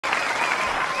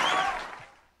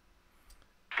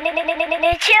Welcome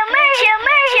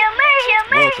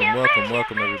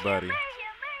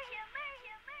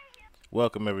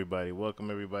everybody. Welcome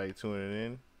everybody tuning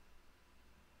in.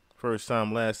 First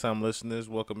time, last time listeners,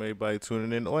 welcome everybody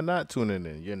tuning in or not tuning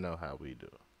in. You know how we do.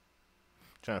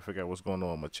 Trying to figure out what's going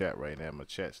on in my chat right now. My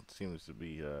chat seems to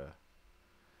be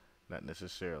not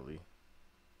necessarily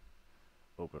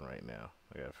open right now.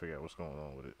 I gotta figure out what's going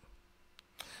on with it.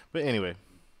 But anyway,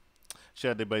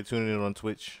 shout out to everybody tuning in on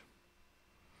Twitch.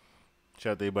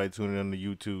 Shout out to everybody tuning in on the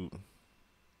YouTube.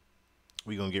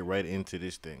 We gonna get right into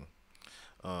this thing.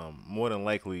 More than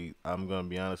likely, I'm gonna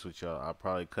be honest with y'all. I'll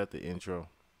probably cut the intro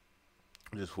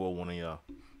just for one of y'all.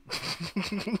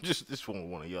 just for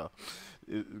one of y'all.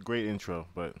 Great intro,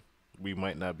 but we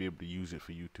might not be able to use it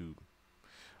for YouTube.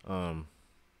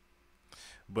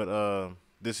 But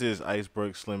this is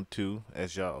Iceberg Slim 2,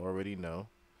 as y'all already know.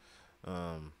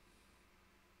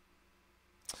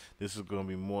 This is going to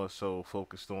be more so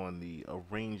focused on the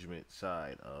arrangement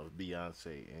side of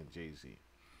Beyonce and Jay-Z.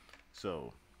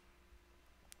 So,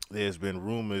 there's been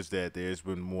rumors that there's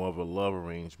been more of a love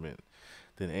arrangement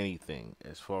than anything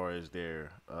as far as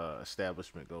their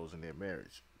establishment goes in their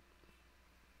marriage.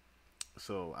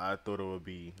 So, I thought it would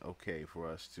be okay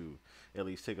for us to at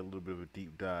least take a little bit of a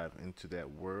deep dive into that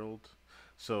world.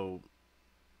 So,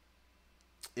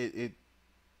 it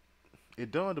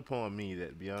dawned upon me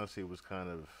that Beyonce was kind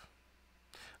of,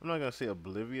 I'm not going to say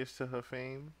oblivious to her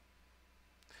fame,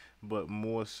 but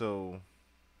more so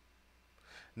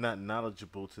not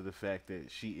knowledgeable to the fact that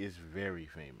she is very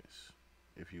famous,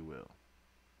 if you will.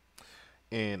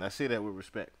 And I say that with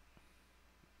respect.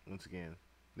 Once again,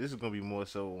 this is going to be more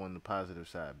so on the positive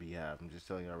side, Beehive. I'm just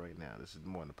telling y'all right now, this is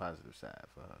more on the positive side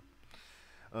for her.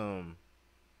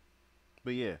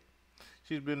 But yeah,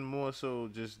 she's been more so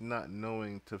just not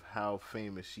knowing to how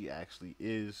famous she actually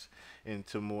is, and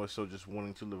to more so just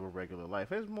wanting to live a regular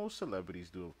life, as most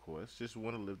celebrities do, of course. Just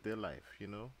want to live their life, you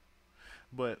know.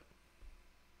 But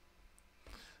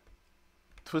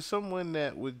for someone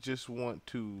that would just want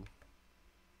to,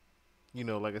 you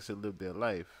know, like I said, live their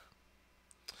life,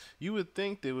 you would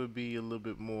think there would be a little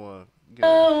bit more, you know,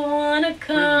 I wanna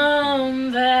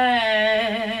come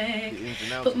back.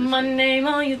 Put my name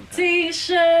on your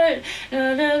t-shirt.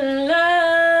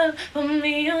 Love for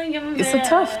me on your It's a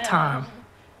tough time,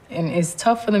 and it's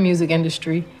tough for the music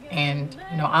industry. And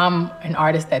you know, I'm an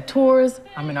artist that tours.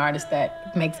 I'm an artist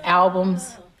that makes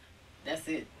albums. That's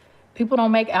it. People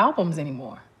don't make albums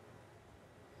anymore.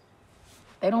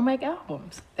 They don't make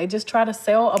albums. They just try to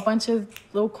sell a bunch of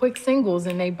little quick singles,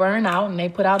 and they burn out, and they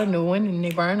put out a new one, and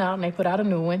they burn out, and they put out a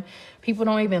new one. People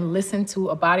don't even listen to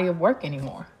a body of work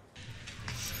anymore.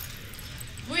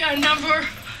 We are number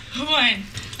one.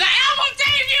 The album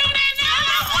debut at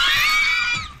number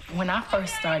one! When I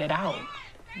first started out,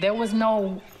 there was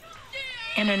no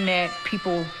internet,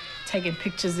 people taking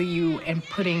pictures of you and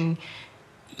putting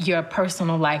your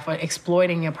personal life or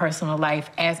exploiting your personal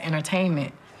life as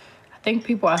entertainment. I think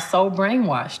people are so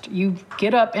brainwashed. You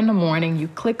get up in the morning, you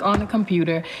click on the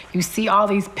computer, you see all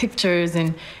these pictures,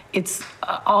 and it's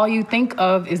all you think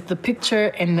of is the picture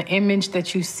and the image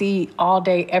that you see all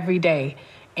day, every day,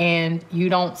 and you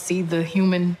don't see the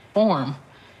human form.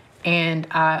 And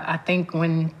I think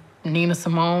when Nina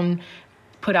Simone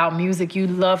put out music, you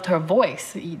loved her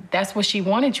voice. That's what she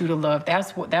wanted you to love.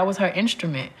 That was her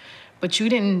instrument. But you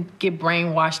didn't get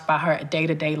brainwashed by her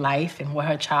day-to-day life and what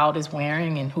her child is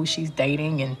wearing and who she's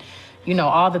dating and, you know,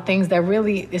 all the things that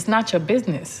really, it's not your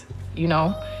business, you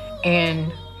know?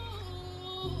 And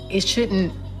it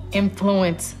shouldn't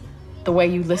influence the way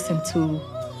you listen to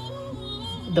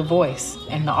the voice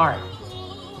and the art,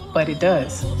 but it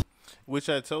does. Which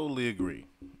I totally agree.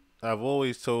 I've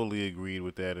always totally agreed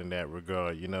with that in that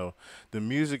regard. You know, the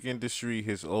music industry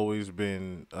has always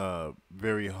been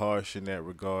very harsh in that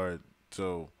regard.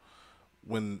 So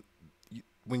when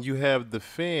you have the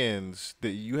fans,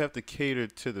 that you have to cater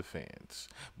to the fans,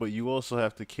 but you also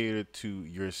have to cater to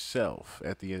yourself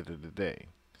at the end of the day.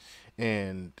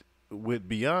 And with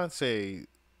Beyonce,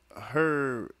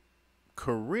 her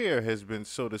career has been,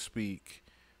 so to speak,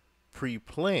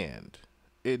 pre-planned.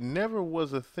 It never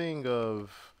was a thing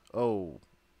of, oh,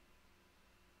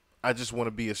 I just want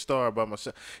to be a star by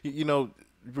myself. You know,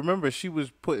 remember, she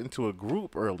was put into a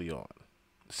group early on,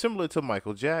 similar to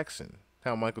Michael Jackson.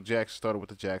 How Michael Jackson started with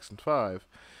the Jackson 5.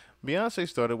 Beyonce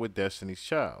started with Destiny's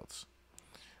Childs.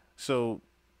 So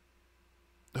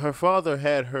her father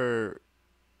had her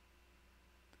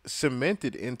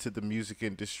cemented into the music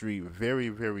industry very,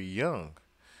 very young.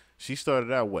 She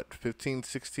started out, what, 15,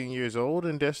 16 years old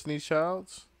in Destiny's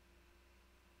Childs?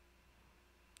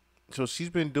 So she's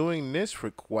been doing this for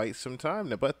quite some time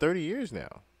now, about 30 years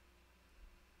now.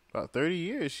 About 30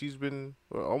 years she's been,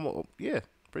 well, almost, yeah,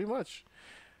 pretty much.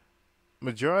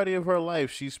 Majority of her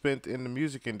life she spent in the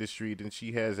music industry than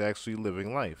she has actually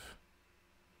living life.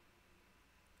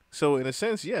 So in a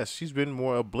sense, yes, she's been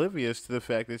more oblivious to the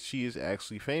fact that she is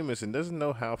actually famous and doesn't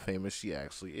know how famous she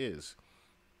actually is.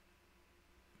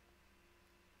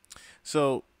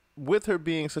 So with her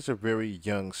being such a very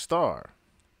young star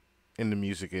in the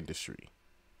music industry,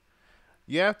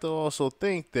 you have to also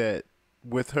think that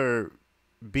with her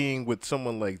being with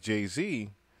someone like Jay-Z,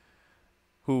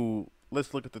 who,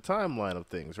 let's look at the timeline of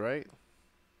things, right?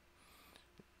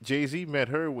 Jay-Z met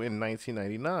her in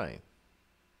 1999.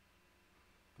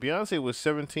 Beyonce was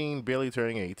 17, barely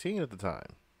turning 18 at the time,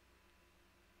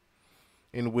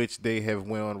 in which they have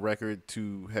went on record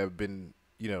to have been,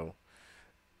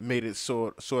 made it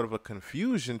sort of a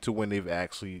confusion to when they've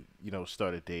actually,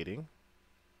 started dating.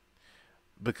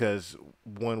 Because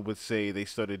one would say they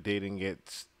started dating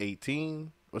at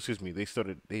 18. Or excuse me,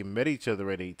 they met each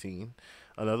other at 18.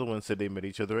 Another one said they met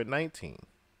each other at 19.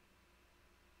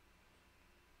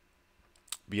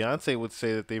 Beyonce would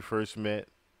say that they first met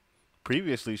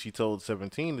previously. She told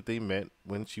 17 that they met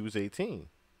when she was 18,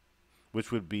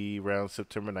 which would be around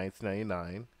September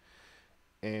 1999,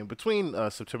 and between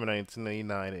September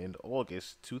 1999 and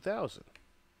August 2000.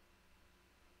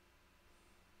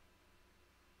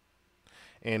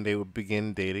 And they would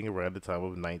begin dating around the time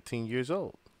of 19 years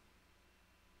old.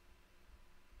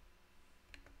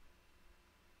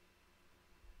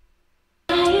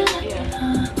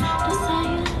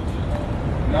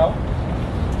 No?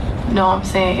 No, I'm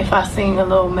saying if I sing a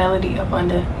little melody up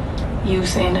under you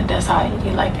saying that that's how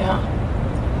you like it, huh?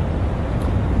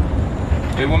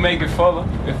 It will make it fuller.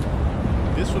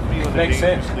 This would be on the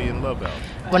Dangerously in Love album.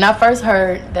 When I first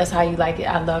heard That's How You Like It,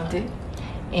 I loved it.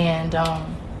 And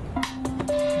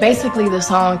basically the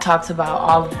song talks about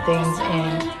all of the things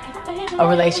in a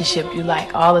relationship you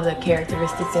like, all of the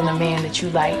characteristics in a man that you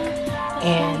like.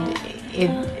 And it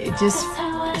just,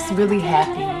 it's really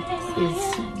happy.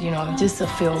 It's, just a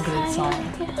feel-good song.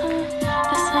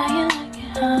 That's how you like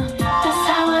it, huh? That's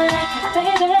how I like it,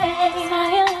 baby. That's how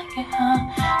you like it, huh?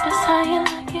 That's how you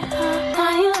like it, huh?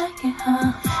 How you like it,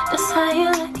 huh? That's how you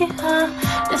like it, huh?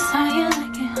 That's how you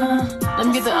like it, huh? Let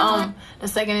me get the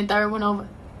second and third one over.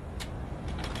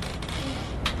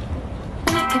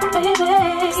 Like it, baby.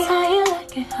 That's how you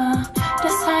like it, huh?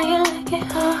 That's how you like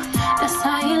it, huh? That's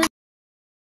how you.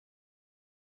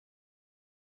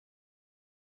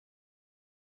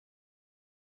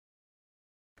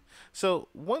 So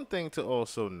one thing to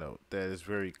also note that is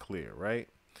very clear, right?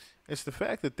 It's the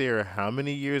fact that they are how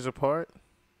many years apart?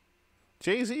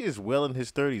 Jay-Z is well in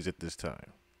his 30s at this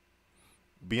time.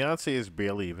 Beyonce is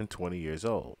barely even 20 years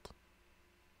old.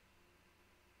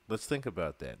 Let's think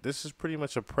about that. This is pretty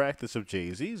much a practice of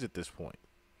Jay-Z's at this point.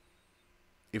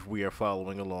 If we are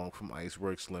following along from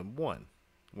Iceberg Slim 1,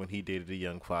 when he dated a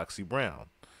young Foxy Brown,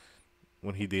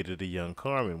 when he dated a young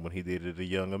Carmen, when he dated a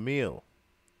young Emile,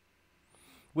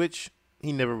 which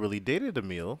he never really dated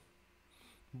Emile,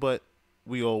 but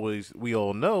we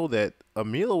all know that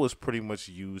Emile was pretty much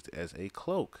used as a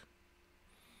cloak.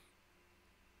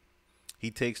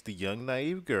 He takes the young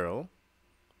naive girl,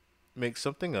 makes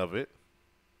something of it,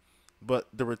 but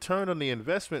the return on the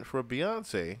investment for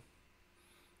Beyonce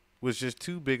was just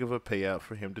too big of a payout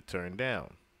for him to turn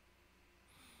down.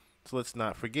 So let's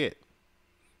not forget,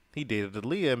 he dated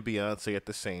Aaliyah and Beyonce at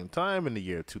the same time in the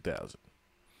year 2000.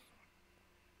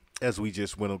 As we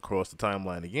just went across the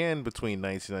timeline again, between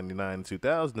 1999 and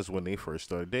 2000 is when they first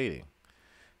started dating.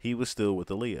 He was still with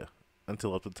Aaliyah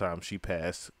until up to the time she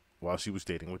passed while she was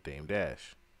dating with Dame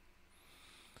Dash.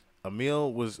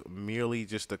 Emile was merely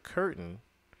just a curtain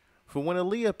for when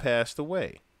Aaliyah passed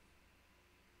away.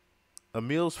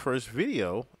 Emile's first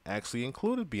video actually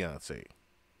included Beyonce,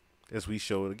 as we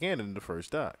showed again in the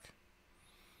first doc.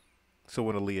 So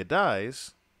when Aaliyah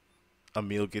dies,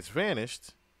 Emile gets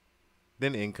vanished,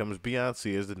 then in comes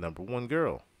Beyonce as the number one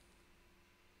girl.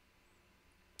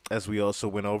 As we also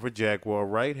went over, Jaguar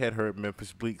Wright had heard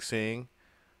Memphis Bleek saying,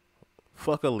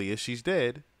 "Fuck Aaliyah, she's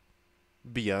dead.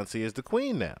 Beyonce is the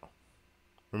queen now."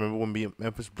 Remember when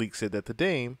Memphis Bleek said that to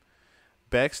Dame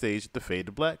backstage at the Fade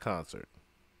to Black concert.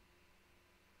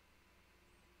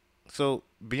 So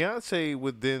Beyonce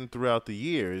would then, throughout the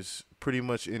years, pretty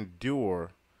much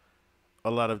endure a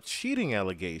lot of cheating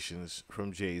allegations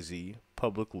from Jay-Z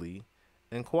publicly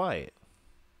and quiet.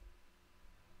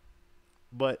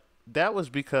 But that was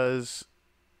because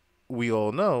we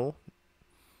all know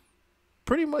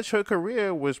pretty much her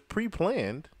career was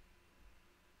pre-planned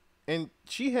and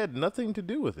she had nothing to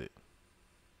do with it.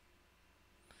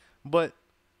 But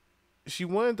she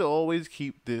wanted to always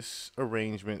keep this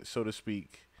arrangement, so to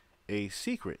speak, a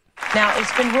secret. Now,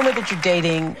 it's been rumored that you're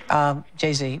dating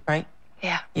Jay-Z, right?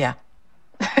 Yeah. Yeah.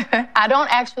 I don't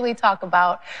actually talk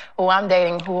about who I'm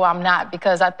dating, who I'm not,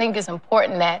 because I think it's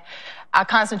important that I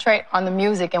concentrate on the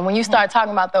music. And when you start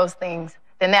talking about those things,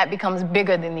 then that becomes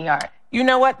bigger than the art. You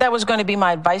know what? That was going to be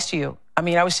my advice to you. I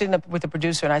mean, I was sitting up with the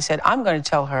producer and I said, I'm going to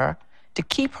tell her to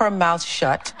keep her mouth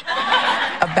shut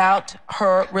about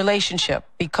her relationship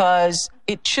because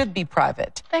it should be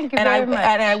private. Thank you very much.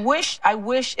 And I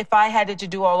wish if I had it to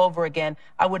do all over again,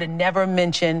 I would have never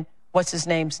mentioned what's his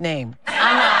name's name.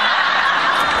 I know.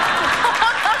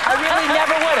 I really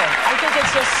never would have. I think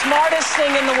it's the smartest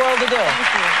thing in the world to do.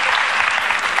 Thank you.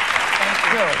 Thank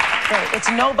you. Really. It's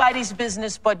nobody's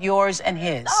business but yours and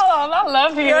his. Oh, I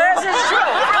love you. Yours is true.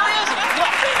 It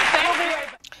really is.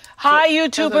 Hi,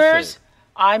 YouTubers.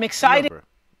 I'm excited. Remember,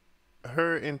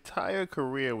 her entire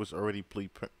career was already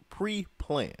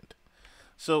pre-planned.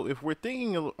 So if we're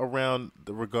thinking around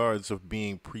the regards of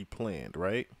being pre-planned,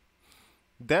 right?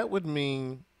 That would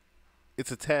mean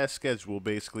it's a task schedule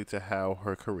basically to how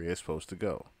her career is supposed to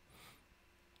go.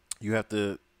 You have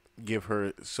to give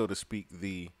her, so to speak,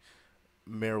 the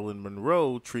Marilyn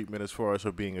Monroe treatment as far as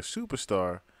her being a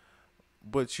superstar,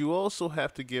 but you also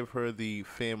have to give her the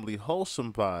family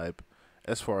wholesome vibe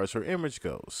as far as her image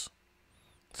goes.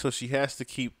 So she has to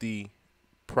keep the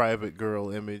private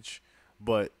girl image,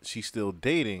 but she's still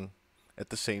dating. At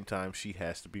the same time, she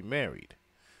has to be married.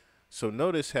 So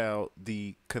notice how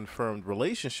the confirmed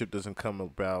relationship doesn't come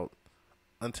about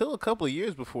until a couple of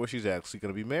years before she's actually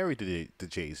going to be married to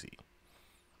Jay-Z.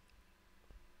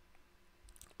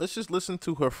 Let's just listen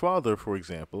to her father, for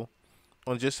example,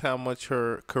 on just how much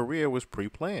her career was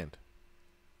pre-planned.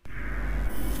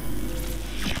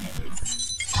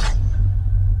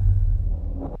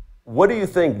 What do you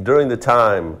think during the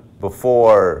time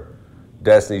before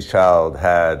Destiny's Child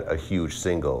had a huge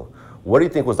single? What do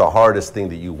you think was the hardest thing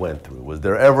that you went through? Was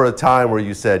there ever a time where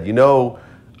you said, you know,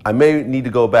 I may need to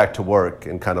go back to work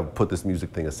and kind of put this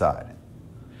music thing aside?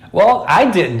 Well, I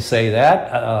didn't say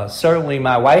that. Certainly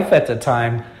my wife at the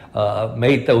time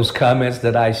made those comments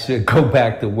that I should go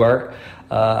back to work.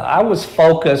 I was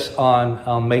focused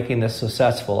on making this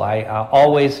successful. I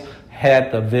always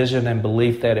had the vision and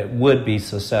belief that it would be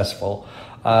successful.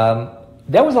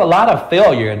 There was a lot of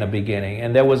failure in the beginning,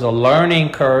 and there was a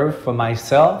learning curve for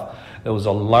myself. There was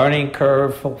a learning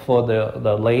curve for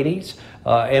the ladies.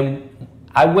 And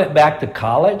I went back to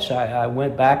college. I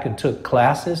went back and took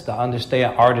classes to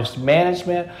understand artist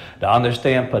management, to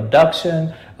understand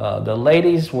production. The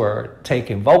ladies were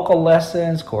taking vocal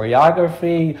lessons,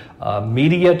 choreography,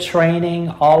 media training,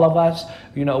 all of us.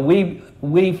 You know,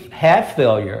 we've had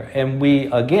failure. And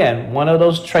again, one of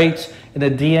those traits in the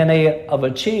DNA of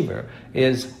achiever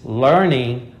is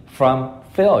learning from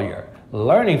failure,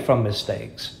 learning from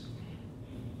mistakes.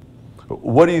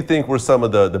 What do you think were some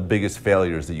of the biggest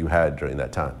failures that you had during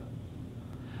that time?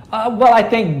 Well, I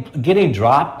think getting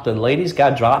dropped, the ladies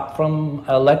got dropped from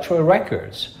Elektra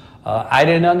Records. I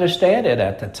didn't understand it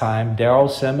at the time. Daryl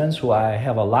Simmons, who I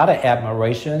have a lot of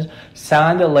admiration,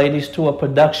 signed the ladies to a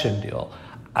production deal.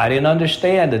 I didn't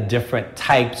understand the different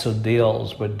types of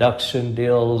deals, production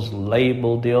deals,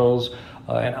 label deals,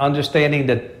 and understanding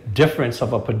the difference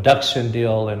of a production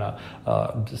deal and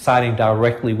signing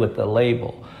directly with the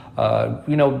label.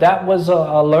 You know, that was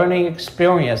a learning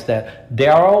experience. That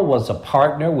Daryl was a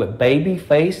partner with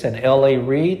Babyface and L.A.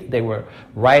 Reid. They were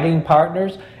writing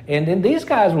partners. And then these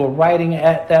guys were writing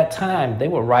at that time. They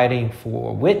were writing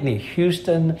for Whitney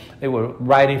Houston. They were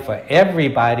writing for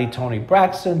everybody. Toni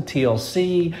Braxton,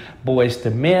 TLC, Boyz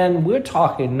II Men. We're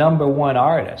talking #1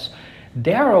 artists.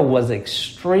 Daryl was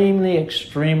extremely,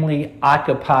 extremely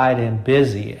occupied and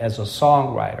busy as a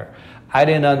songwriter. I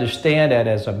didn't understand that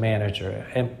as a manager,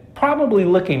 and probably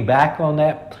looking back on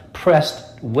that,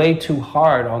 pressed way too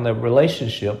hard on the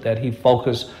relationship that he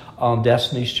focused on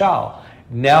Destiny's Child.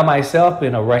 Now myself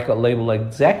being a record label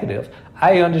executive,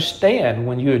 I understand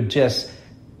when you're just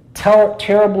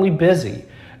terribly busy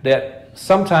that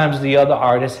sometimes the other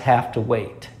artists have to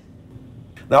wait.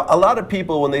 Now, a lot of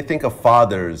people, when they think of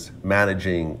fathers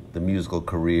managing the musical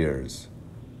careers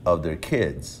of their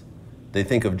kids, they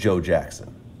think of Joe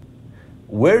Jackson.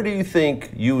 Where do you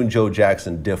think you and Joe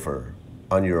Jackson differ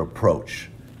on your approach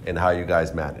and how you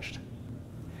guys managed?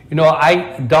 You know,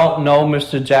 I don't know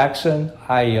Mr. Jackson.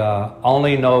 I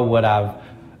only know what I've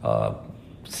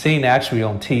seen actually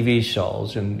on TV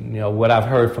shows and, you know, what I've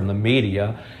heard from the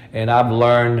media. And I've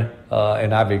learned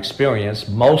and I've experienced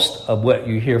most of what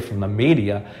you hear from the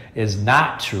media is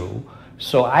not true.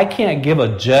 So I can't give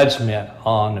a judgment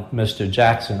on Mr.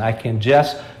 Jackson. I can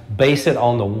just base it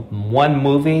on the one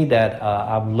movie that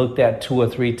I've looked at 2 or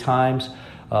 3 times.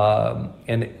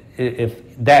 And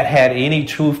if that had any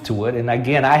truth to it, and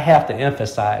again, I have to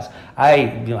emphasize,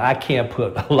 I can't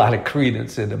put a lot of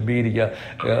credence in the media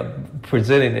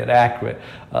presenting it accurate.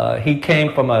 He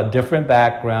came from a different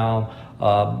background,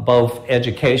 both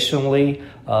educationally.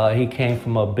 He came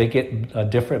from a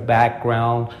different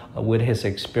background with his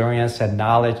experience and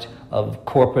knowledge of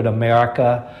corporate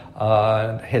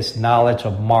America, his knowledge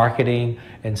of marketing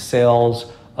and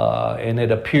sales. And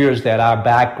it appears that our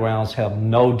backgrounds have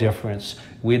no difference.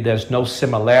 There's no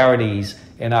similarities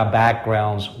in our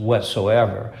backgrounds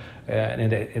whatsoever.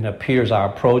 And it appears our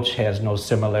approach has no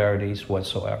similarities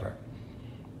whatsoever.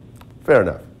 Fair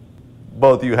enough.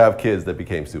 Both of you have kids that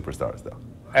became superstars, though.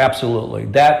 Absolutely.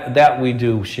 That we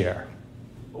do share.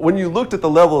 When you looked at the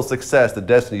level of success that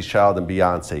Destiny's Child and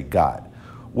Beyonce got,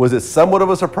 was it somewhat of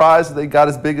a surprise that they got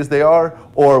as big as they are,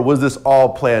 or was this all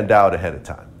planned out ahead of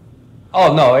time?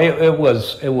 Oh no, it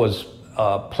was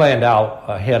planned out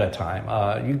ahead of time.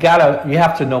 You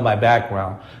have to know my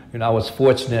background. I was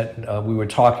fortunate. We were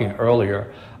talking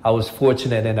earlier. I was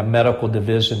fortunate in the medical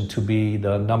division to be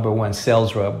the #1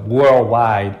 sales rep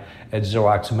worldwide at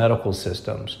Xerox Medical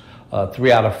Systems.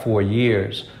 3 out of 4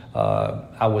 years.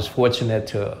 I was fortunate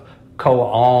to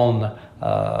co-own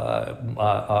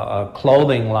a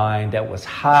clothing line that was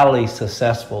highly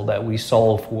successful that we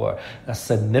sold for a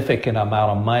significant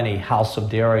amount of money, House of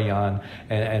Darion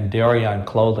and Darion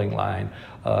clothing line.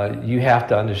 You have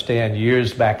to understand,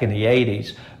 years back in the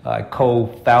 80s, I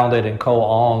co-founded and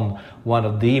co-owned one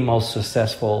of the most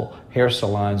successful hair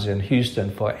salons in Houston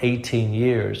for 18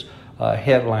 years,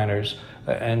 Headliners.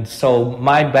 And so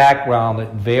my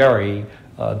background varied,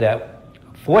 that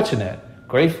fortunate,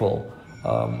 grateful.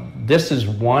 This is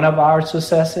one of our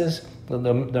successes,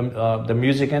 the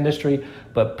music industry,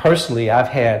 but personally I've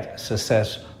had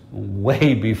success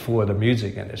way before the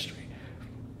music industry.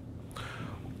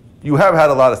 You have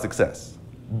had a lot of success,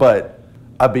 but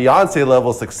a Beyonce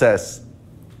level success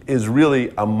is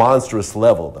really a monstrous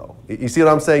level, though. You see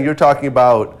what I'm saying? You're talking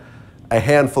about a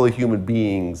handful of human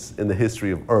beings in the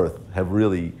history of Earth have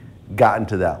really gotten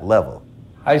to that level.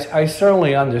 I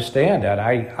certainly understand that.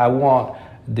 I won't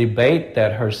debate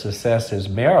that her success is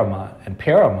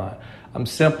paramount. I'm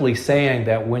simply saying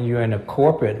that when you're in a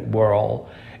corporate world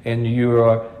and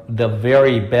you're the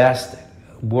very best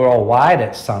worldwide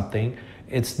at something,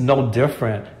 it's no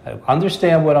different.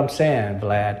 Understand what I'm saying,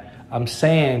 Vlad. I'm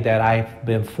saying that I've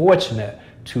been fortunate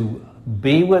to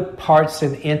be with parts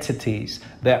and entities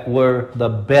that were the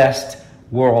best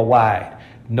worldwide.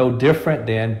 No different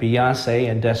than Beyonce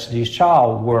and Destiny's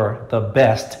Child were the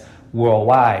best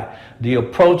worldwide. The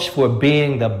approach for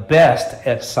being the best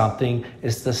at something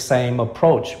is the same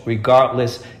approach,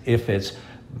 regardless if it's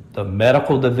the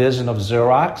medical division of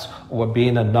Xerox or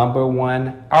being a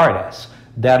 #1 artist.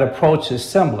 That approach is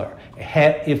similar.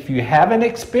 If you haven't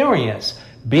experienced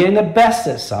being the best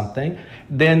at something,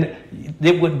 then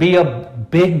it would be a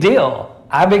big deal.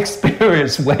 I've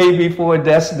experienced way before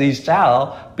Destiny's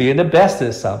Child being the best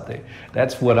at something.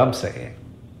 That's what I'm saying.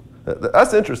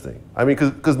 That's interesting. I mean,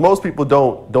 because most people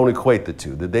don't equate the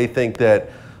two. That they think that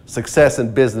success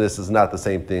in business is not the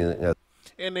same thing as.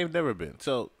 And they've never been.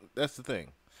 So that's the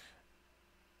thing.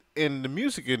 In the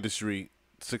music industry,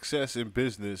 success in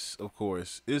business, of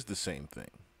course, is the same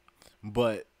thing.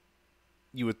 But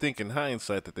you would think in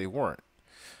hindsight that they weren't.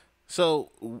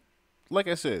 So, like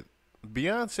I said,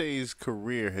 Beyonce's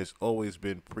career has always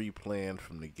been pre-planned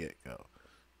from the get-go.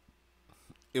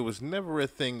 It was never a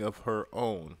thing of her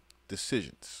own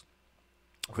decisions.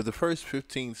 For the first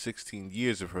 15, 16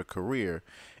 years of her career,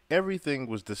 everything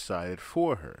was decided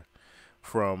for her.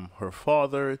 From her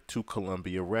father to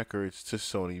Columbia Records to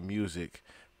Sony Music,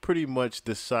 pretty much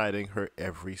deciding her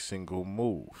every single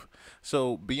move.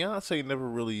 So Beyonce never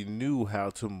really knew how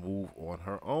to move on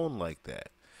her own like that.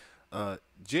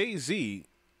 Jay-Z,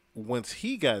 once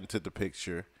he got into the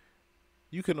picture,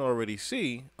 you can already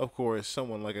see, of course,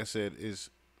 someone, like I said, is,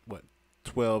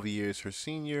 12 years her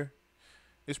senior,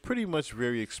 is pretty much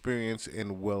very experienced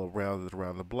and well-rounded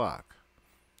around the block.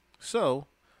 So,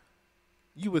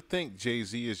 you would think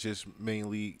Jay-Z is just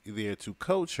mainly there to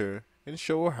coach her and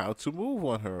show her how to move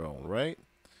on her own, right?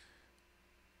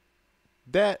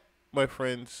 That, my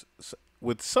friends,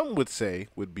 what some would say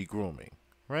would be grooming,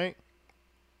 right?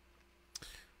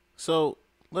 So,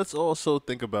 let's also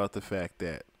think about the fact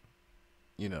that,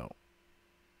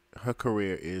 her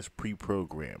career is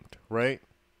pre-programmed, right?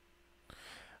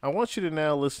 I want you to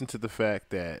now listen to the fact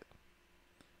that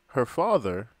her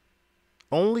father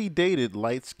only dated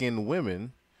light-skinned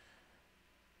women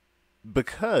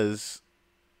because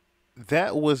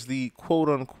that was the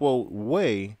quote-unquote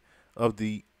way of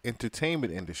the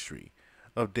entertainment industry.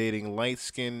 of dating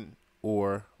light-skinned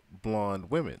or blonde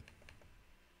women?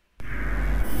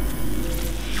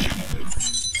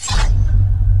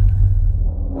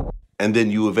 And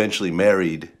then you eventually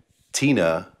married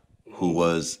Tina, who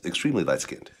was extremely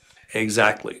light-skinned.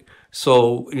 Exactly.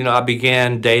 So, I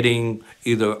began dating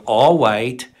either all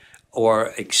white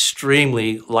or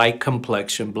extremely light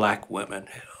complexion black women.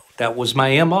 That was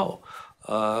my MO.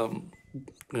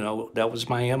 That was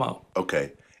my MO.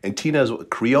 Okay. And Tina's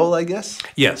Creole, I guess?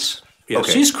 Yes. Yeah.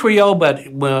 Okay. She's Creole, but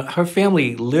her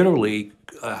family literally,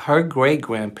 her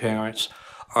great-grandparents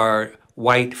are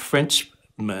white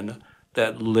Frenchmen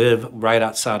that live right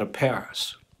outside of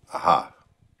Paris. Aha.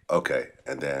 Okay.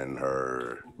 And then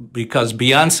her... Because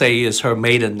Beyonce is her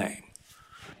maiden name.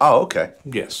 Oh, okay.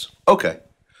 Yes. Okay.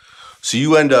 So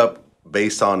you end up,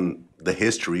 based on the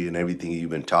history and everything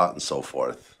you've been taught and so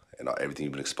forth, and everything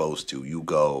you've been exposed to, you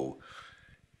go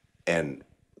and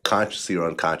consciously or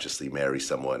unconsciously marry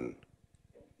someone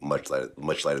much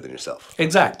lighter than yourself.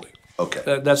 Exactly.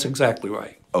 Okay. That's exactly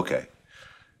right. Okay.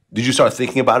 Did you start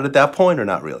thinking about it at that point or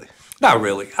not really? Not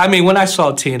really. I mean, when I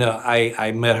saw Tina,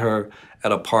 I met her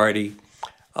at a party,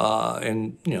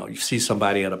 and you see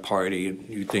somebody at a party and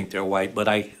you think they're white, but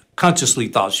I consciously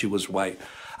thought she was white.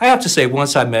 I have to say,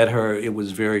 once I met her, it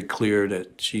was very clear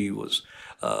that she was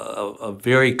a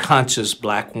very conscious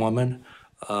black woman,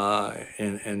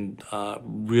 and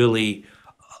really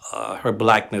her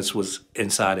blackness was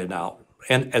inside and out,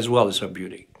 and as well as her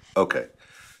beauty. Okay.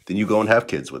 Then you go and have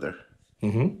kids with her.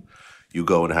 Mm-hmm. You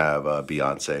go and have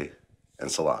Beyonce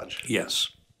and Solange. Yes.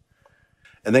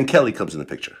 And then Kelly comes in the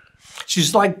picture.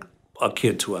 She's like a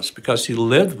kid to us because she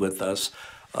lived with us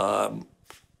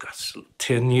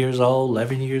 10 years old,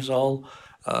 11 years old,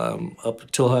 up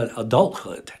until her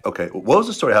adulthood. Okay. What was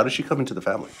the story? How did she come into the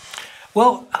family?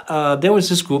 Well, there was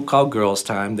this group called Girls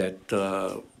Time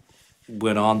that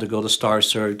went on to go to Star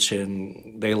Search,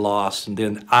 and they lost. And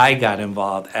then I got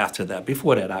involved after that.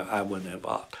 Before that, I wasn't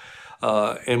involved.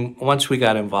 And once we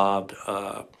got involved,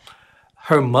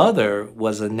 her mother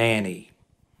was a nanny,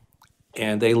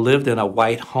 and they lived in a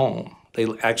white home. They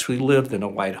actually lived in a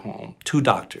white home, 2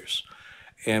 doctors.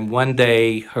 And one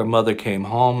day, her mother came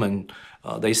home, and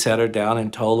they sat her down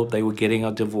and told her they were getting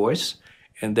a divorce,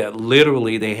 and that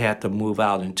literally they had to move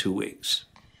out in 2 weeks.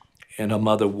 And her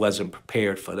mother wasn't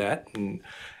prepared for that, and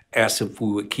asked if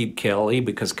we would keep Kelly,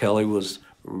 because Kelly was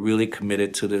really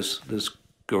committed to this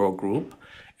girl group.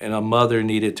 And her mother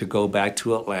needed to go back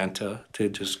to Atlanta to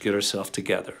just get herself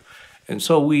together. And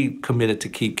so we committed to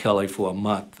keep Kelly for a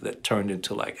month that turned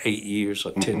into like 8 years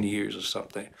or 10 years or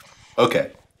something.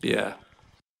 Okay. Yeah.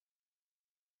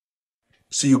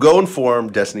 So you go and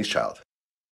form Destiny's Child.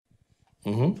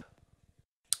 Mm-hmm.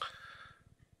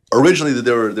 Originally,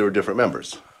 there were different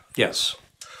members. Yes.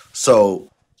 So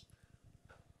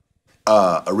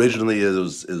originally it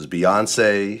was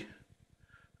Beyonce,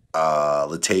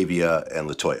 Latavia, and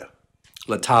LaToya.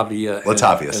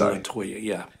 Latavia, sorry. and LaToya,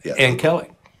 yeah. Yeah. And Kelly.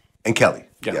 And Kelly.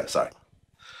 Yeah. Sorry.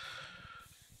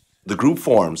 The group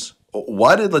forms.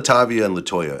 Why did Latavia and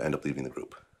LaToya end up leaving the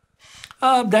group?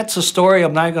 That's a story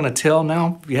I'm not going to tell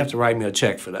now. You have to write me a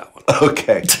check for that one.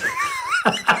 Okay.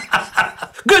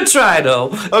 Good try,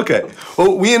 though. Okay.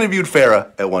 Well, we interviewed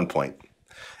Farrah at one point.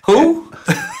 Who?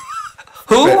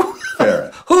 Who?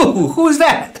 Farrah. Who? Who's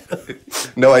that?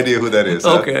 No idea who that is.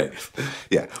 Okay. Huh?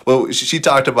 Yeah. Well, she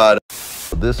talked about it.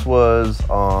 This was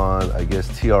on, I guess,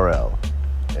 TRL,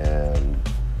 and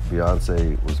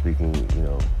Beyonce was speaking,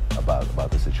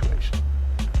 about the situation.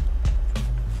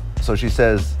 So she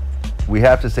says, we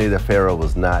have to say that Farrah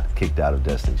was not kicked out of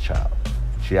Destiny's Child.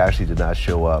 She actually did not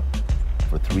show up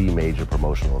for 3 major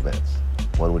promotional events.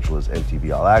 One which was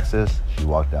MTV All Access, she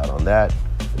walked out on that,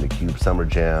 and the Cube Summer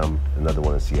Jam, another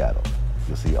one in Seattle.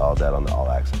 You'll see all that on the All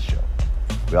Access show.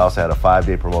 We also had a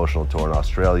 5-day promotional tour in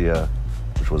Australia,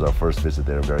 which was our first visit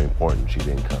there, very important. She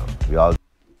didn't come. We all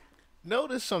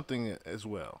Notice something as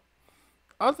well.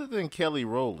 Other than Kelly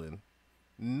Rowland,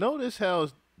 notice how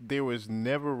there was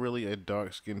never really a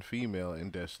dark-skinned female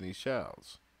in Destiny's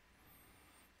Child.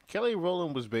 Kelly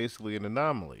Rowland was basically an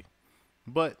anomaly,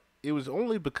 but it was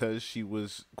only because she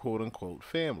was quote-unquote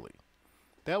family.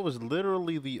 That was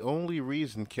literally the only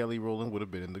reason Kelly Rowland would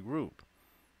have been in the group.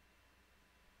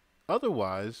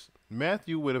 Otherwise,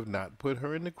 Matthew would have not put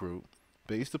her in the group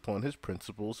based upon his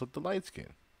principles of the light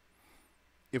skin.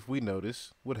 If we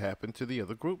notice what happened to the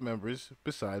other group members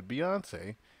beside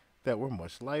Beyonce that were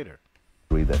much lighter.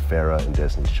 That Farrah and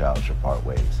Destiny's Child should part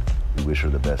ways. We wish her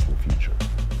the best in the future.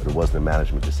 But it wasn't a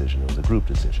management decision, it was a group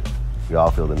decision. We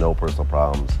all feel that no personal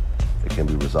problems that can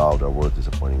be resolved are worth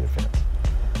disappointing your fans.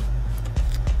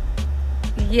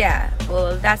 Yeah,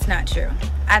 well, that's not true.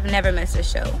 I've never missed a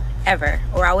show, ever,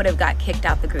 or I would have got kicked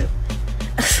out the group.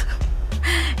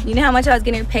 You know how much I was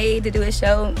getting paid to do a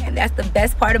show, and that's the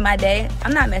best part of my day?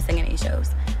 I'm not missing any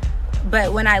shows.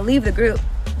 But when I leave the group,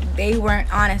 they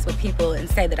weren't honest with people and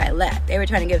say that I left. They were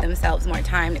trying to give themselves more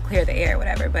time to clear the air or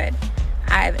whatever, but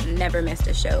I've never missed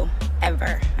a show,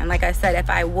 ever. And like I said, if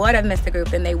I would have missed the group,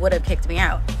 then they would have kicked me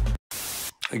out.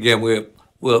 Again,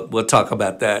 we'll talk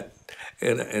about that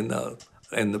in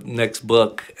the next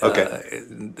book. Okay.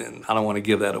 And I don't want to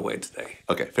give that away today.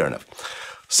 Okay, fair enough.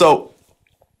 So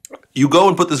you go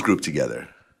and put this group together.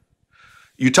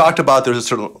 You talked about there's a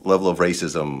certain level of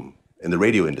racism in the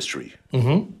radio industry.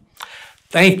 Mm-hmm.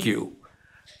 Thank you.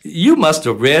 You must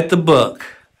have read the book.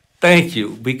 Thank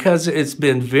you, because it's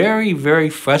been very, very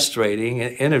frustrating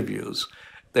in interviews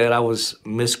that I was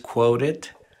misquoted.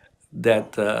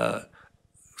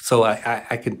 So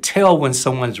I can tell when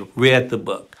someone's read the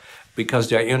book because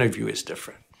their interview is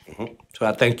different. Mm-hmm. So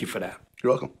I thank you for that.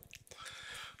 You're welcome.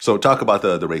 So talk about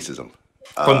the racism.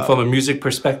 From a music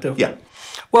perspective? Yeah.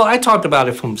 Well, I talked about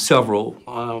it from several.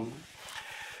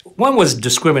 One was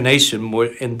discrimination,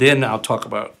 and then I'll talk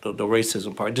about the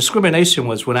racism part. Discrimination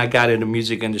was when I got in the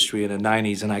music industry in the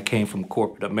 90s and I came from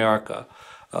corporate America,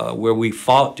 where we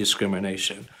fought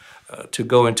discrimination. To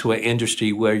go into an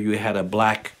industry where you had a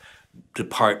black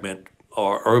department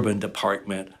or urban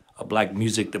department, a black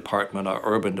music department or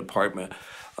urban department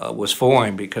was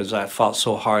foreign, because I fought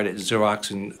so hard at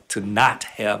Xerox to not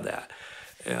have that.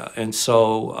 And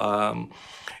so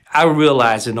I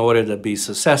realized in order to be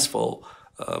successful,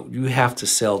 you have to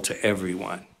sell to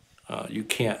everyone. You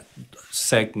can't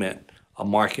segment a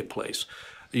marketplace.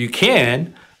 You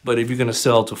can, but if you're going to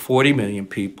sell to 40 million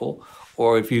people,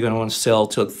 or if you're going to sell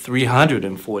to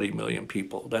 340 million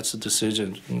people, that's a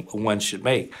decision one should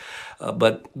make.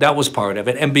 But that was part of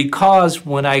it. And because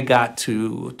when I got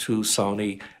to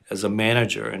Sony as a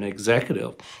manager and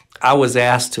executive, I was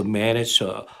asked to manage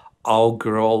an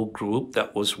all-girl group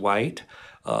that was white,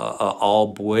 an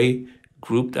all-boy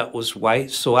group that was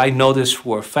white. So I know this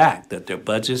for a fact, that their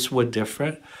budgets were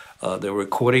different, their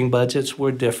recording budgets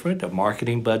were different, their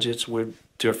marketing budgets were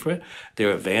different,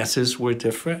 their advances were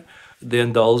different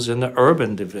than those in the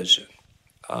urban division.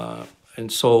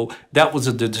 And so that was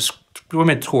the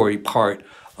discriminatory part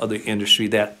of the industry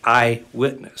that I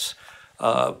witnessed.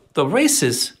 The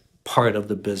racist part of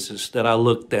the business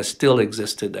that still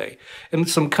exists today. In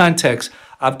some context,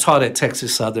 I've taught at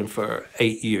Texas Southern for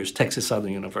 8 years, Texas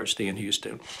Southern University in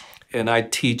Houston. And I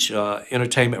teach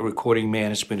entertainment recording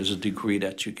management as a degree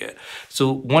that you get.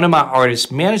 So one of my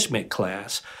artist management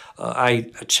class,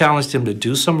 I challenged him to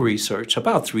do some research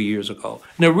about 3 years ago.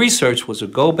 And the research was to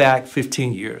go back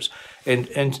 15 years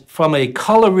and from a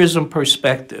colorism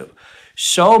perspective,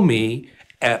 show me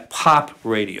at pop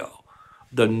radio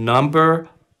the number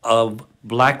of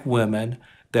black women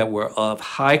that were of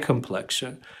high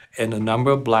complexion and the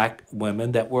number of black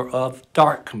women that were of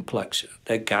dark complexion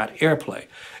that got airplay.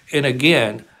 And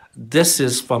again, this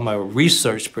is from a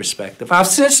research perspective. I've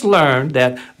since learned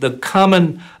that the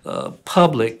common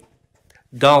public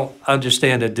don't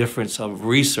understand the difference of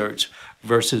research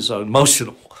versus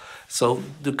emotional. So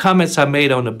the comments I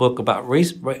made on the book about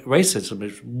racism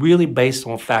is really based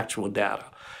on factual data.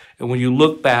 And when you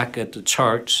look back at the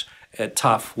charts at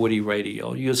Top 40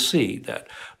 Radio, you'll see that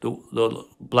the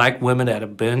black women that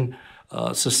have been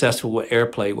successful with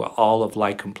airplay were all of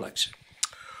light complexion.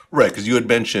 Right, because you had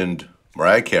mentioned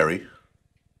Mariah Carey,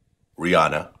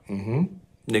 Rihanna,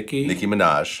 Nicki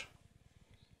Minaj,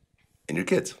 and your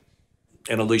kids.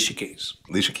 And Alicia Keys.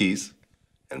 Alicia Keys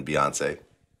and Beyonce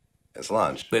and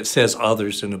Solange. It says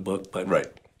others in the book, but... Right.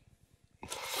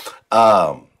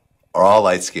 Are all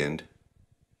light-skinned,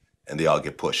 and they all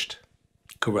get pushed.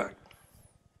 Correct.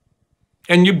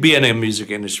 And you being in the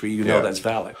music industry, you know that's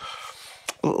valid.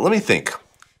 Let me think.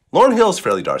 Lauryn Hill's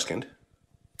fairly dark-skinned.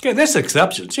 Yeah, there's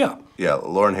exceptions, yeah. Yeah,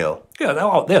 Lauryn Hill.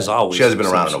 Yeah, there's always She hasn't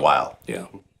been around in a while. Yeah.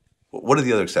 What are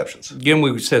the other exceptions? Again,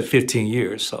 we said 15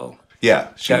 years, so... Yeah,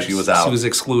 she was out. She was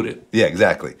excluded. Yeah,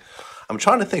 exactly. I'm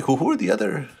trying to think, who are the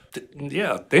other...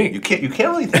 Yeah, think. You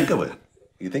can't really think of it.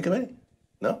 You think of any?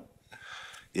 No?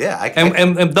 Yeah,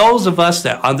 and those of us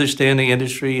that understand the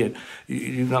industry, and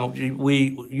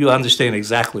you understand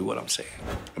exactly what I'm saying.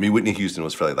 I mean, Whitney Houston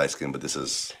was fairly light-skinned, but this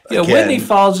is Whitney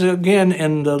falls again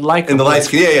in the light. In the light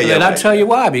skin, yeah. And I'll tell you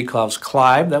why, because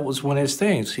Clive, that was one of his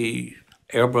things. He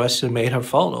airbrushed and made her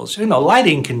photos.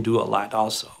 Lighting can do a lot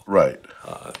also. Right.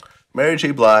 Mary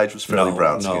J. Blige was fairly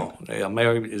brown-skinned. No, yeah,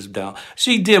 Mary is down.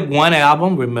 She did one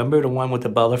album, remember, the one with the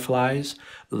butterflies,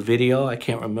 the video, I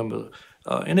can't remember,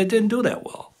 and it didn't do that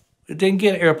well. It didn't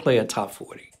get airplay at Top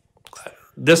 40.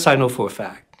 This I know for a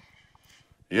fact.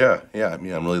 Yeah, yeah. I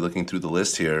mean, I'm really looking through the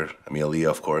list here. I mean, Aaliyah,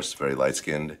 of course, very light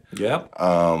skinned. Yeah.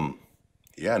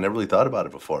 Yeah, I never really thought about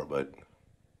it before, but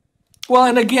Well,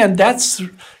 and again, that's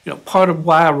part of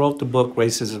why I wrote the book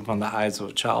 "Racism from the Eyes of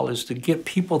a Child" is to get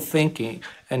people thinking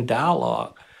and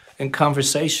dialogue and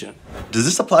conversation. does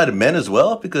this apply to men as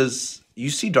well? Because you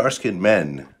see dark skinned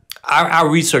men. Our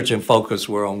research and focus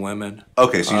were on women.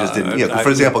 Okay, so you just didn't. Yeah, for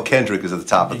example, Kendrick is at the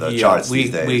top of the charts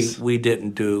these days. We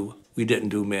didn't do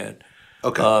men.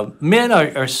 Okay. Men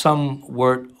are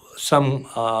somewhat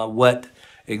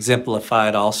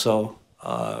exemplified also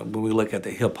when we look at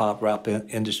the hip hop rap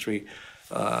industry.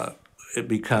 It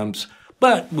becomes,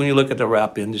 but when you look at the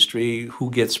rap industry,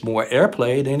 who gets more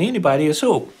airplay than anybody is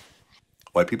who?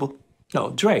 White people?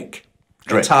 No, Drake.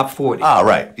 Drake. At top 40. Ah,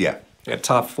 right. Yeah. At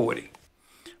top 40.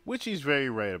 Which he's very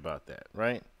right about that,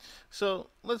 right? So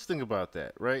let's think about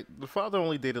that, right? The father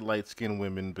only dated light-skinned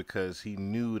women because he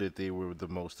knew that they were the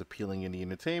most appealing in the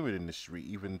entertainment industry.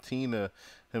 Even Tina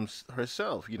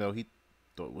herself, he thought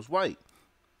it was white,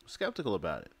 skeptical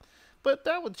about it. But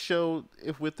that would show,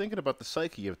 if we're thinking about the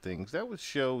psyche of things, that would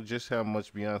show just how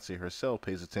much Beyonce herself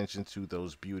pays attention to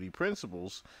those beauty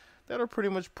principles that are pretty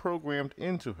much programmed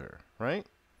into her, right?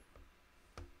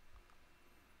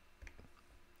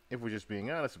 If we're just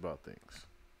being honest about things.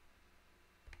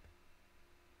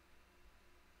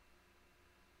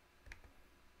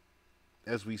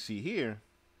 As we see here,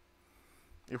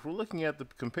 if we're looking at the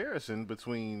comparison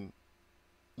between,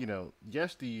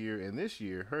 yesteryear and this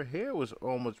year, her hair was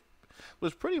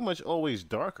pretty much always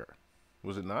darker,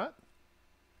 was it not?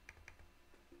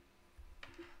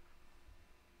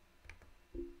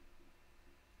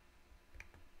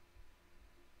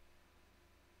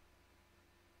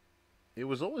 It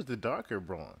was always the darker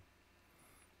blonde.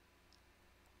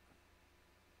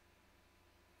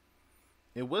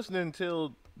 It wasn't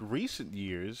until recent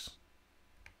years,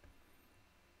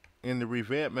 in the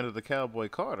revampment of the Cowboy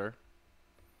Carter,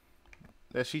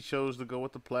 that she chose to go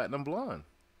with the platinum blonde.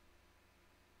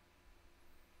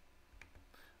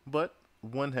 But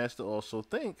one has to also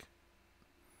think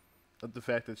of the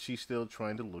fact that she's still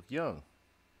trying to look young.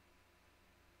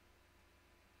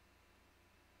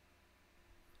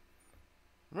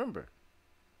 Remember,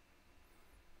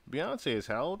 Beyonce is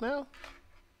how old now?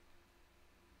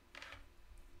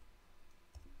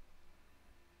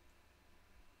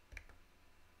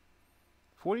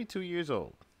 "42 years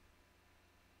old.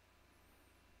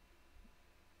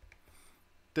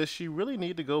 Does she really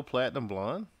need to go platinum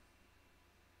blonde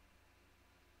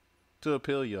to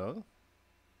appeal young?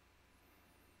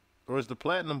 Or is the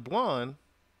platinum blonde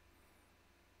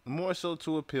more so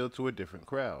to appeal to a different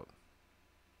crowd?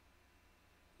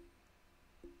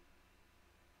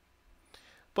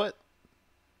 But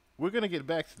we're going to get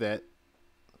back to that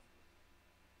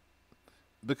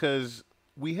because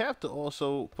we have to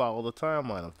also follow the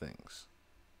timeline of things.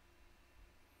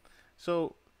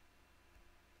 So,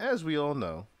 as we all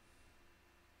know,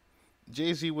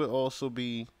 Jay-Z would also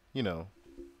be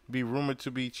rumored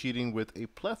to be cheating with a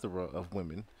plethora of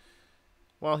women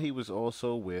while he was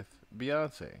also with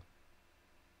Beyonce.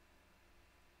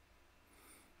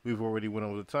 We've already went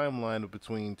over the timeline of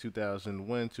between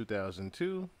 2001,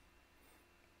 2002,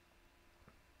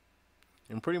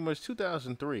 and pretty much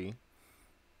 2003.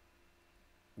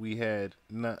 We had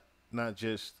not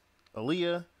just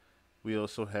Aaliyah, we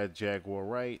also had Jaguar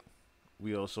Wright,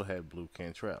 we also had Blue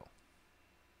Cantrell.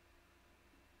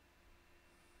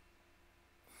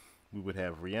 We would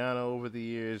have Rihanna over the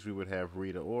years, we would have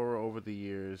Rita Ora over the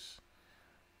years,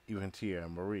 even Tierra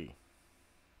Marie.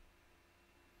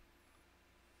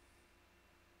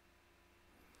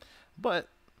 But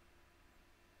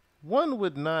one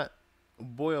would not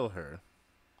boil her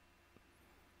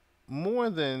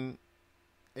more than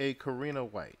a Karina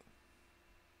White,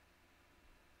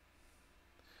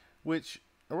 which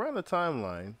around the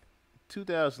timeline,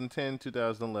 2010,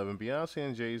 2011, Beyonce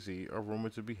and Jay-Z are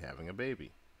rumored to be having a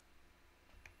baby.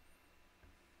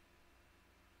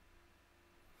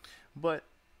 But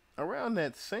around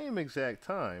that same exact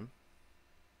time,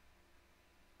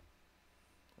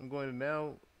 I'm going to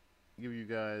now give you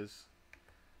guys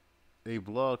a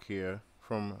blog here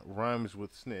from Rhymes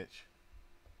with Snitch.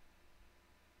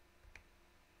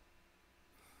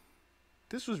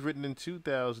 This was written in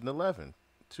 2011,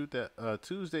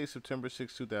 Tuesday, September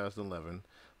 6, 2011.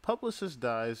 Publicist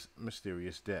dies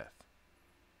mysterious death.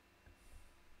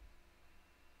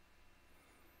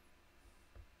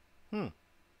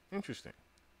 Interesting.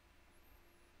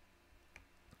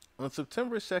 On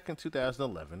September 2nd,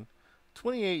 2011,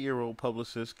 28-year-old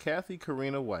publicist Kathy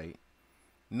Karina White,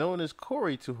 known as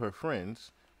Corey to her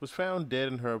friends, was found dead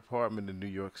in her apartment in New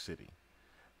York City.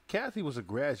 Kathy was a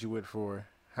graduate for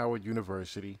Howard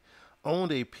University,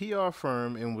 owned a PR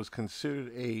firm, and was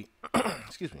considered a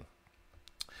excuse me,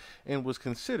 and was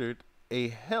considered a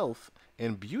health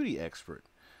and beauty expert.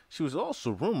 She was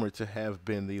also rumored to have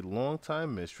been the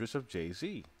longtime mistress of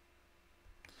Jay-Z.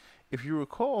 If you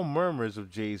recall, murmurs of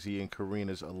Jay-Z and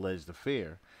Karina's alleged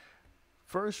affair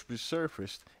first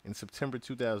resurfaced in September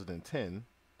 2010.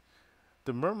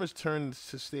 The murmurs turned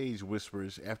to stage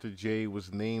whispers after Jay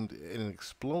was named an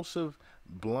explosive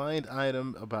blind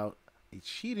item about a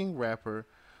cheating rapper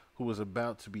who was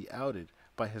about to be outed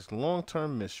by his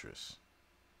long-term mistress.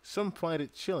 Some find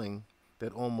it chilling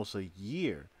that almost a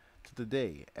year to the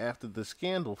day after the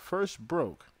scandal first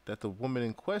broke that the woman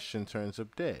in question turns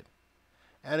up dead.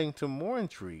 Adding to more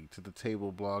intrigue to the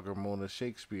table blogger Mona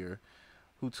Shakespeare,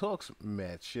 who talks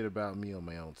mad shit about me on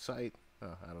my own site.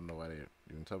 Oh, I don't know why they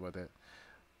even talk about that.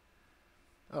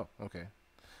 Oh, okay.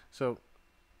 So,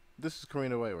 this is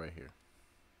Karina White right here.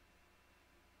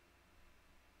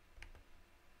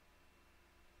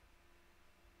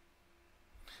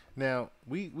 Now,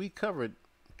 we covered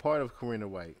part of Karina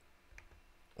White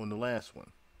on the last one.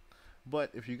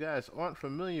 But if you guys aren't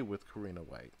familiar with Karina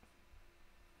White,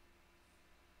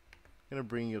 I'm going to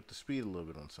bring you up to speed a little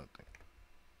bit on something.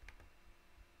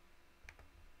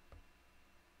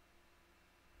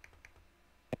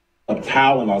 A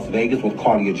towel in Las Vegas with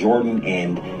Claudia Jordan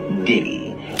and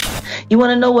Diddy. You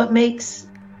want to know what makes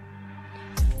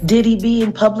Diddy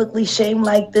being publicly shamed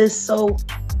like this so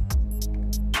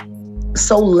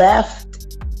left?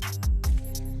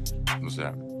 What's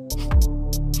that?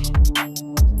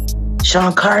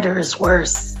 Sean Carter is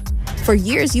worse. For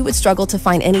years, you would struggle to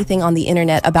find anything on the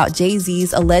internet about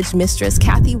Jay-Z's alleged mistress,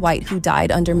 Kathy White, who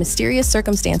died under mysterious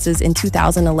circumstances in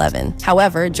 2011.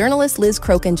 However, journalist Liz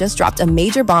Crokin just dropped a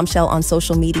major bombshell on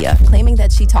social media, claiming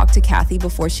that she talked to Kathy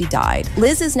before she died.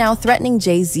 Liz is now threatening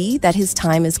Jay-Z that his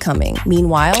time is coming.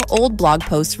 Meanwhile, old blog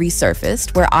posts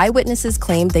resurfaced where eyewitnesses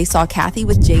claimed they saw Kathy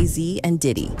with Jay-Z and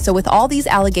Diddy. So with all these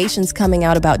allegations coming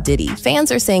out about Diddy,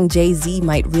 fans are saying Jay-Z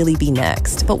might really be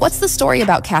next. But what's the story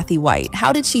about Kathy White?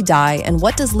 How did she die? And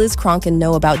what does Liz Crokin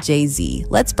know about Jay-Z?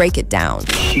 Let's break it down.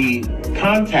 She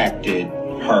contacted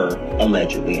her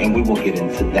allegedly, and we will get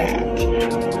into that.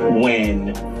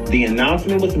 When the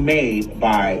announcement was made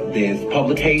by this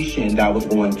publication that was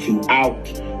going to out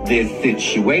this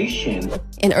situation.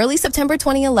 In early September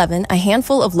 2011, a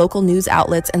handful of local news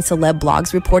outlets and celeb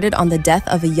blogs reported on the death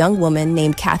of a young woman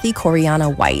named Kathy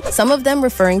Coriana White, some of them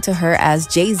referring to her as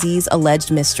Jay-Z's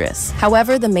alleged mistress.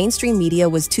 However, the mainstream media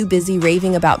was too busy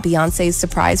raving about Beyonce's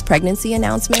surprise pregnancy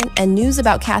announcement, and news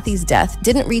about Kathy's death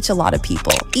didn't reach a lot of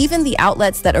people. Even the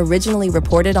outlets that originally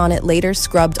reported on it later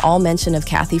scrubbed all mention of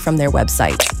Kathy from their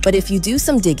websites. But if you do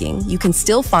some digging, you can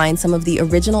still find some of the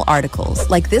original articles,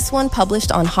 like this one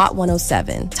published on Hot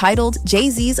 107, titled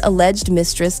Jay-Z's alleged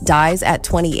mistress dies at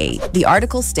 28. The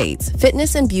article states,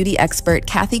 fitness and beauty expert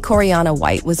Kathy Coriana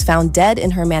White was found dead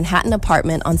in her Manhattan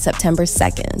apartment on September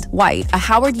 2nd. White, a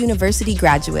Howard University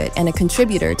graduate and a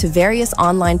contributor to various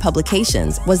online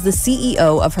publications, was the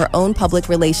CEO of her own public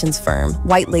relations firm,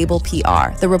 White Label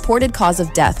PR. The reported cause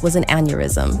of death was an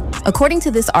aneurysm. According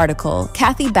to this article,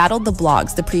 Kathy battled the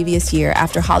blogs the previous year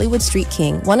after Hollywood Street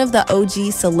King, one of the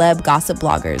OG celeb gossip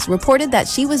bloggers, reported that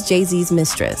she was Jay-Z's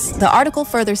mistress. The article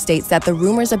further states that the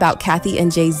rumors about Kathy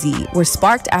and Jay-Z were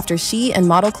sparked after she and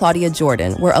model Claudia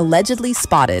Jordan were allegedly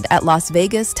spotted at Las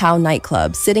Vegas Tao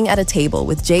nightclub sitting at a table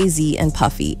with Jay-Z and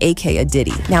Puffy, aka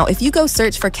Diddy. Now, if you go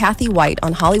search for Kathy White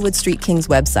on Hollywood Street King's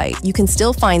website, you can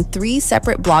still find 3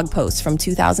 separate blog posts from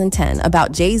 2010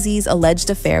 about Jay-Z's alleged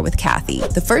affair with Kathy.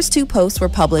 The first 2 posts were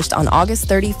published on August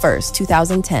 31st,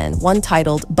 2010, one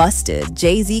titled Busted,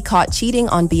 Jay-Z Caught Cheating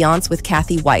on Beyonce with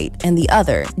Kathy White, and the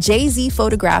other, Jay-Z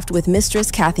Photographed with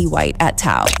Mistress Kathy White at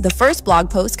Tao. The first blog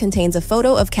post contains a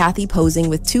photo of Kathy posing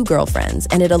with 2 girlfriends,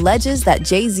 and it alleges that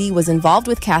Jay-Z was involved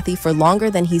with Kathy for longer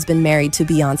than he's been married to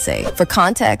Beyonce. For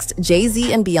context,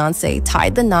 Jay-Z and Beyonce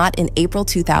tied the knot in April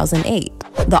 2008.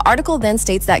 The article then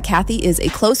states that Kathy is a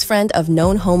close friend of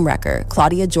known homewrecker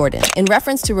Claudia Jordan, in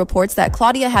reference to reports that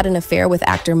Claudia had an affair with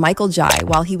actor Michael Jai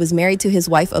while he was married to his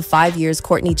wife of 5 years,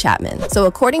 Courtney Chapman. So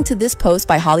according to this post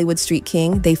by Hollywood Street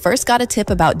King, they first got a tip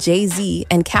about Jay-Z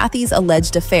and Kathy's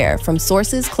alleged affair from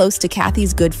sources close to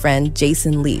Kathy's good friend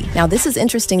Jason Lee. Now, this is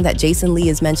interesting that Jason Lee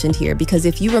is mentioned here because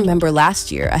if you remember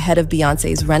last year, ahead of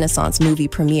Beyonce's Renaissance movie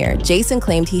premiere, Jason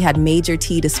claimed he had major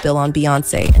tea to spill on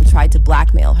Beyonce and tried to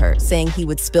blackmail her, saying he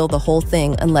would spill the whole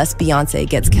thing unless Beyonce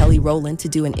gets Kelly Rowland to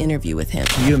do an interview with him.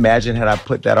 Can you imagine had I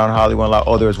put that on Hollywood Law?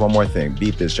 Oh, there was one more thing.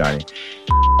 Beat this, Johnny.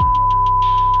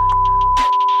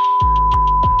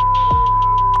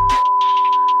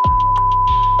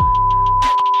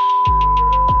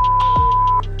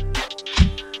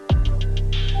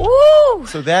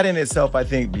 So that in itself, I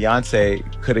think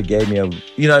Beyonce could have gave me a,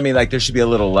 you know what I mean? Like there should be a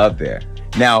little love there.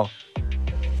 Now,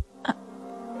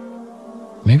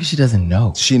 maybe she doesn't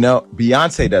know.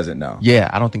 Beyonce doesn't know. Yeah,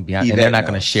 I don't think Beyonce, and they're not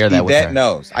going to share that with her. Yvette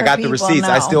knows. I got the receipts.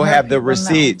 I still have the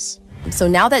receipts. So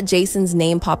now that Jason's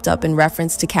name popped up in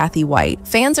reference to Kathy White,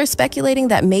 fans are speculating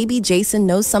that maybe Jason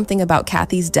knows something about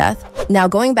Kathy's death. Now,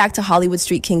 going back to Hollywood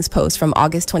Street King's post from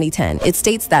August 2010, it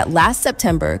states that last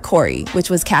September, Corey,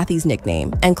 which was Kathy's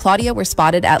nickname, and Claudia were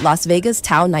spotted at Las Vegas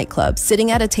Tao nightclub,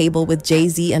 sitting at a table with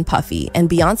Jay-Z and Puffy, and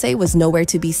Beyonce was nowhere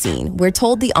to be seen. We're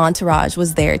told the entourage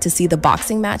was there to see the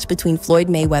boxing match between Floyd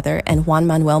Mayweather and Juan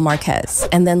Manuel Marquez.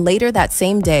 And then later that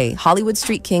same day, Hollywood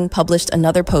Street King published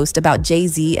another post about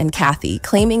Jay-Z and Kathy,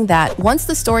 claiming that once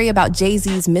the story about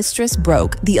Jay-Z's mistress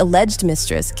broke, the alleged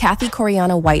mistress, Kathy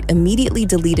Coriana White, immediately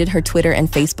deleted her Twitter and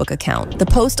Facebook account. The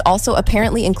post also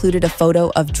apparently included a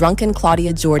photo of drunken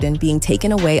Claudia Jordan being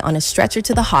taken away on a stretcher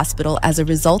to the hospital as a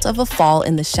result of a fall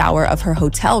in the shower of her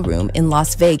hotel room in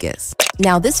Las Vegas.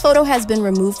 Now, this photo has been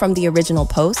removed from the original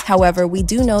post. However, we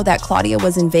do know that Claudia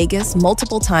was in Vegas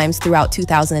multiple times throughout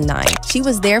 2009. She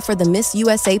was there for the Miss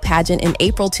USA pageant in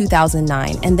April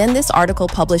 2009, and then this article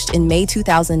published in May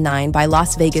 2009 by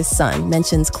Las Vegas Sun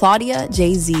mentions Claudia,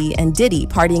 Jay-Z, and Diddy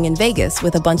partying in Vegas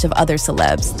with a bunch of other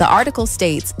celebs. The article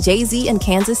states, Jay-Z and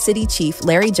Kansas City chief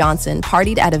Larry Johnson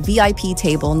partied at a VIP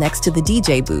table next to the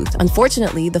DJ booth.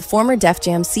 Unfortunately, the former Def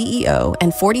Jam CEO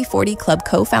and 4040 Club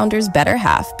co-founder's better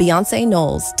half, Beyonce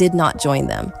Knowles, did not join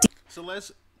them. So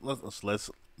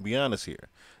let's be honest here.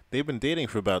 They've been dating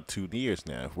for about 2 years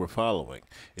now, if we're following.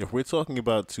 If we're talking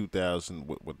about 2000,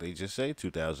 what they just say,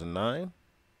 2009?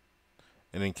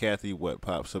 And then Kathy,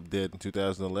 pops up dead in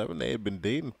 2011? They had been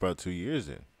dating for about 2 years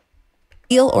then.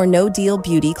 Deal or no deal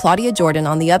beauty Claudia Jordan,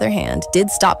 on the other hand, did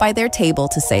stop by their table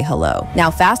to say hello. Now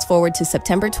fast forward to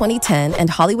September 2010, and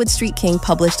Hollywood Street King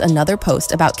published another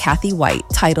post about Kathy White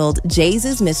titled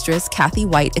Jay's Mistress Kathy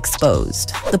White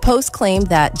Exposed. The post claimed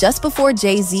that just before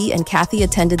Jay-Z and Kathy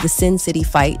attended the Sin City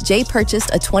fight, Jay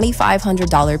purchased a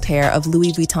 $2,500 pair of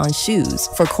Louis Vuitton shoes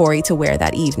for Corey to wear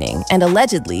that evening. And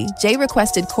allegedly, Jay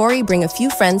requested Corey bring a few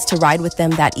friends to ride with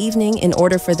them that evening in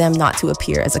order for them not to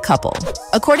appear as a couple.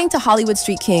 According to Hollywood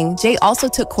Street King, Jay also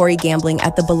took Corey gambling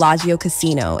at the Bellagio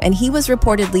Casino, and he was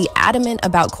reportedly adamant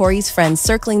about Corey's friends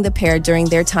circling the pair during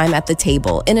their time at the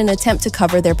table in an attempt to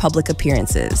cover their public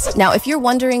appearances. Now, if you're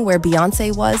wondering where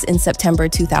Beyonce was in September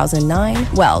 2009,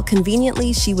 well,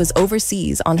 conveniently, she was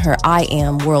overseas on her I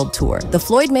Am World Tour. The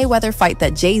Floyd Mayweather fight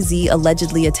that Jay-Z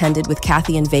allegedly attended with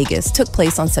Kathy in Vegas took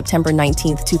place on September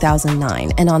 19th,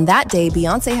 2009, and on that day,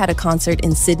 Beyonce had a concert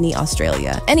in Sydney,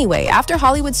 Australia. Anyway, after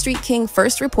Hollywood Street King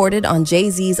first reported on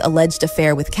Jay-Z's alleged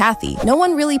affair with Kathy, no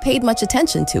one really paid much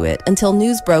attention to it until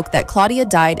news broke that Claudia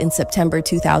died in September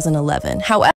 2011.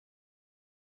 However,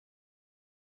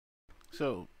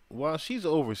 so while she's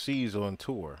overseas on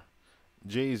tour,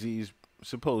 Jay-Z's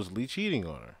supposedly cheating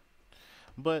on her.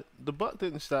 But the buck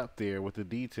didn't stop there with the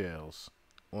details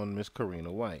on Miss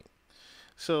Karina White.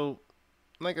 So,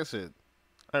 like I said,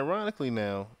 ironically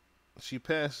now, she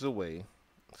passes away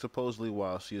supposedly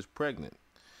while she is pregnant.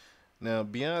 Now,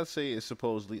 Beyonce is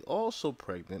supposedly also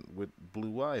pregnant with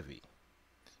Blue Ivy.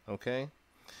 Okay?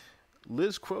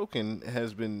 Liz Crokin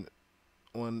has been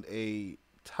on a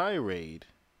tirade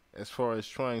as far as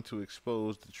trying to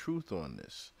expose the truth on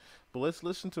this. But let's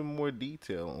listen to more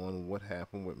detail on what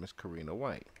happened with Miss Karina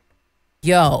White.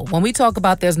 Yo, when we talk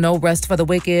about there's no rest for the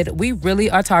wicked, we really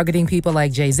are targeting people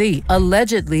like Jay-Z.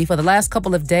 Allegedly, for the last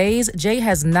couple of days, Jay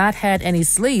has not had any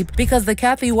sleep because the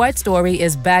Kathy White story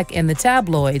is back in the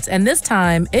tabloids, and this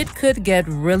time, it could get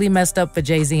really messed up for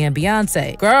Jay-Z and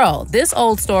Beyonce. Girl, this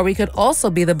old story could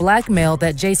also be the blackmail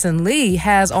that Jason Lee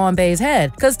has on Bey's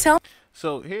head.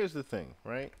 So here's the thing,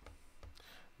 right?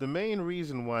 The main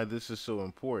reason why this is so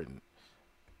important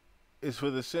is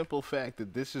for the simple fact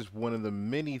that this is one of the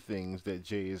many things that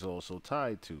Jay is also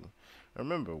tied to.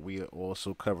 Remember, we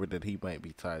also covered that he might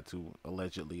be tied to,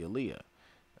 allegedly, Aaliyah.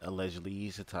 Allegedly,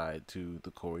 he's tied to the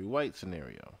Corey White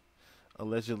scenario.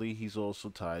 Allegedly, he's also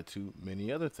tied to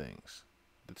many other things.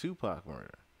 The Tupac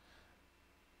murder.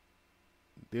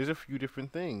 There's a few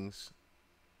different things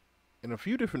and a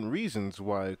few different reasons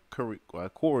why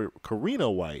Karina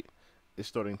White is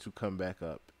starting to come back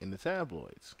up in the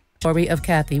tabloids. story of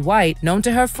Kathy White, known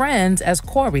to her friends as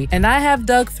Corey, and I have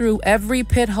dug through every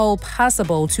pit hole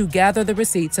possible to gather the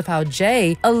receipts of how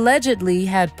Jay allegedly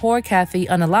had poor Kathy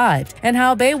unalived and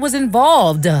how Bey was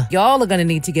involved. Y'all are gonna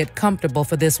need to get comfortable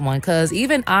for this one, cause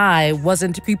even I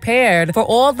wasn't prepared for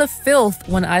all the filth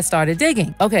when I started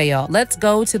digging. Okay, y'all, let's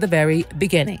go to the very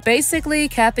beginning. Basically,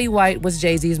 Kathy White was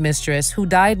Jay-Z's mistress who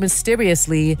died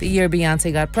mysteriously the year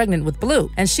Beyonce got pregnant with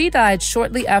b.l.a.c, and she died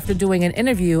shortly after doing an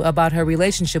interview about her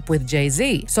relationship with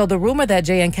Jay-Z. So the rumor that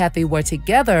Jay and Kathy were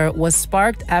together was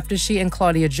sparked after she and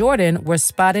Claudia Jordan were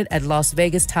spotted at Las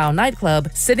Vegas Tao nightclub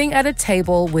sitting at a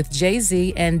table with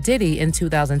Jay-Z and Diddy in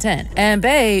 2010. And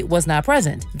Bey was not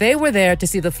present. They were there to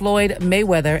see the Floyd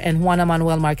Mayweather and Juan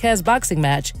Manuel Marquez boxing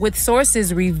match, with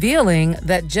sources revealing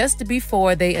that just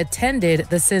before they attended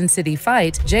the Sin City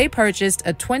fight, Jay purchased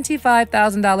a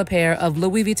 $25,000 pair of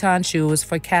Louis Vuitton shoes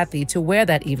for Kathy to wear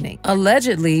that evening.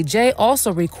 Allegedly, Jay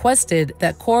also requested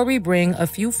that Corey bring a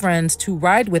few friends to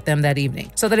ride with them that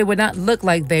evening so that it would not look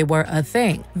like they were a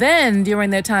thing. Then, during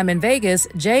their time in Vegas,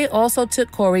 Jay also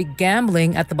took Corey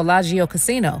gambling at the Bellagio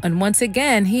casino, and once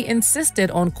again, he insisted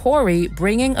on Corey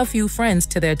bringing a few friends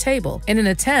to their table in an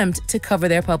attempt to cover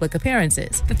their public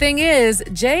appearances. The thing is,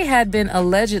 Jay had been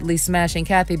allegedly smashing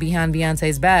Kathy behind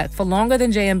Beyonce's back for longer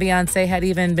than Jay and Beyonce had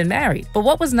even been married. But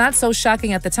what was not so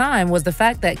shocking at the time was the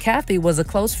fact that Kathy was a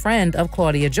close friend of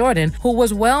Claudia Jordan, who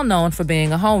was well known for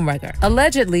being a homewrecker.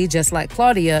 Allegedly, just like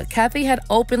Claudia, Kathy had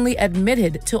openly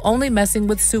admitted to only messing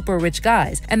with super rich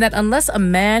guys, and that unless a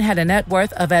man had a net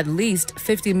worth of at least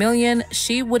 $50 million,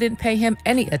 she wouldn't pay him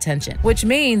any attention, which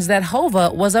means that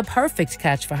Hova was a perfect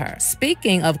catch for her.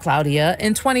 Speaking of Claudia,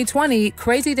 in 2020,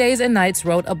 Crazy Days and Nights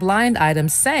wrote a blind item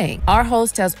saying, "Our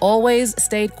host has always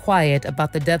stayed quiet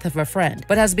about the death of her friend,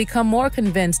 but has become more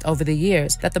convinced over the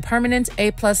years that the permanent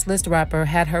A+ list rapper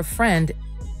had her friend.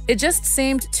 It just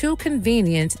seemed too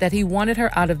convenient that he wanted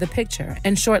her out of the picture,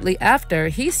 and shortly after,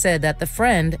 he said that the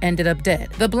friend ended up dead."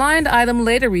 The blind item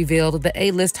later revealed the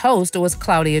A-list host was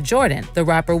Claudia Jordan, the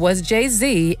rapper was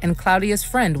Jay-Z, and Claudia's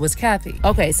friend was Kathy.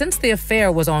 Okay, since the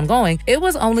affair was ongoing, it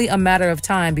was only a matter of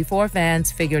time before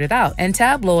fans figured it out, and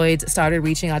tabloids started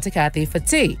reaching out to Kathy for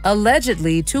tea.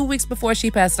 Allegedly, 2 weeks before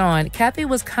she passed on, Kathy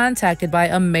was contacted by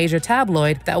a major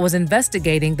tabloid that was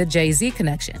investigating the Jay-Z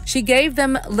connection. She gave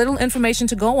them little information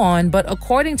to go on, but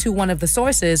according to one of the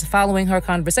sources, following her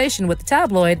conversation with the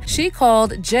tabloid, she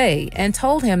called Jay and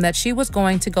told him that she was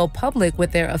going to go public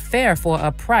with their affair for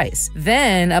a price.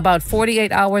 Then, about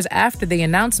 48 hours after the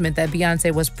announcement that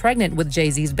Beyonce was pregnant with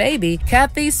Jay-Z's baby,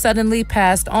 Kathy suddenly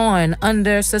passed on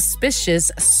under suspicious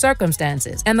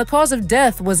circumstances, and the cause of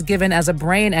death was given as a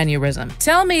brain aneurysm.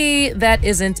 Tell me that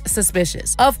isn't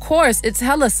suspicious. Of course, it's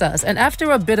hella sus, and after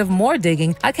a bit of more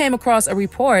digging, I came across a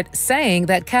report saying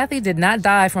that Kathy did not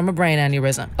die from a brain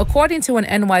aneurysm. According to an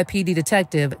NYPD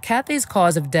detective, Kathy's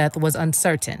cause of death was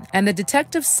uncertain, and the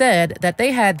detective said that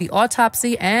they had the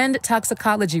autopsy and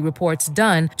toxicology reports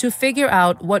done to figure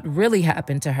out what really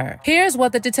happened to her. Here's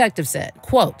what the detective said,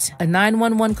 quote, "A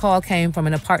 911 call came from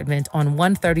an apartment on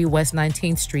 130 West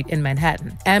 19th Street in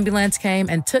Manhattan. Ambulance came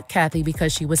and took Kathy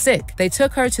because she was sick. They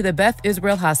took her to the Beth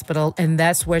Israel Hospital, and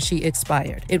that's where she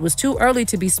expired. It was too early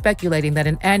to be speculating that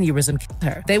an aneurysm killed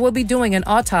her. They will be doing an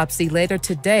autopsy later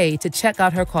today to check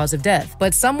out her cause of death,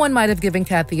 but someone might have given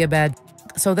Kathy a bad,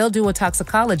 so they'll do a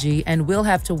toxicology and we'll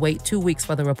have to wait 2 weeks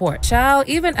for the report." Child,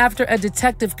 even after a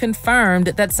detective confirmed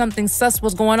that something sus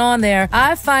was going on there,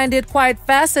 I find it quite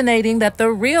fascinating that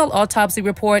the real autopsy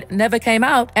report never came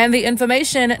out and the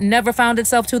information never found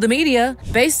itself to the media.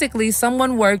 Basically,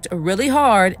 someone worked really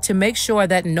hard to make sure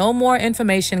that no more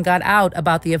information got out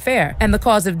about the affair, and the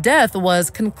cause of death was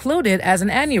concluded as an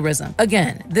aneurysm.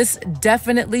 Again, this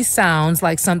definitely sounds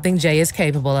like something Jay is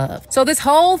capable of. So this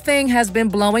whole thing has been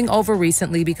blowing over recently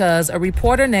because a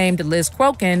reporter named Liz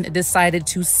Crokin decided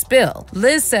to spill.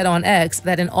 Liz said on X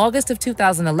that in August of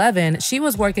 2011, she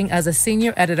was working as a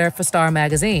senior editor for Star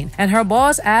magazine, and her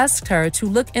boss asked her to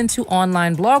look into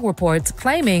online blog reports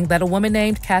claiming that a woman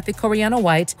named Kathy Coriana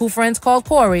White, who friends called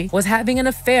Corey, was having an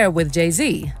affair with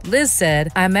Jay-Z. Liz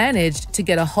said, "I managed to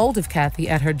get a hold of Kathy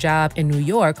at her job in New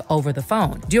York over the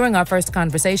phone. During our first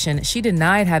conversation, she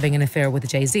denied having an affair with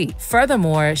Jay-Z.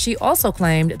 Furthermore, she also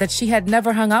claimed that she had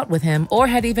never hung out with him or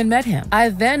had even met him. I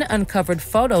then uncovered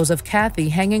photos of Kathy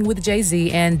hanging with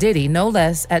Jay-Z and Diddy, no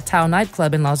less, at Tao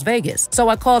nightclub in Las Vegas. So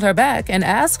I called her back and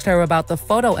asked her about the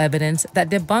photo evidence that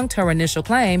debunked her initial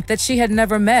claim that she had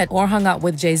never met or hung out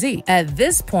with Jay-Z. At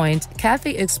this point,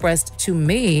 Kathy expressed to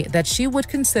me that she would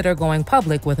consider going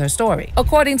public with her story.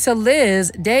 According to Liz,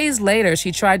 days later,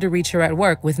 she tried to reach her at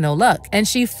work with no luck, and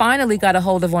she finally got a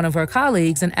hold of one of her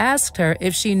colleagues and asked her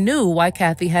if she knew why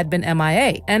Kathy had been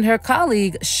MIA, and her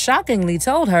colleague shockingly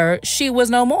told her she was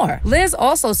no more. Liz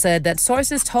also said that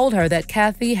sources told her that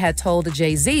Kathy had told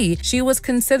Jay-Z she was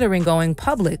considering going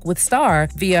public with Star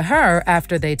via her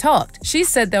after they talked. She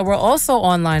said there were also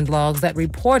online blogs that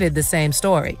reported the same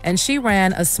story, and she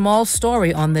ran a small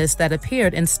story on this that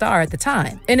appeared in Star at the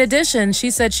time. In addition,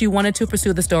 she said she wanted to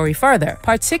pursue the story further,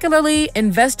 particularly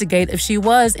investigate if she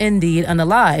was indeed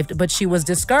unalived, but she was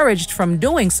discouraged from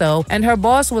doing so, and her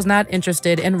boss was not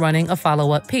interested in running a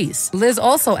follow-up piece. Liz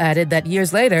also added that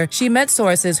years later, she met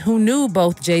sources who knew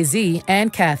both Jay-Z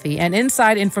and Kathy and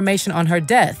inside information on her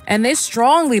death, and they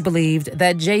strongly believed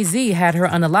that Jay-Z had her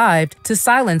unalived to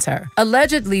silence her.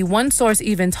 Allegedly, one source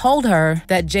even told her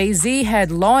that Jay-Z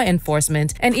had law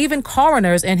enforcement and even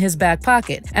coroners in his back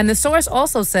pocket, and the source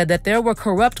also said that there were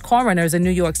corrupt coroners in New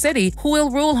York City who will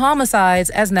rule homicides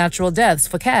as natural deaths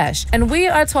for cash. And we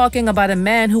are talking about a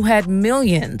man who had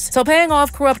millions, so paying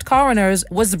off corrupt coroners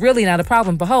was really not a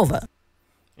problem for Hova.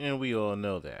 And we all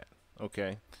know that,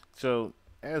 okay? So,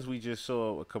 as we just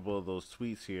saw a couple of those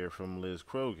tweets here from Liz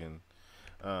Krogan,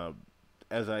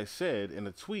 as I said in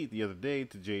a tweet the other day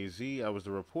to Jay-Z, I was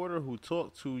the reporter who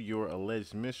talked to your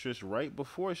alleged mistress right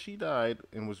before she died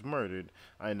and was murdered.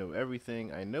 I know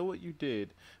everything. I know what you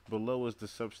did. Below is the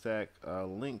Substack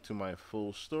link to my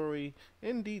full story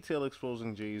in detail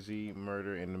exposing Jay-Z,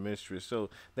 murder, and the mistress. So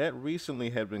that recently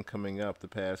had been coming up the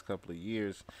past couple of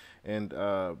years. And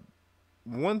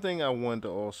one thing I wanted to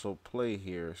also play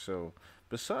here, so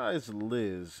besides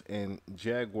Liz and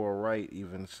Jaguar Wright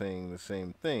even saying the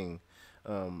same thing,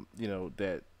 you know,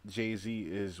 that Jay-Z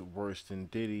is worse than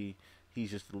Diddy, he's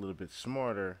just a little bit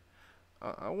smarter.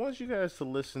 I want you guys to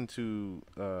listen to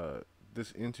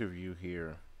this interview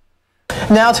here.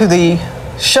 Now to the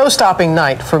show-stopping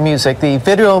night for music, the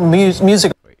video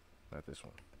music. Wait, not this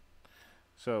one.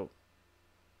 So,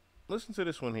 listen to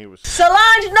this one here.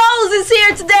 Solange Knowles is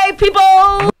here today,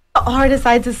 people! Artists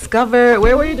I discovered.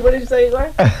 Where were you? What did you say you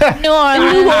were? New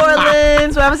Orleans. New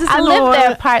Orleans. Where was I lived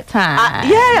there part-time.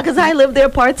 Yeah, because I lived there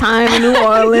part-time in New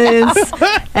Orleans.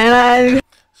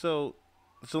 So,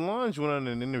 Solange went on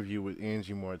an interview with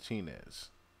Angie Martinez.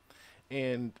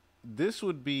 And this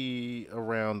would be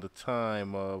around the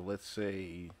time of, let's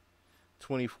say,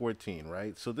 2014,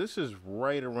 right? So this is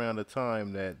right around the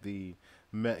time that the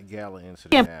Met Gala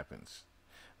incident happens.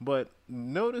 But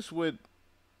notice what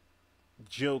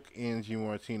joke Angie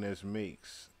Martinez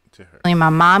makes to her. My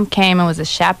mom came and was a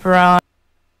chaperone.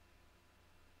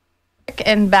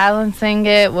 And balancing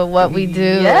it with what we do.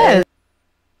 Yes.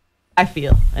 I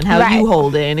feel. And how you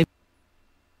hold it. And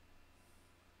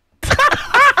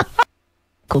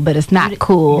but it's not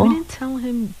cool. You didn't tell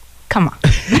him. Come on.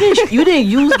 You didn't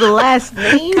use the last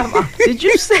name? Come on. Did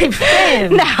you say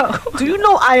Fan? No. Do you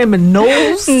know I am a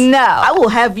Knowles? No. I will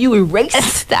have you erased.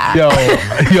 Stop.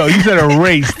 Yo, you said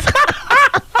erased.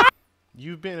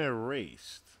 You've been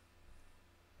erased.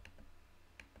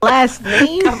 Last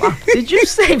name? Come on. Did you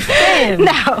say Fan?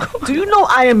 No. Do you know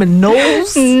I am a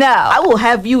Knowles? No. I will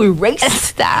have you erased.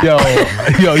 Stop.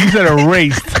 Yo, you said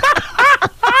erased.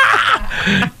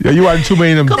 Yo, you watching too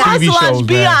many of them TV shows,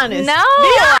 be man. honest. No.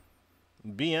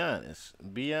 Be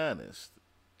honest. Be honest.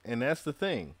 And that's the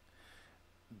thing.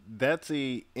 That's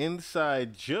a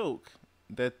inside joke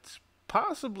that's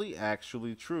possibly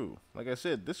actually true. Like I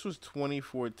said, this was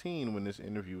 2014 when this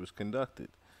interview was conducted.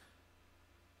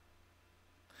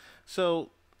 So,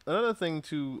 another thing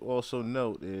to also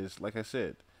note is, like I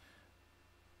said,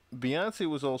 Beyonce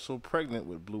was also pregnant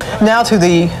with Blue Ivy. Now to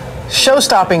the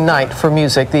show-stopping night for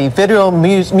music. The Video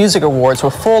Music Awards were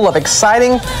full of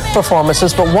exciting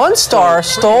performances, but one star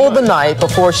stole the night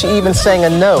before she even sang a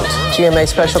note. GMA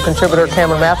special contributor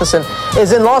Cameron Matheson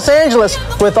is in Los Angeles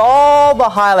with all the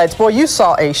highlights. Boy, you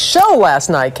saw a show last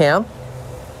night, Cam.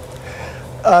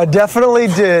 Definitely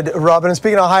did, Robin. And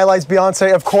speaking of highlights,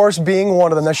 Beyonce, of course, being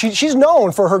one of them. Now, she's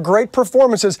known for her great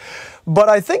performances, but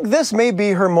I think this may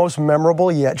be her most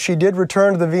memorable yet. She did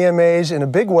return to the VMAs in a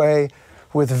big way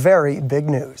with very big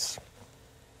news.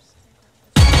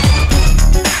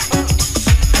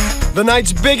 The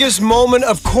night's biggest moment,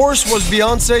 of course, was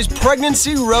Beyonce's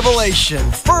pregnancy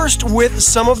revelation. First, with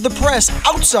some of the press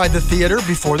outside the theater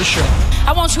before the show.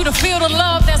 I want you to feel the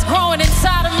love that's growing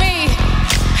inside of me.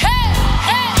 Hey,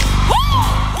 hey, woo!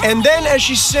 And then as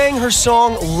she sang her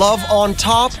song Love on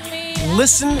Top,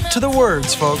 listen to the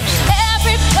words, folks.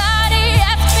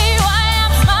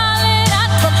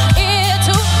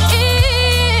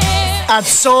 At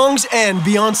song's end,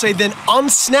 Beyonce then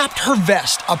unsnapped her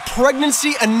vest, a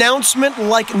pregnancy announcement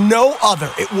like no other.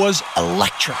 It was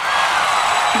electric.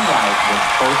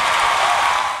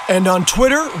 And on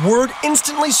Twitter, word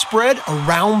instantly spread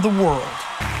around the world.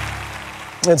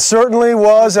 It certainly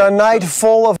was a night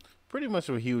full of... Pretty much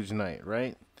a huge night,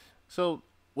 right? So,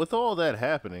 with all that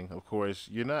happening, of course,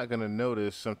 you're not going to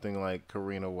notice something like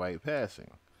Karina White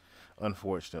passing,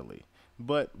 unfortunately.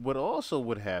 But what also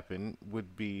would happen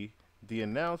would be the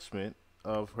announcement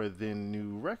of her then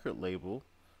new record label,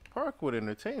 Parkwood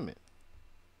Entertainment.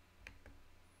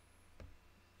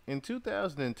 In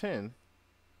 2010,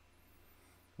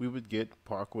 we would get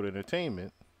Parkwood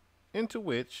Entertainment, into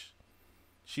which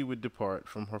she would depart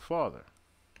from her father.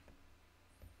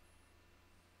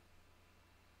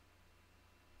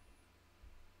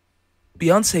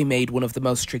 Beyonce made one of the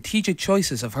most strategic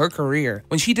choices of her career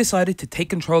when she decided to take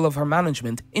control of her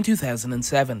management in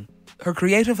 2007. Her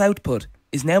creative output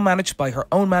is now managed by her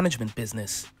own management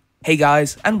business. Hey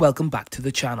guys, and welcome back to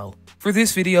the channel. For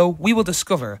this video, we will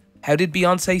discover how did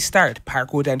Beyonce start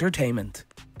Parkwood Entertainment.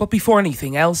 But before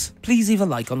anything else, please leave a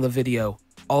like on the video.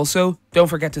 Also, don't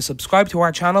forget to subscribe to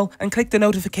our channel and click the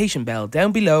notification bell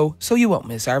down below so you won't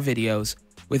miss our videos.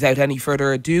 Without any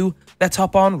further ado, let's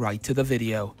hop on right to the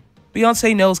video.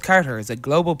 Beyonce Knowles Carter is a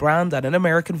global brand and an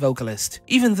American vocalist.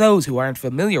 Even those who aren't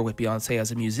familiar with Beyonce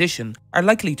as a musician are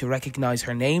likely to recognize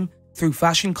her name through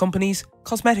fashion companies,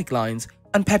 cosmetic lines,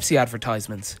 and Pepsi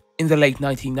advertisements. In the late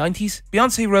 1990s,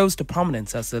 Beyonce rose to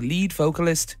prominence as the lead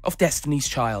vocalist of Destiny's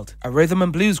Child, a rhythm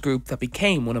and blues group that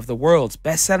became one of the world's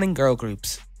best-selling girl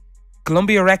groups.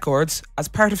 Columbia Records, as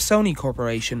part of Sony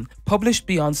Corporation, published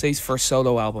Beyonce's first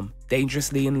solo album,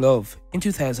 Dangerously in Love, in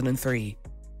 2003.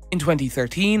 In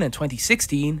 2013 and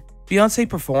 2016, Beyonce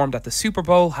performed at the Super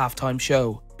Bowl halftime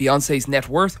show. Beyonce's net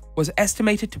worth was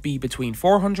estimated to be between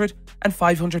 $400 and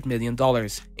 $500 million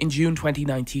in June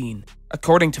 2019.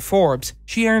 According to Forbes,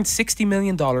 she earned $60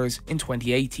 million in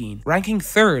 2018, ranking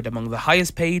third among the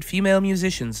highest paid female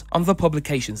musicians on the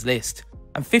publication's list,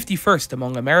 and 51st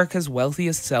among America's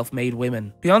wealthiest self-made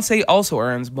women. Beyonce also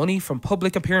earns money from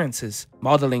public appearances,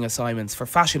 modeling assignments for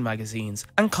fashion magazines,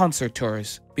 and concert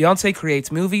tours. Beyonce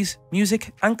creates movies,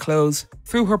 music, and clothes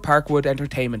through her Parkwood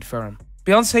Entertainment firm.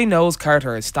 Beyonce Knowles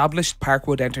Carter established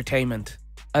Parkwood Entertainment,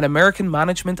 an American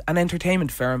management and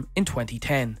entertainment firm, in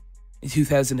 2010. In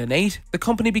 2008, the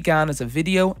company began as a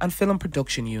video and film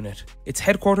production unit. Its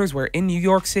headquarters were in New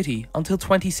York City until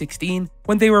 2016,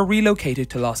 when they were relocated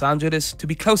to Los Angeles to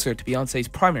be closer to Beyonce's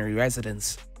primary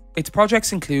residence. Its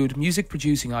projects include music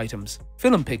producing items,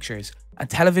 film pictures, and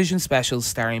television specials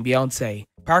starring Beyonce.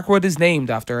 Parkwood is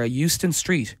named after a Houston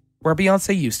street where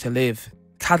Beyonce used to live.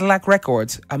 Cadillac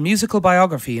Records, a musical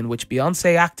biography in which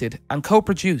Beyonce acted and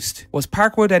co-produced, was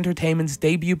Parkwood Entertainment's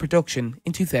debut production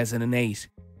in 2008.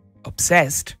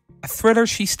 Obsessed, a thriller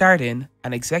she starred in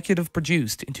and executive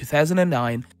produced in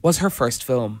 2009, was her first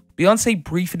film. Beyonce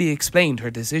briefly explained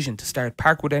her decision to start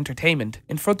Parkwood Entertainment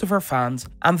in front of her fans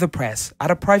and the press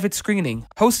at a private screening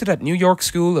hosted at New York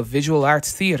School of Visual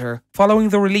Arts Theatre following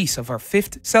the release of her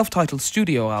fifth self-titled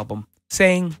studio album,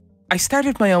 saying, "I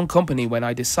started my own company when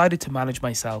I decided to manage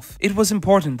myself. It was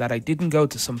important that I didn't go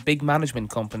to some big management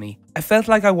company. I felt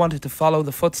like I wanted to follow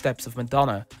the footsteps of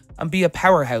Madonna and be a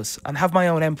powerhouse and have my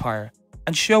own empire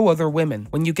and show other women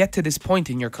when you get to this point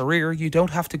in your career you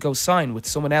don't have to go sign with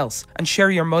someone else and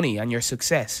share your money and your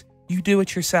success. You do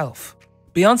it yourself."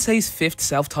 Beyonce's fifth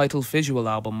self-titled visual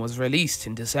album was released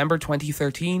in December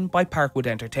 2013 by Parkwood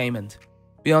Entertainment.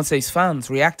 Beyonce's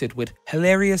fans reacted with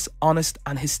hilarious, honest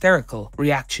and hysterical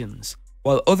reactions,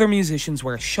 while other musicians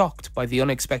were shocked by the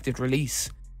unexpected release.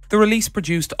 The release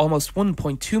produced almost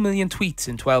 1.2 million tweets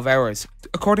in 12 hours,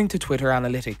 according to Twitter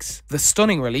analytics. The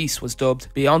stunning release was dubbed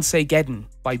Beyonce-geddon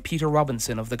by Peter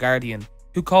Robinson of The Guardian,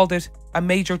 who called it a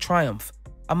major triumph,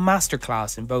 a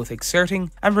masterclass in both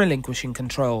exerting and relinquishing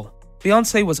control.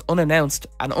 Beyonce was unannounced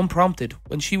and unprompted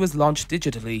when she was launched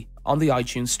digitally on the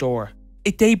iTunes Store.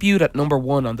 It debuted at number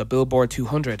 1 on the Billboard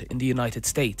 200 in the United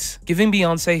States, giving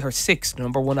Beyonce her 6th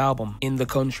number 1 album in the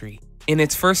country. In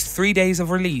its first 3 days of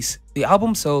release, the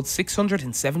album sold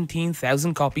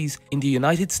 617,000 copies in the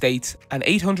United States and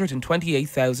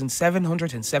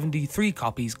 828,773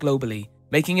 copies globally,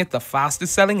 making it the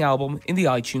fastest-selling album in the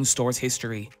iTunes Store's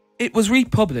history. It was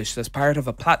republished as part of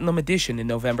a platinum edition in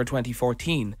November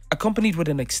 2014, accompanied with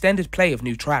an extended play of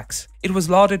new tracks. It was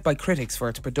lauded by critics for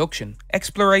its production,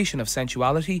 exploration of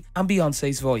sensuality, and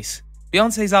Beyoncé's voice.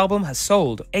 Beyonce's album has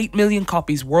sold 8 million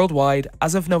copies worldwide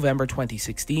as of November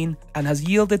 2016 and has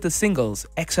yielded the singles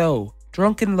XO,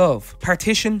 Drunk in Love,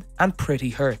 Partition, and Pretty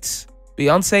Hurts.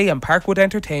 Beyonce and Parkwood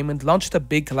Entertainment launched a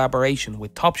big collaboration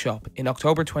with Topshop in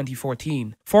October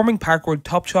 2014, forming Parkwood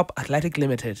Topshop Athletic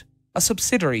Limited, a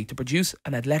subsidiary to produce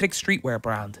an athletic streetwear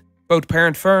brand. Both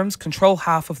parent firms control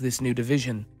half of this new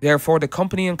division, therefore the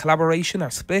company and collaboration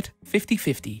are split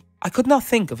 50-50. I could not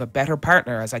think of a better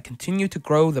partner as I continue to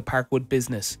grow the Parkwood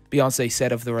business, Beyonce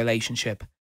said of the relationship.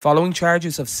 Following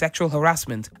charges of sexual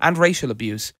harassment and racial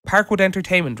abuse, Parkwood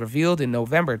Entertainment revealed in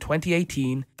November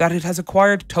 2018 that it has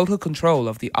acquired total control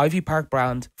of the Ivy Park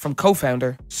brand from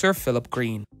co-founder Sir Philip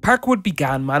Green. Parkwood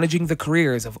began managing the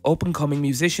careers of up-and-coming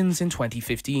musicians in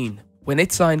 2015, when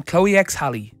it signed Chloe X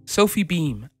Halle, Sophie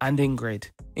Beam, and Ingrid.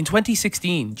 In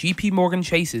 2016, JP Morgan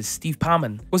Chase's Steve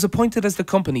Pamon was appointed as the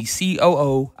company's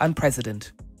COO and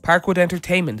president. Parkwood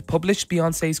Entertainment published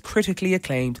Beyonce's critically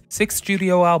acclaimed 6th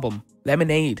studio album,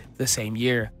 Lemonade, the same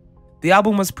year. The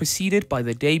album was preceded by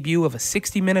the debut of a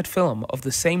 60-minute film of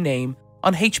the same name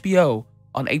on HBO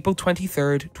on April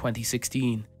 23,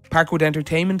 2016. Parkwood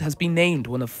Entertainment has been named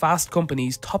one of Fast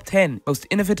Company's top 10 most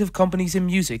innovative companies in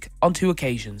music on 2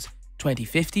 occasions,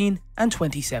 2015 and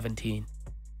 2017.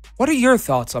 What are your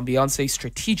thoughts on Beyonce's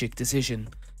strategic decision?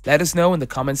 Let us know in the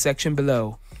comment section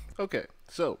below. Okay,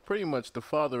 so pretty much the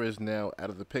father is now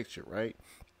out of the picture, right?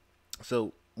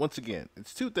 So once again,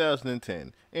 it's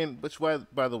 2010, and which, by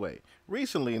the way,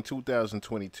 recently in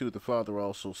 2022, the father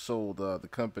also sold the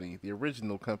company, the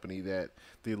original company the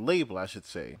label, I should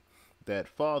say, that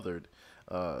fathered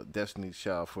Destiny's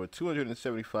Child for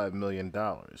 $275 million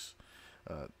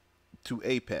to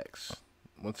Apex.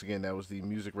 Once again, that was the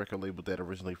music record label that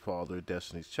originally fathered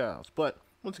Destiny's Child. But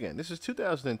once again, this is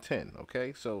 2010,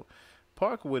 okay? So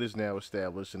Parkwood is now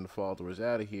established and the father is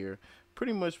out of here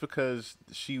pretty much because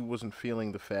she wasn't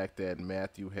feeling the fact that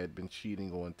Matthew had been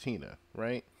cheating on Tina,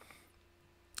 right?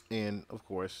 And, of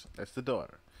course, that's the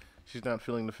daughter. She's not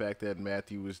feeling the fact that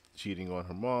Matthew was cheating on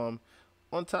her mom,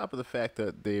 on top of the fact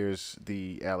that there's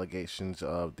the allegations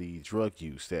of the drug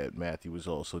use that Matthew was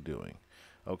also doing.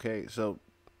 Okay, so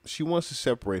she wants to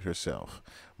separate herself,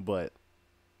 but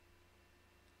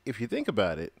if you think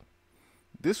about it,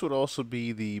 this would also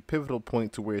be the pivotal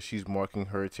point to where she's marking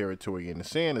her territory in the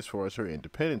sand as far as her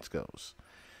independence goes.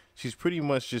 She's pretty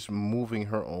much just moving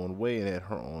her own way and at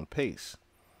her own pace.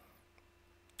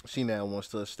 She now wants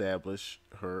to establish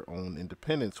her own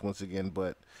independence once again,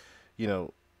 but, you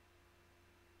know,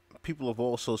 people have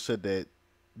also said that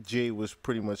Jay was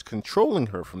pretty much controlling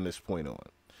her from this point on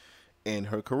in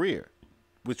her career,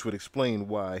 which would explain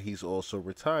why he's also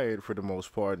retired for the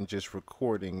most part and just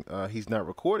recording. He's not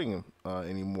recording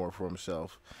anymore for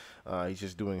himself. He's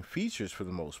just doing features for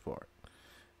the most part.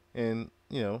 And,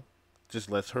 you know, just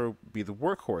lets her be the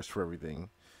workhorse for everything.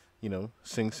 You know,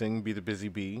 sing, be the busy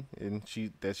bee, and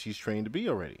she's trained to be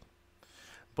already.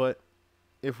 But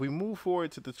if we move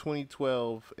forward to the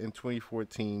 2012 and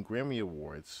 2014 Grammy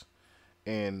Awards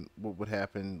and what would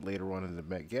happen later on in the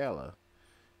Met Gala,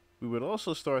 we would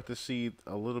also start to see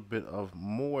a little bit of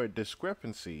more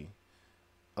discrepancy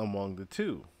among the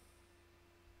two.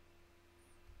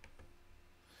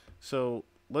 So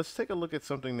let's take a look at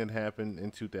something that happened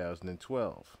in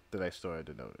 2012 that I started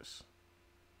to notice.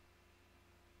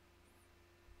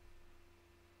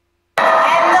 And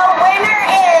the winner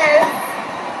is...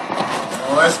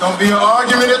 Well, that's going to be an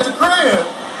argument at the crib.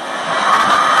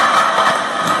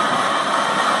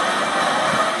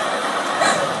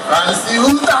 Trying to see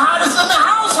who's the hottest in the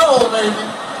household, baby.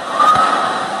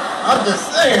 I'm just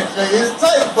saying, Jay, it's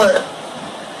tight, but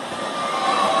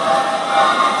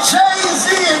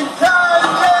Jay-Z and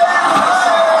Kanye.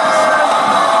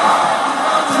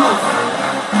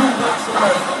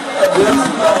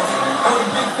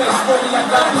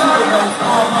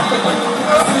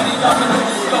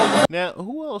 Now,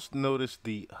 who else noticed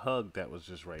the hug that was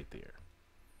just right there?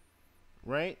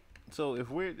 Right? So if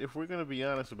we're going to be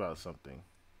honest about something,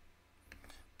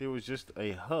 there was just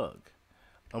a hug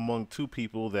among two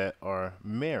people that are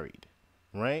married,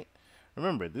 right?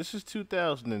 Remember, this is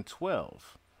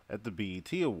 2012 at the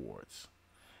BET Awards.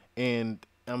 And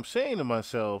I'm saying to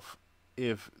myself,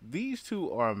 if these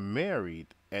two are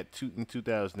married in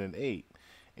 2008,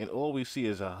 and all we see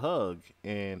is a hug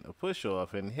and a push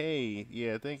off, and hey,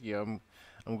 yeah, thank you,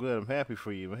 I'm good, I'm happy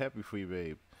for you,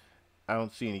 babe. I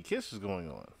don't see any kisses going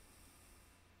on,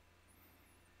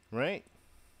 right?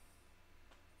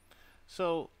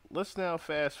 So let's now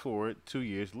fast forward 2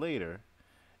 years later,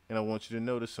 and I want you to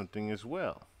notice something as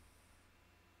well.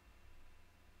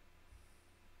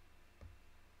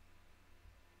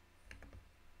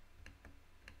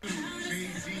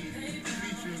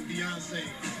 Beyonce.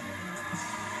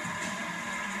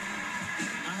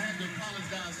 I had to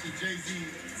apologize to Jay-Z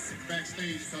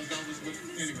backstage because I was with,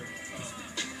 anyway.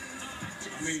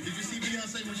 I mean, did you see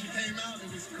Beyonce when she came out?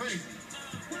 It was crazy.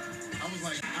 I was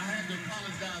like, I had to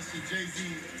apologize to Jay-Z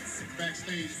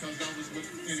backstage because I was with,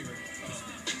 anyway.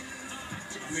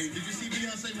 I mean, did you see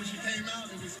Beyonce when she came out?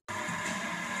 It was. I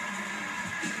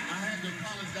had to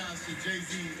apologize to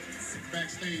Jay-Z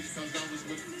backstage because I was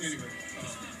with, anyway.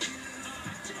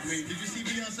 I mean, did you see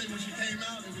Beyonce when she came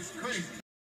out? It was crazy.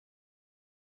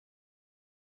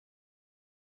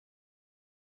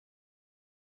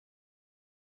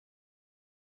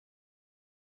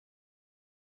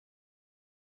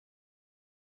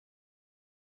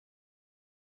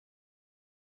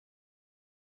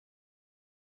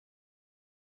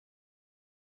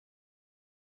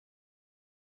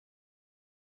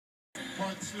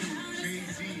 Part 2,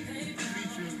 Jay-Z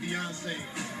featuring Beyonce.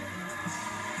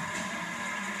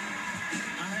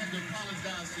 I had to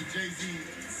apologize to Jay-Z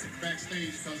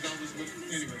backstage because I was with,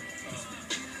 anyway.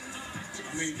 I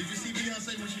mean, did you see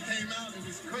Beyonce when she came out? It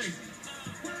was crazy.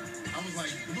 I was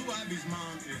like, Blue Ivy's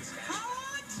mom is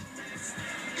hot.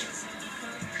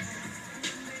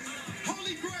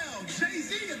 Holy Grail,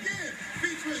 Jay-Z again,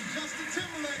 featuring Justin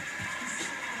Timberlake.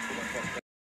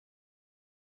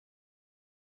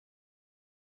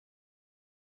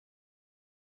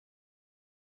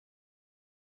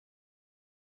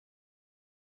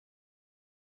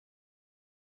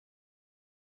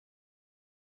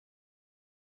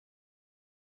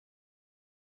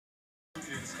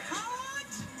 Is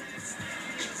hot.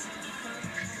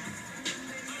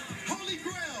 Holy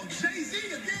Grail, Jay-Z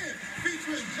again,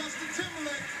 featuring Justin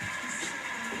Timberlake.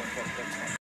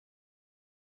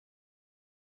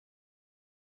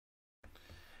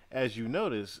 As you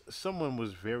notice, someone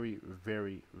was very,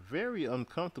 very, very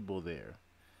uncomfortable there,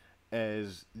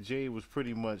 as Jay was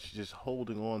pretty much just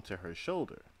holding on to her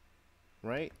shoulder,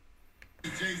 right?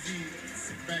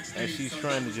 As she's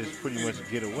trying to just pretty much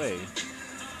get away,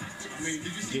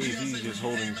 Jay-Z just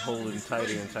holding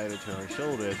tighter and tighter to her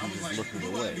shoulder as he's just looking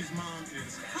away.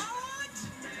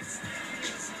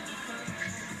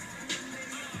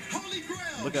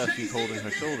 Look how she's holding her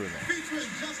shoulder now.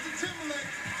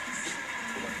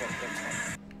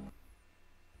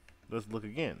 Let's look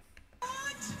again.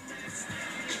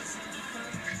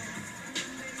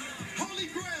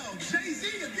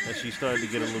 As she started to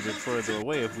get a little bit further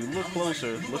away, if we look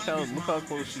closer, look how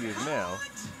close she is now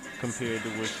compared to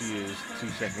where she is 2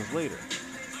 seconds later.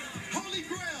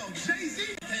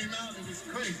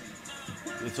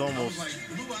 It's almost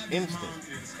instant.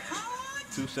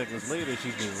 2 seconds later,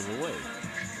 she's moving away.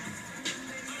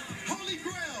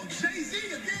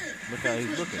 Look how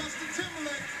he's looking.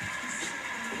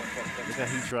 Look how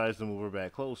he tries to move her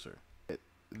back closer.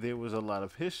 There was a lot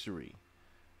of history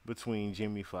between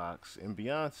Jamie Foxx and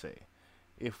Beyonce.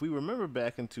 If we remember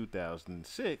back in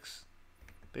 2006,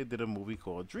 they did a movie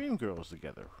called Dreamgirls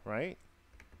together, right?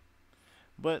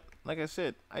 But like I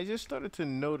said, I just started to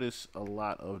notice a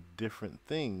lot of different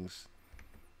things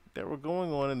that were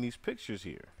going on in these pictures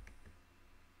here.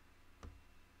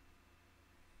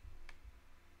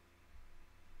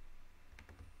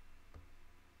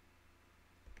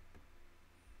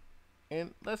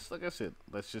 And like I said,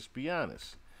 let's just be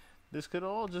honest. This could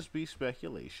all just be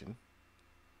speculation.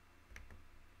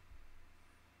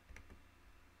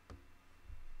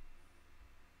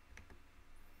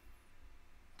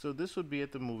 So this would be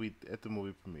at the movie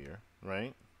premiere,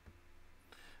 right?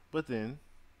 But then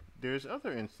there's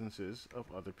other instances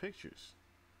of other pictures.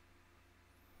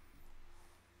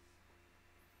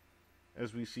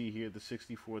 As we see here, the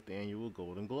 64th Annual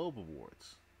Golden Globe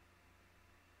Awards.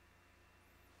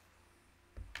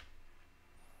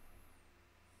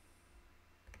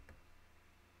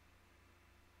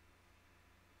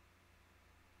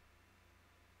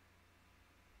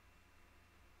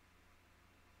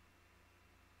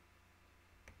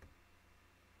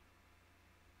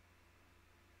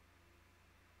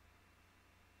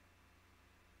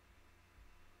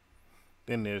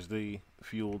 Then there's the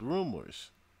fueled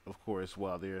rumors, of course,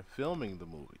 while they're filming the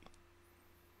movie.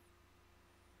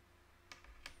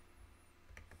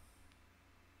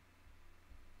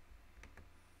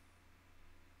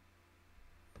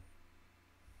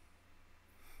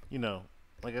 You know,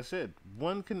 like I said,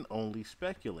 one can only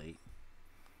speculate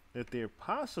that there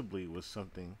possibly was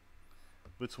something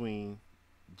between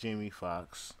Jamie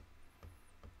Foxx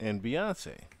and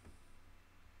Beyonce.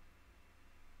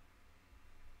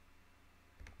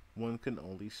 One can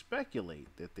only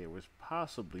speculate that there was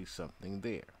possibly something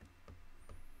there.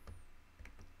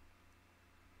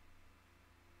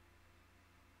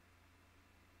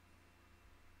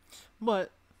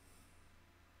 But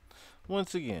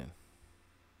once again,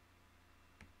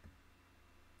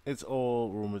 it's all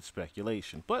rumored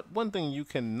speculation. But one thing you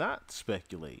cannot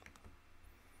speculate,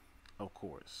 of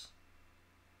course,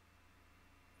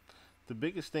 the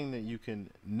biggest thing that you can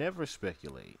never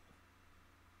speculate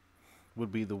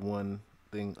would be the one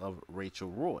thing of Rachel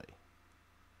Roy,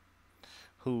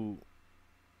 who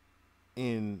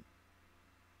in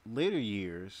later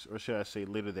years, or should I say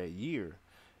later that year,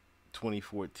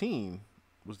 2014,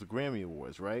 was the Grammy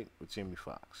Awards, right? With Jamie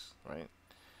Foxx, right?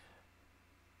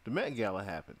 The Met Gala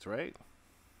happens, right?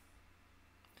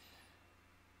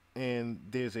 And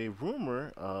there's a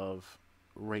rumor of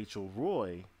Rachel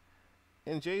Roy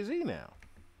and Jay-Z now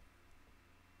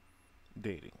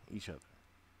dating each other.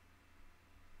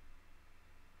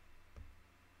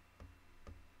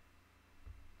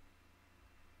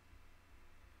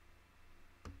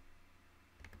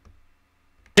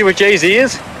 See what Jay-Z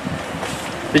is?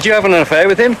 Did you have an affair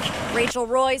with him? Rachel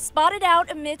Roy spotted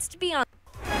out amidst Beyonce.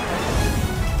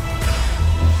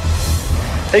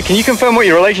 Hey, can you confirm what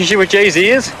your relationship with Jay-Z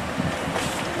is?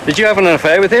 Did you have an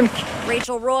affair with him?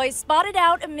 Rachel Roy spotted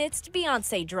out amidst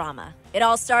Beyonce drama. It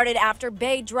all started after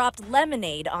Bey dropped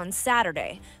Lemonade on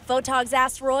Saturday. Photogs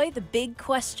asked Roy the big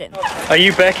question. Are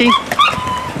you Becky?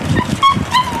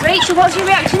 Rachel, what's your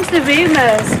reaction to the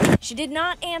rumors? She did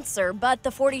not answer, but the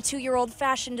 42-year-old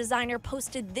fashion designer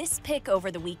posted this pic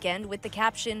over the weekend with the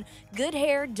caption, "Good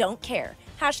hair, don't care.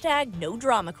 Hashtag no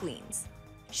drama queens."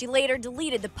 She later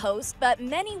deleted the post, but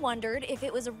many wondered if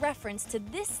it was a reference to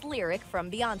this lyric from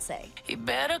Beyonce. "He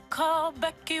better call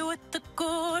Becky with the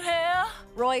good hair."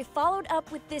 Roy followed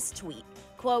up with this tweet,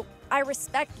 quote, "I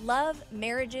respect love,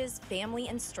 marriages, family,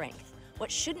 and strength.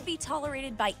 What shouldn't be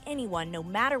tolerated by anyone, no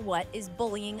matter what, is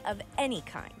bullying of any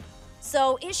kind."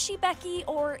 So is she Becky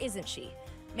or isn't she?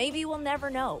 Maybe we'll never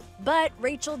know. But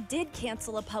Rachel did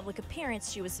cancel a public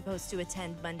appearance she was supposed to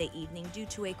attend Monday evening due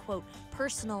to a, quote,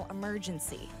 personal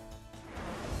emergency.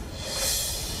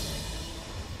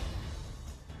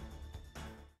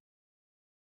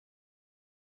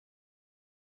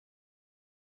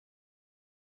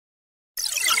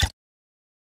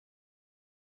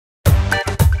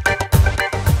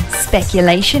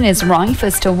 Speculation is rife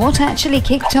as to what actually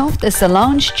kicked off the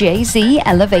Solange-Jay-Z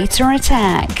elevator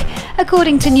attack.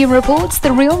 According to new reports,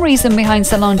 the real reason behind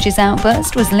Solange's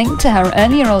outburst was linked to her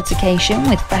earlier altercation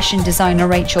with fashion designer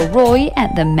Rachel Roy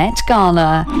at the Met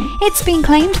Gala. It's been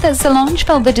claimed that Solange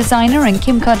felt the designer and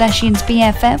Kim Kardashian's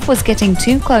BFF was getting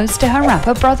too close to her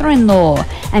rapper brother-in-law.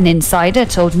 An insider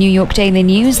told New York Daily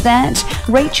News that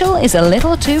Rachel is a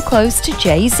little too close to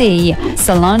Jay-Z.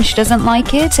 Solange doesn't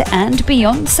like it, and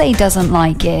Beyonce doesn't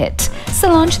like it.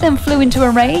 Solange then flew into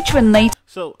a rage when later...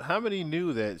 So, how many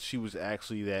knew that she was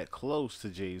actually that close to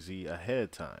Jay-Z ahead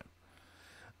of time?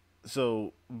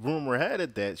 So, rumor had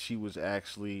it that she was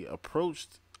actually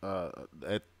approached,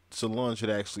 that Solange had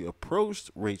actually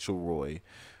approached Rachel Roy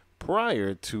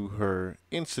prior to her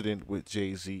incident with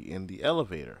Jay-Z in the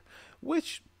elevator,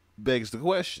 which begs the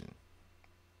question.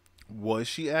 Was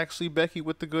she actually Becky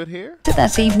with the good hair?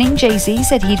 That evening, Jay-Z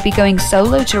said he'd be going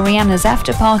solo to Rihanna's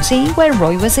after party where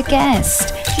Roy was a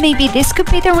guest. Maybe this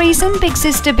could be the reason Big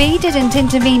Sister B didn't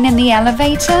intervene in the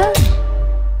elevator?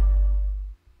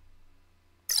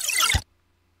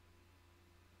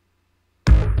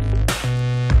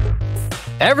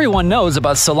 Everyone knows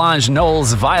about Solange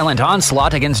Knowles' violent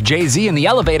onslaught against Jay-Z in the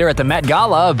elevator at the Met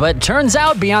Gala, but turns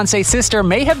out Beyonce's sister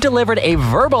may have delivered a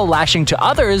verbal lashing to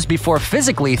others before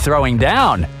physically throwing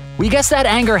down. We guess that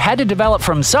anger had to develop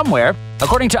from somewhere.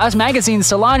 According to Us Magazine,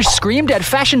 Solange screamed at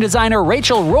fashion designer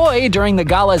Rachel Roy during the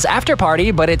gala's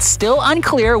afterparty, but it's still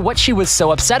unclear what she was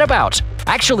so upset about.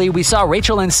 Actually, we saw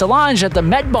Rachel and Solange at the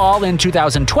Met Ball in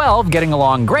 2012 getting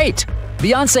along great.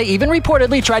 Beyonce even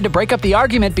reportedly tried to break up the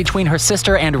argument between her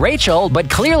sister and Rachel, but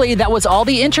clearly that was all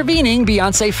the intervening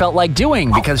Beyonce felt like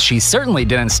doing, because she certainly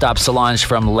didn't stop Solange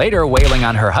from later wailing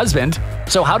on her husband.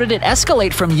 So how did it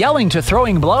escalate from yelling to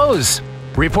throwing blows?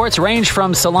 Reports range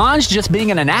from Solange just being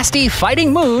in a nasty,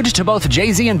 fighting mood to both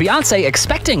Jay-Z and Beyonce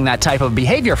expecting that type of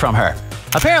behavior from her.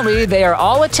 Apparently, they are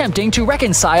all attempting to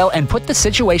reconcile and put the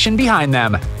situation behind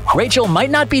them. Rachel might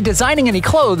not be designing any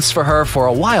clothes for her for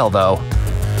a while, though.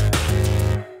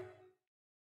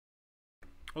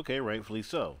 Okay, rightfully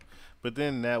so. But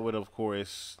then that would, of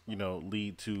course,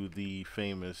 lead to the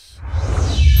famous,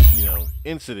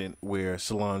 incident where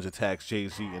Solange attacks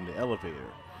Jay-Z in the elevator.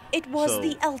 It was So,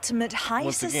 the ultimate high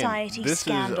once again, society this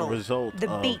scandal. is a result The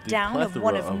of beatdown the of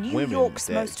one of plethora New women York's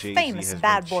that most Jay-Z famous has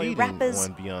bad been boy cheating rappers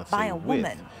on Beyonce by a with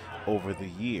woman. over the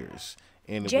years.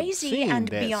 And Jay-Z and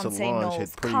Beyonce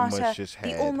Knowles Carter,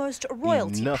 the almost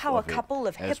royalty power couple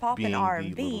of hip-hop and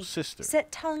R&B,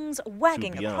 set tongues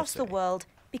wagging across the world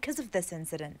because of this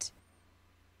incident.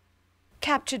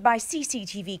 Captured by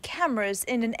CCTV cameras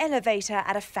in an elevator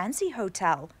at a fancy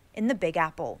hotel in the Big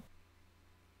Apple.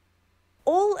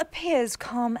 All appears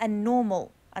calm and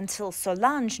normal until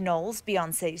Solange Knowles,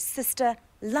 Beyonce's sister,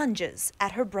 lunges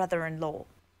at her brother-in-law.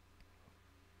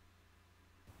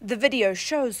 The video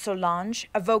shows Solange,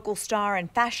 a vocal star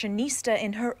and fashionista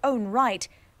in her own right,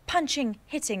 punching,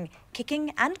 hitting,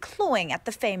 kicking and clawing at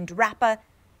the famed rapper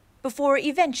before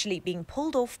eventually being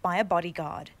pulled off by a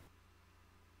bodyguard.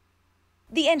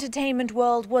 The entertainment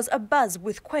world was abuzz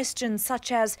with questions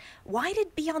such as, why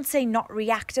did Beyonce not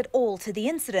react at all to the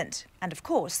incident? And of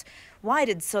course, why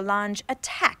did Solange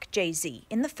attack Jay-Z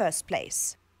in the first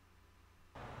place?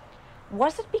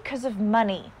 Was it because of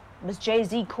money? Was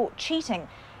Jay-Z caught cheating?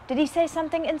 Did he say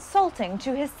something insulting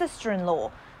to his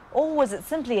sister-in-law? Or was it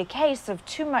simply a case of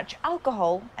too much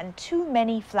alcohol and too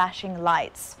many flashing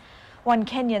lights? One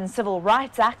Kenyan civil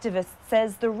rights activist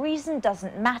says the reason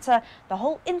doesn't matter, the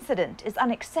whole incident is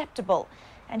unacceptable,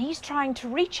 and he's trying to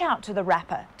reach out to the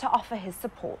rapper to offer his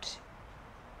support.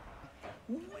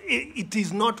 It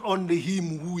is not only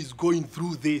him who is going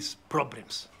through these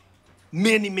problems.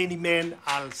 Many men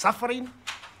are suffering,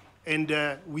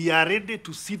 and we are ready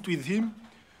to sit with him,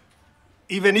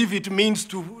 even if it means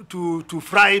to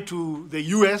fly to the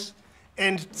US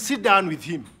and sit down with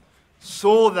him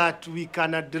so that we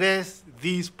can address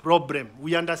this problem.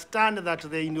 We understand that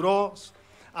the in-laws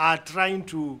are trying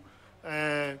to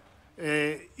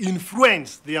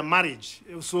influence their marriage,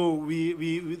 so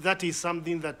that is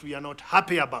something that we are not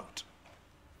happy about.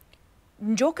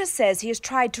 Njoka says he has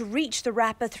tried to reach the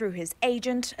rapper through his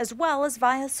agent as well as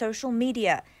via social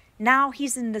media. Now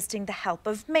he's enlisting the help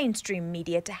of mainstream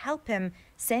media to help him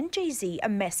send Jay-Z a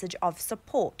message of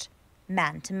support,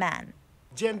 man to man.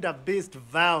 Gender-based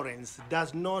violence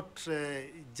does not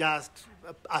just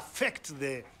affect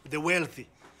the wealthy.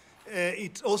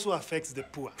 It also affects the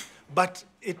poor. But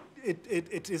it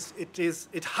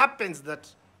happens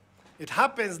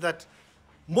that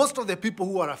most of the people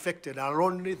who are affected are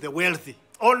only the wealthy,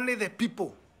 only the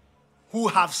people who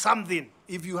have something.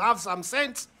 If you have some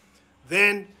sense,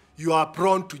 then you are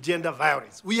prone to gender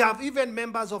violence. We have even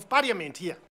members of parliament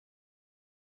here.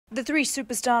 The three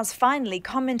superstars finally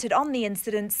commented on the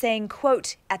incident, saying,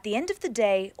 quote, "At the end of the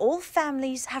day, all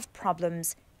families have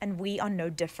problems, and we are no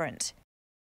different."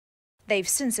 They've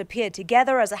since appeared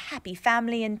together as a happy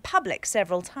family in public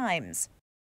several times.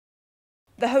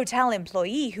 The hotel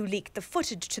employee who leaked the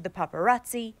footage to the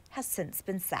paparazzi has since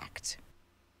been sacked.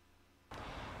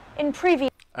 In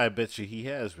previous... I bet you he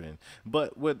has been.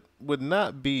 But what would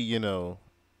not be,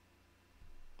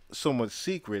 so much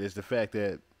secret is the fact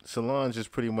that Solange has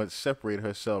pretty much separated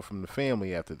herself from the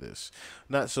family after this.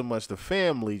 Not so much the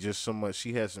family, just so much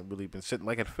she hasn't really been sitting.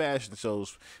 Like at fashion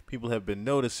shows, people have been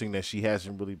noticing that she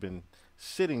hasn't really been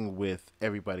sitting with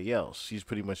everybody else. She's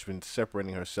pretty much been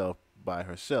separating herself by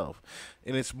herself.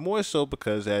 And it's more so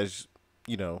because, as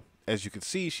you can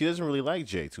see, she doesn't really like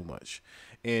Jay too much.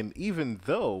 And even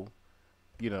though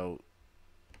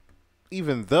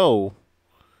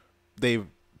they've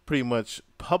pretty much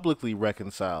publicly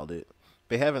reconciled it,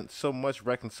 they haven't so much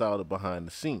reconciled it behind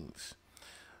the scenes.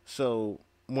 So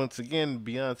once again,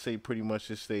 Beyonce pretty much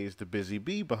just stays the busy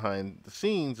bee behind the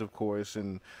scenes, of course,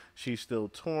 and she's still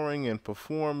touring and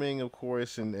performing, of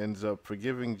course, and ends up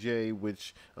forgiving Jay,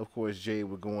 which, of course, Jay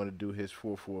would go on to do his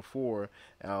 444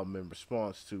 album in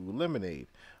response to Lemonade,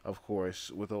 of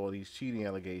course, with all these cheating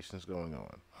allegations going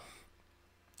on.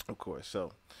 Of course,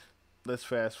 so let's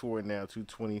fast forward now to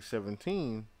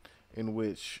 2017, in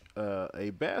which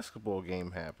a basketball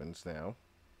game happens now.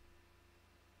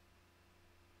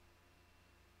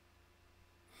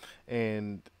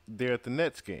 And they're at the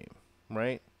Nets game,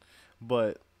 right?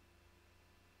 But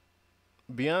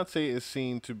Beyonce is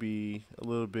seen to be a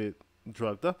little bit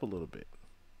drugged up a little bit.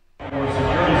 For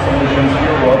security solutions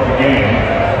hero of the game,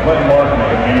 Glenn Martin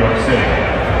of New York City.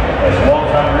 As a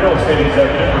longtime real estate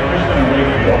executive for Christian and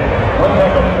Wakefield, Glenn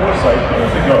had the foresight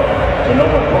years ago to know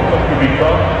what Brooklyn could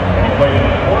become, and he played an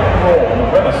important role in the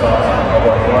renaissance of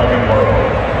our thriving world.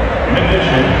 In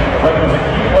addition, Glenn was a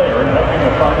key player in helping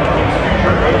the Fox team's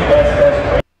future HSS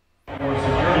trade. For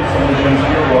security solutions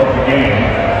hero of the game,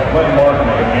 Glenn Martin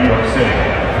of New York City.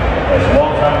 As a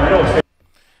longtime real estate...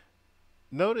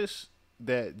 Notice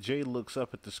that Jay looks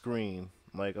up at the screen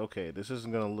like, okay, this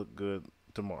isn't going to look good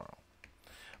tomorrow.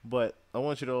 But I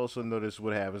want you to also notice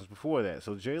what happens before that.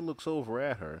 So Jay looks over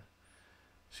at her.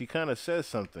 She kind of says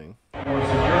something. For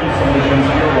security solutions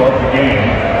hero of the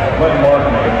game, Glenn Martin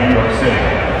of New York City.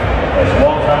 As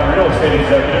longtime real estate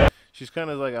executive. She's kind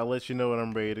of like, I'll let you know when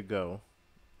I'm ready to go.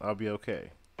 I'll be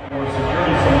okay. Security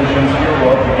Solutions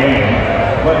Bureau of the game,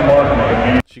 Glenn Martin of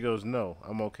New York. She goes, no,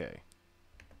 I'm okay.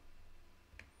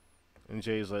 And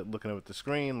Jay's like looking up at the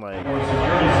screen like,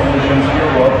 Security Solutions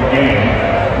Bureau of the game,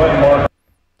 Glenn Martin.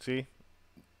 See?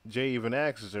 Jay even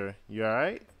asks her, you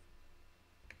alright?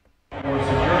 Security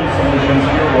Solutions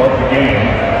Bureau of the game,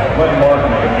 Glenn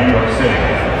Martin of New York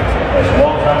City. As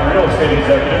longtime real estate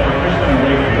executive for Christian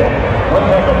Wakefield, Glenn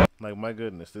had the like, my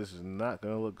goodness, this is not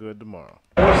going to look good tomorrow.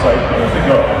 foresight years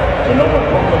ago to know what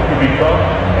Brooklyn could become,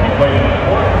 and he played an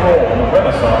important role in the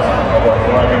renaissance of our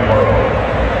thriving world.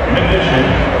 In addition,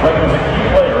 Glenn was a key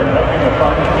player in helping to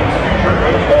found the team's future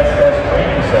HSS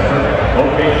training center,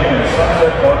 location in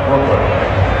Sunset Park, Brooklyn.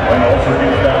 Glenn also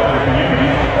gives back to the community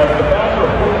as the founder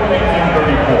of Brooklyn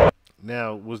 1834.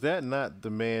 Now, was that not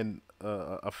the man,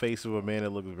 a face of a man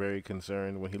that looked very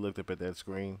concerned when he looked up at that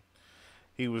screen?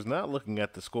 He was not looking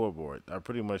at the scoreboard. I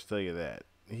pretty much tell you that.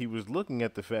 He was looking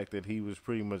at the fact that he was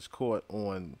pretty much caught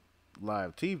on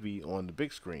live TV on the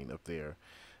big screen up there,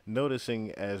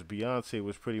 noticing as Beyonce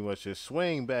was pretty much just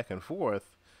swaying back and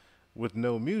forth with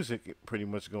no music pretty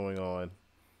much going on,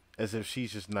 as if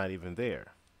she's just not even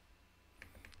there.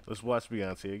 Let's watch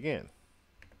Beyonce again.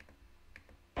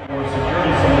 Security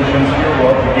Solutions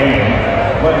Bureau of the game,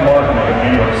 Glenn Martin of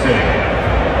New York City.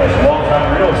 As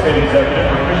longtime real estate executive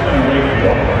for Christian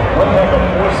Wakefield, Glenn had the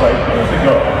foresight years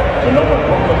ago to know what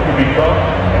Brooklyn could become,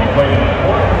 and he played an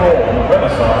important role in the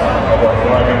renaissance of our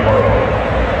thriving world.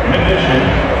 In addition,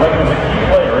 Glenn was a key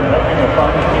player in helping to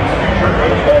found the team's future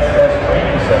HSS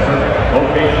training center,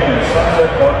 location in Sunset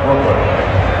Park, Brooklyn.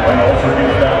 Glenn also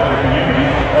gives back to the community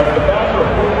as the founder of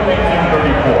Brooklyn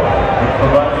 1834, which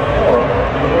provides a forum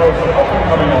for the world's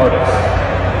up-and-coming artists.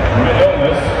 Due to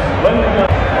illness, Glenn could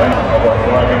not of our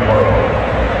thriving world.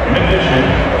 In addition,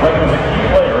 Glenn was a key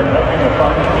player in helping to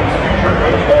found the team's future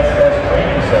HSS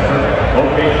training center,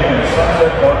 location in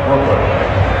Sunset Park, Brooklyn.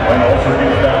 Glenn also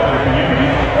gives back to the community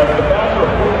as the founder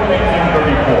of Brooklyn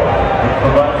 1834, which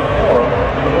provides a forum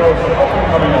for the world's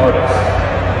up-and-coming artists.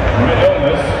 Due to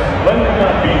illness, Glenn could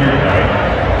not be here tonight.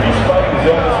 He's fighting his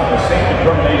illness with the same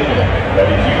determination that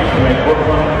he's used to make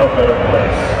Brooklyn a better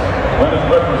place. Glenn is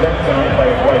represented tonight by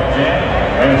his wife Jen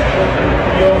and his children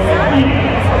Theo and Edie.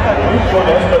 Please join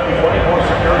SW24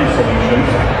 Security Solutions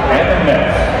and the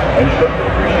Nets and show your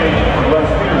appreciation for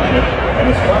Glenn's leadership and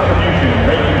his contribution in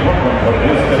making Brooklyn what it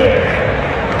is today.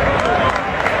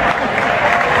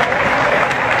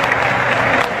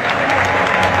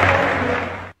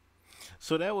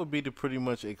 So that would be the pretty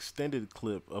much extended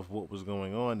clip of what was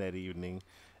going on that evening,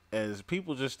 as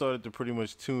people just started to pretty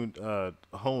much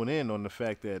hone in on the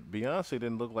fact that Beyonce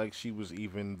didn't look like she was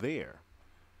even there.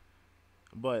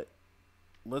 But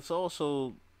let's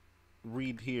also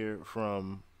read here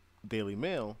from Daily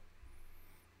Mail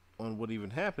on what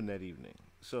even happened that evening.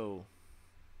 So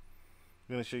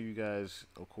I'm going to show you guys,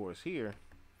 of course, here,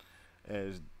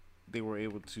 as they were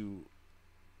able to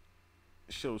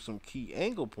show some key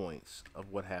angle points of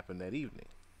what happened that evening.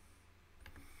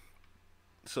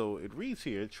 So it reads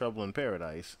here, Trouble in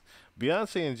Paradise.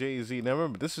 Beyonce and Jay-Z, now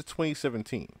remember, this is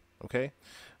 2017, okay?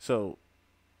 So,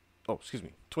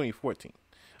 2014.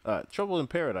 Trouble in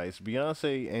Paradise,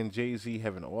 Beyonce and Jay-Z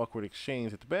have an awkward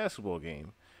exchange at the basketball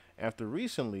game after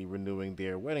recently renewing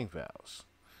their wedding vows.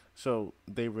 So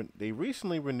they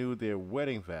recently renewed their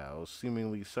wedding vows,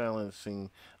 seemingly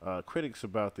silencing critics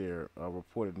about their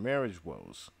reported marriage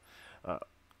woes.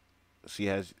 See,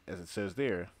 as it says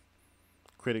there,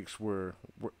 critics were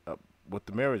with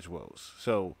the marriage woes.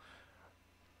 So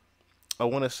I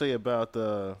want to say about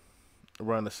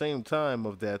around the same time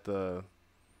of that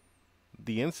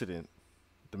the incident,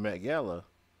 the Met Gala,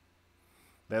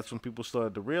 that's when people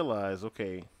started to realize,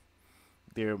 okay,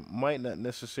 there might not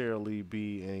necessarily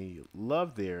be any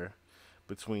love there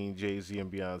between Jay-Z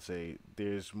and Beyonce.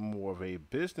 There's more of a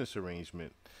business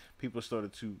arrangement. People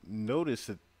started to notice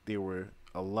that there were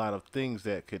a lot of things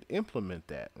that could implement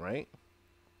that, right?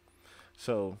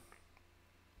 So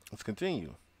let's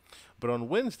continue. But on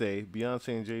Wednesday, Beyonce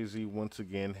and Jay-Z once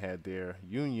again had their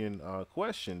union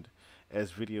questioned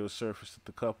as videos surfaced of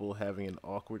the couple having an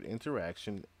awkward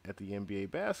interaction at the NBA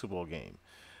basketball game.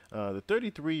 The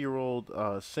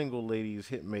 33-year-old single ladies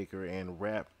hitmaker and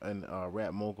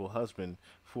rap mogul husband,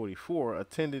 44,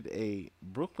 attended a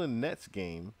Brooklyn Nets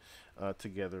game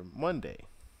together Monday.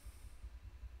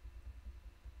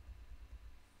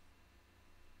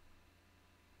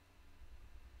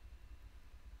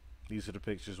 These are the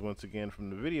pictures once again from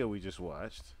the video we just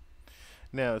watched.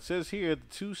 Now it says here the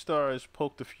two stars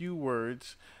poked a few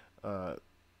words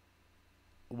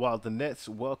while the Nets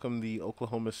welcomed the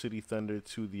Oklahoma City Thunder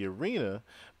to the arena,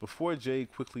 before Jay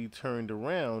quickly turned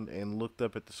around and looked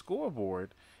up at the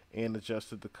scoreboard and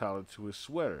adjusted the collar to his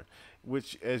sweater,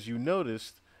 which, as you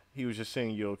noticed, he was just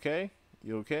saying, "You okay?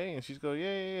 You okay?" And she's going,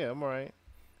 "Yeah, I'm all right."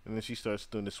 And then she starts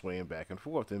doing the swaying back and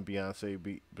forth. And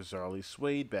Beyonce bizarrely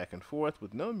swayed back and forth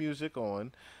with no music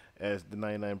on, as the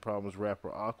 99 Problems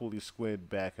rapper awkwardly squinted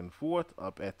back and forth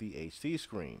up at the HD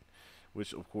screen,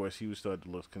 which, of course, he was starting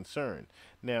to look concerned.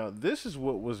 Now, this is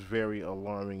what was very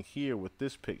alarming here with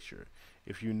this picture.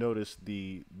 If you notice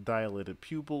the dilated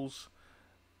pupils,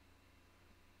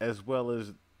 as well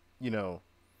as,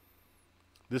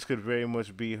 this could very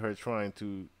much be her trying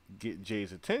to get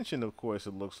Jay's attention, of course,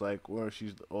 it looks like, or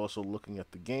she's also looking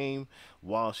at the game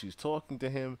while she's talking to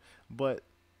him. But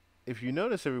if you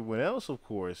notice everyone else, of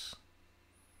course,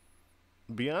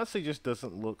 Beyonce just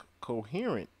doesn't look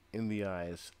coherent in the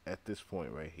eyes at this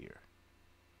point right here.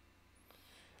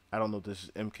 I don't know if this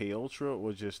is MK Ultra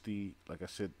or just like I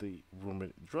said, the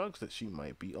rumored drugs that she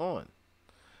might be on.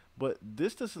 But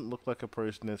this doesn't look like a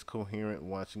person that's coherent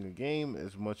watching a game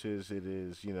as much as it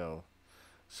is,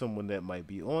 someone that might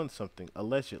be on something,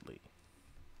 allegedly.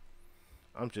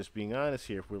 I'm just being honest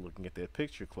here if we're looking at that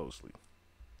picture closely.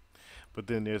 But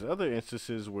then there's other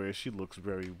instances where she looks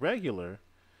very regular,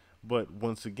 but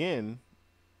once again,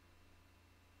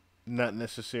 not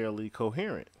necessarily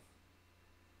coherent.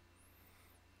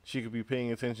 She could be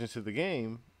paying attention to the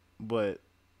game, but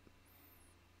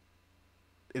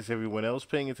is everyone else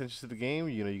paying attention to the game?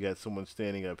 You got someone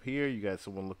standing up here, you got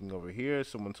someone looking over here,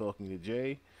 someone talking to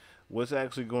Jay. What's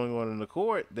actually going on in the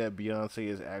court that Beyonce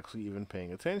is actually even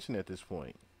paying attention at this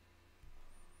point?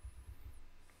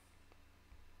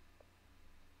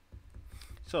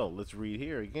 So let's read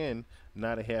here again.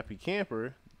 Not a happy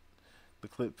camper. The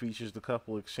clip features the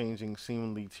couple exchanging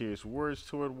seemingly terse words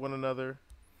toward one another.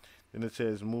 Then it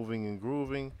says moving and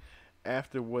grooving.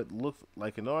 After what looked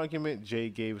like an argument, Jay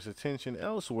gave his attention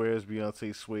elsewhere as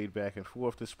Beyonce swayed back and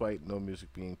forth despite no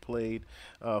music being played.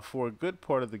 For a good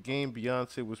part of the game,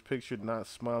 Beyonce was pictured not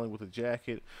smiling with a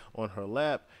jacket on her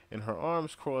lap and her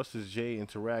arms crossed as Jay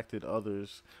interacted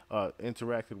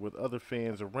with other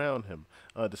fans around him.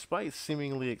 Despite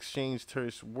seemingly exchanged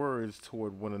terse words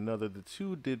toward one another, the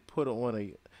two did put on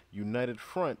a united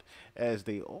front as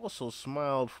they also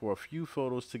smiled for a few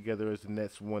photos together as the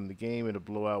Nets won the game in a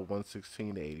blowout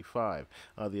 116-85.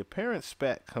 The apparent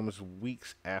spat comes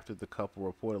weeks after the couple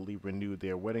reportedly renewed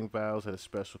their wedding vows at a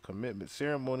special commitment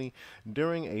ceremony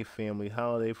during a family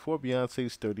holiday for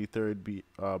Beyonce's 33rd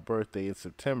birthday in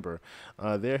September.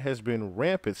 There has been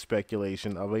rampant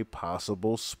speculation of a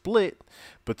possible split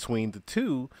between the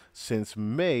two since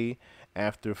May,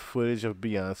 after footage of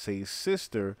Beyonce's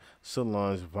sister,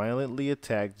 Solange, violently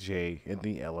attacked Jay in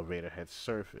the elevator had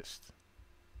surfaced.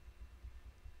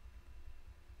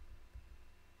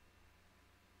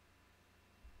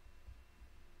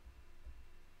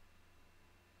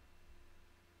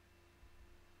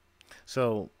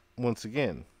 So, once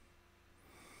again,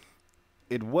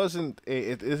 it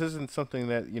isn't something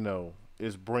that,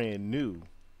 is brand new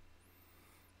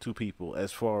to people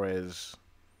as far as,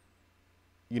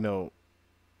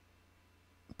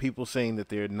 people saying that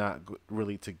they're not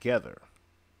really together.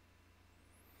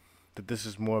 That this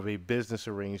is more of a business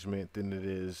arrangement than it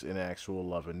is an actual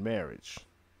love and marriage.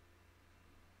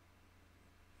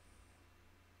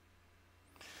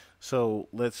 So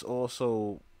let's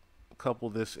also couple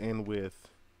this in with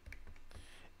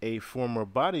a former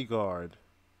bodyguard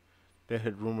that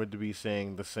had rumored to be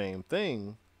saying the same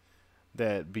thing,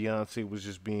 that Beyonce was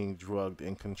just being drugged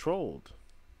and controlled.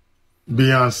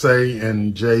 Beyonce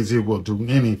and Jay-Z will do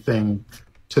anything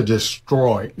to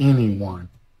destroy anyone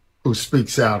who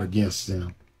speaks out against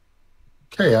them.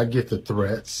 Okay, I get the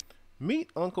threats.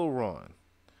 Meet Uncle Ron.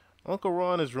 Uncle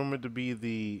Ron is rumored to be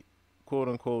the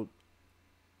quote-unquote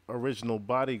original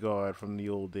bodyguard from the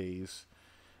old days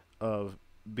of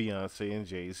Beyonce and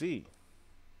Jay-Z.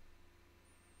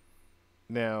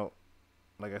 Now,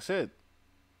 like I said,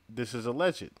 this is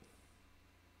alleged.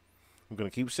 I'm going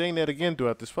to keep saying that again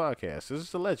throughout this podcast. This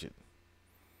is alleged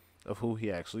of who he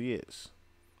actually is.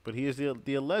 But he is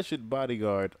the alleged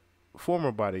bodyguard,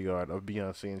 former bodyguard of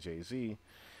Beyonce and Jay-Z,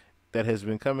 that has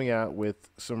been coming out with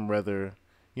some rather,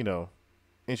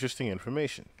 interesting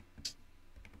information.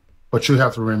 But you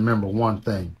have to remember one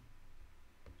thing.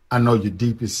 I know your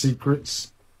deepest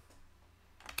secrets.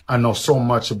 I know so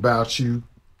much about you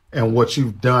and what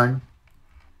you've done.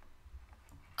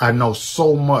 I know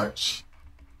so much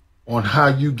on how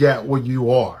you got where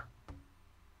you are,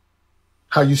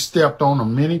 how you stepped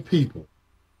on many people.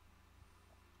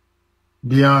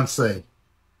 Beyonce,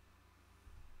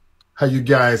 how you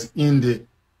guys ended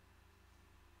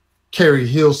Carrie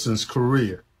Hilson's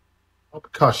career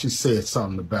because she said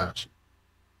something about you.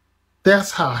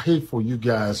 That's how hateful you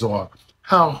guys are.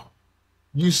 How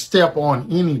you step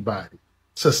on anybody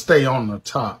to stay on the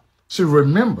top. So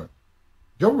remember,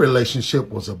 your relationship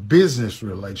was a business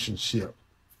relationship,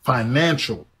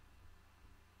 financial,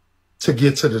 to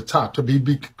get to the top,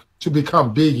 to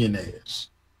become billionaires.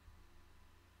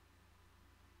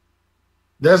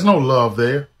 There's no love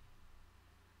there.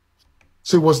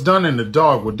 See, what's done in the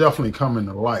dark will definitely come in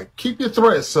the light. Keep your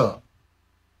threats up.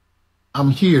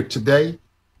 I'm here today,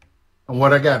 and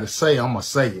what I got to say, I'm gonna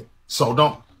say it. So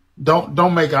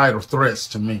don't make idle threats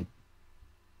to me.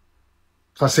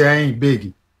 Cause say I ain't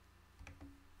Biggie.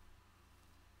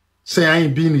 Say I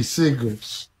ain't Beanie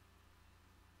Sigels.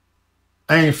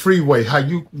 I ain't Freeway. How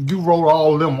you wrote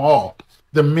all them off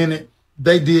the minute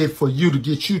they did for you to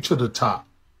get you to the top.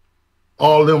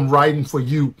 All them writing for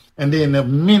you, and then the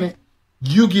minute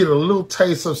you get a little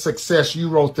taste of success, you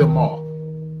wrote them off.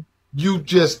 You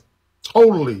just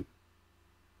totally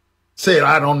said,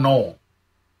 I don't know him.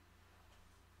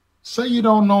 Say you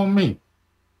don't know me.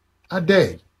 I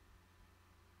dare you.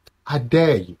 I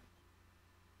dare you.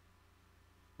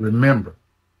 Remember,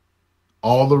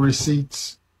 all the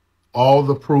receipts, all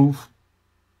the proof,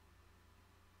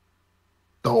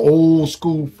 the old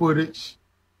school footage,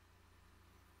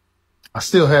 I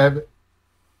still have it.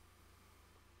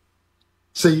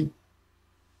 See,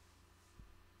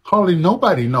 hardly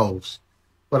nobody knows,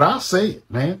 but I'll say it,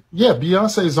 man. Yeah,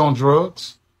 Beyonce's on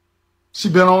drugs. She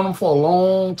been on them for a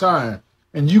long time,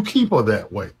 and you keep her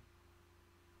that way.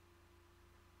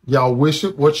 Y'all wish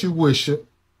it what you wish it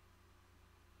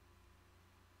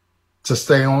to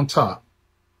stay on top.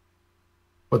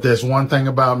 But there's one thing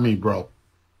about me, bro.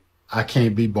 I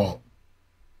can't be bought.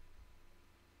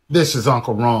 This is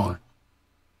Uncle Ron.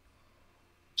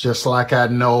 Just like I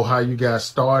know how you guys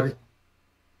started,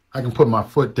 I can put my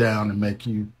foot down and make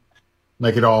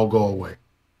it all go away.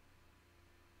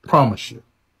 Promise you.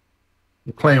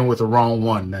 You're playing with the wrong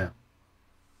one now.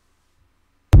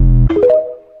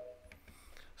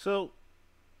 So,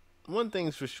 one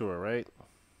thing's for sure, right?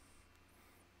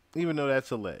 Even though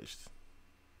that's alleged.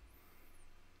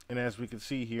 And as we can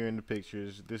see here in the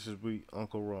pictures, this is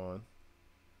Uncle Ron,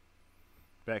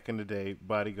 back in the day,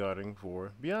 bodyguarding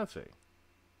for Beyonce.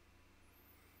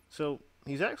 So,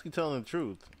 he's actually telling the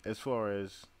truth as far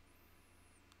as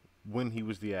when he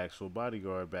was the actual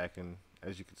bodyguard back in,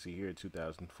 as you can see here,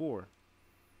 2004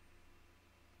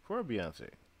 for Beyonce.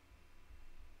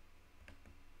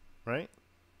 Right?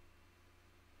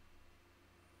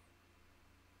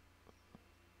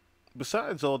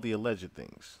 Besides all the alleged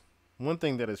things, one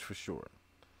thing that is for sure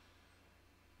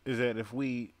is that if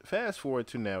we fast forward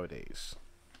to nowadays,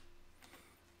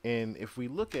 and if we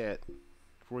look at,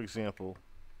 for example,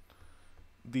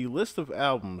 the list of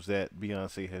albums that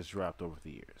Beyonce has dropped over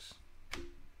the years,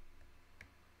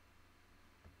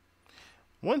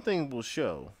 one thing will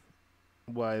show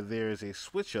why there is a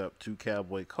switch up to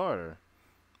Cowboy Carter,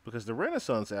 because the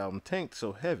Renaissance album tanked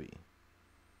so heavy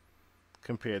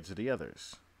compared to the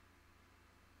others.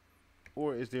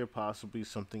 Or is there possibly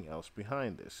something else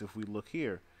behind this? If we look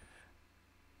here,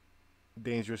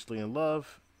 Dangerously in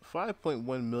Love,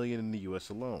 5.1 million in the US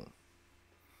alone,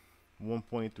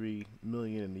 1.3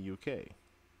 million in the UK,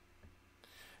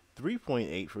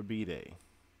 3.8 for B.l.a.c,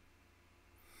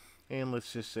 and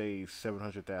let's just say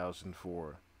 700,000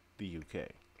 for the UK.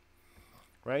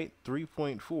 Right?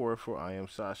 3.4 for I Am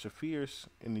Sasha Fierce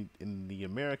in the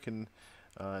American,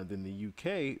 then the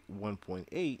UK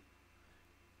 1.8.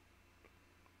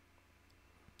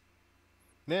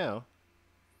 Now,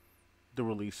 the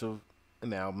release of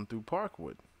an album through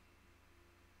Parkwood.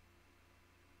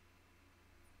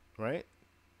 Right?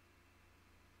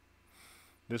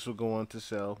 This will go on to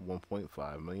sell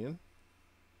 1.5 million.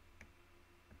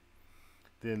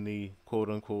 Then the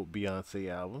quote-unquote Beyonce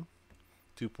album,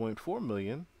 2.4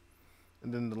 million.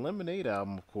 And then the Lemonade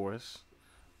album, of course,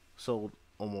 sold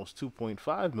almost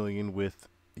 2.5 million, with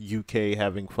UK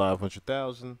having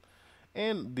 500,000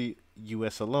 and the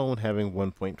US alone having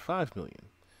 1.5 million.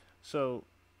 So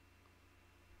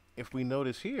if we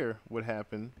notice here what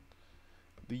happened,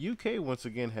 the UK once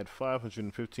again had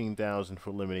 515,000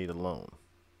 for Lemonade alone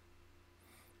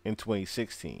in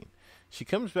 2016. She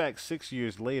comes back 6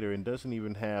 years later and doesn't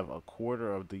even have a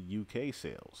quarter of the UK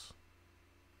sales.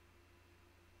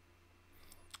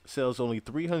 Sells only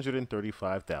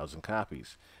 335,000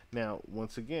 copies. Now,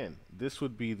 once again, this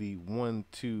would be the 1,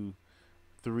 2,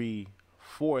 3,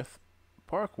 4th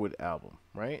Parkwood album,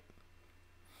 right?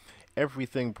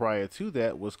 Everything prior to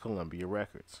that was Columbia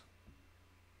Records.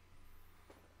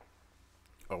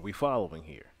 Are we following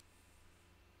here?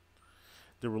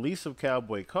 The release of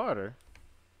Cowboy Carter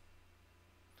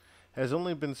has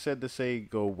only been said to say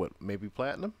go what, maybe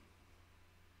platinum?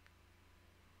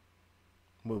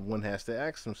 Well, one has to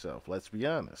ask himself, let's be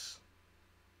honest.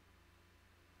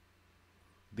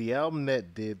 The album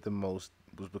that did the most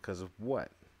was because of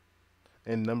what?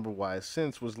 And number-wise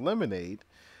since was Lemonade,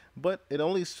 but it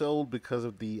only sold because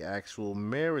of the actual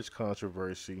marriage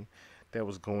controversy that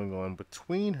was going on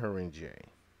between her and Jay.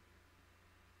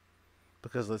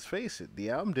 Because let's face it, the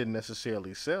album didn't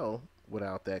necessarily sell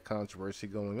without that controversy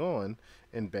going on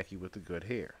and Becky with the good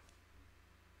hair.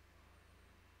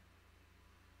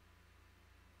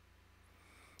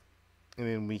 And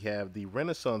then we have the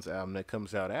Renaissance album that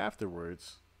comes out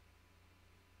afterwards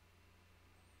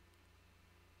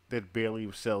that barely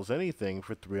sells anything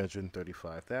for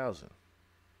 $335,000.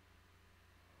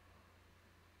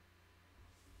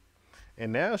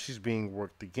 And now she's being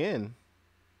worked again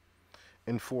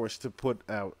and forced to put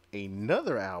out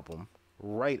another album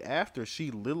right after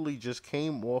she literally just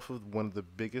came off of one of the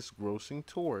biggest grossing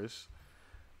tours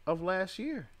of last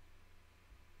year.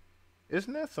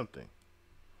 Isn't that something?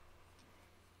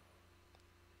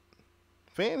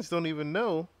 Fans don't even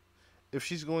know if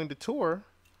she's going to tour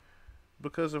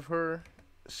because of her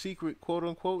secret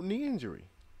quote-unquote knee injury.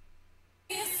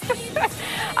 All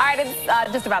right,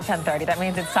 it's just about 10:30. That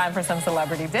means it's time for some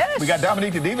celebrity dish. We got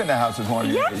Dominique the Diva in the house this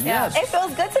morning. Yes. It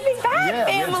feels good to be back,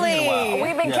 family.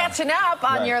 We've been catching up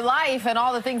on your life and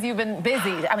all the things you've been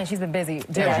busy. I mean, she's been busy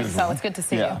doing, so it's good to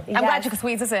see you. I'm glad you could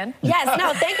squeeze us in. Yes,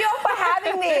 no, thank you all for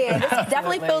having me. This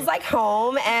definitely feels like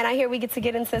home, and I hear we get to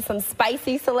get into some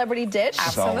spicy celebrity dish.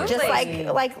 Absolutely. Just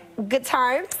like good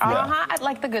times. I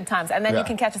like the good times. And then you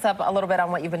can catch us up a little bit on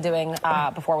what you've been doing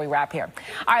before we wrap here.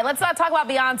 All right, let's talk about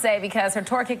Beyonce, because her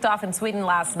tour kicked off in Sweden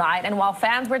last night, and while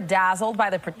fans were dazzled by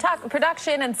the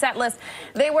production and set list,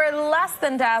 they were less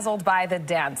than dazzled by the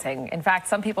dancing. In fact,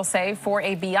 some people say for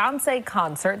a Beyonce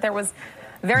concert, there was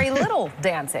very little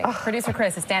dancing. Producer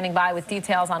Chris is standing by with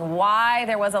details on why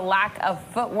there was a lack of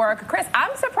footwork. Chris,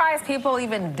 I'm surprised people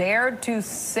even dared to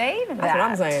say that. That's what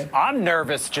I'm saying. I'm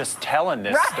nervous just telling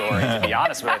this story, to be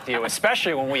honest with you,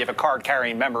 especially when we have a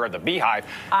card-carrying member of the Beehive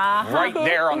right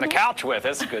there on the couch with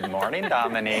us. Good morning,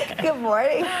 Dominique. Good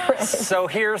morning, Chris. So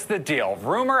here's the deal.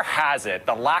 Rumor has it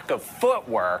the lack of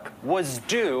footwork was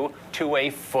due to a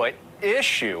foot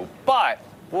issue, but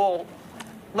well,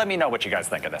 let me know what you guys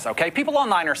think of this, okay? People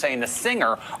online are saying the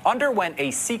singer underwent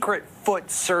a secret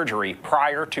foot surgery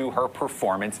prior to her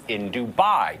performance in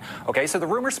Dubai. Okay, so the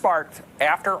rumor sparked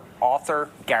after author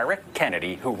Garrett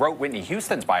Kennedy, who wrote Whitney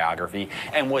Houston's biography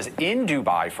and was in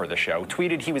Dubai for the show,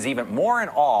 tweeted he was even more in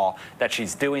awe that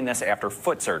she's doing this after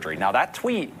foot surgery. Now, that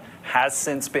tweet has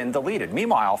since been deleted.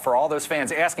 Meanwhile, for all those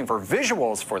fans asking for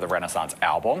visuals for the Renaissance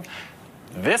album,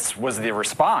 this was the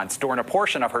response during a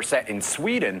portion of her set in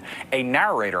Sweden. A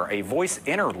narrator, a voice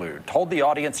interlude, told the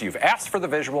audience, "You've asked for the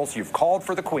visuals, you've called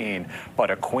for the queen, but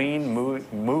a queen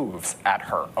moves at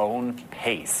her own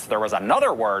pace." There was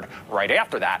another word right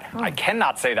after that. I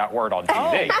cannot say that word on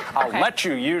TV. I'll let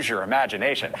you use your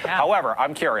imagination. However,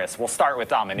 I'm curious. We'll start with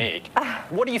Dominique.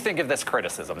 What do you think of this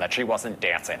criticism that she wasn't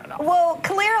dancing enough? Well,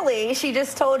 clearly, she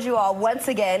just told you all once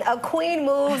again, a queen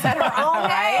moves at her own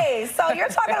pace. So you're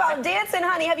talking about dancing,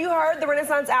 honey. Have you heard the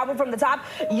Renaissance album from the top?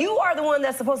 You are the one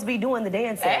that's supposed to be doing the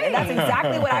dancing. And that's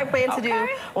exactly what I plan to do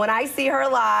when I see her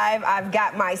live. I've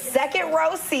got my second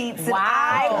row seats, and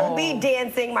I will be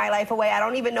dancing my life away. I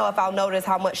don't even know if I'll notice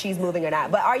how much she's moving or not.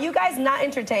 But are you guys not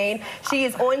entertained? She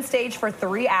is on stage for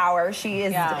 3 hours. She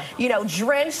is, you know,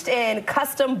 drenched in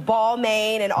custom ball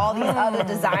mane and all these other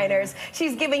designers.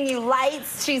 She's giving you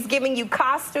lights. She's giving you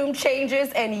costume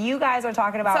changes. And you guys are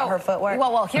talking about her footwork.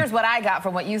 Well, here's what I got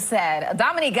from what you said.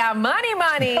 Dominique got money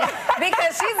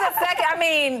because she's the second. I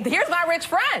mean, here's my rich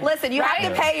friend. Listen, you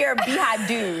have to pay your Beehive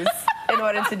dues in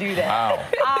order to do that.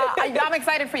 Wow. I'm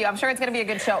excited for you. I'm sure it's going to be a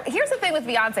good show. Here's the thing with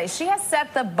Beyonce. She has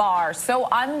set the bar so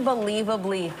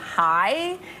unbelievably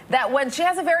high that when she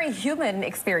has a very human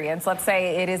experience, let's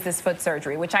say it is this foot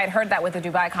surgery, which I had heard that with the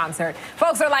Dubai concert,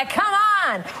 folks are like, come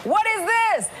on, what is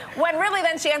this? When really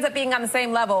then she ends up being on the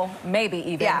same level, maybe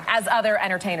even, as other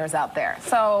entertainers out there.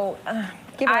 So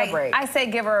give her a break. I say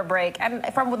give her a break. And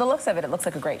from the looks of it, it looks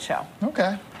like a great show.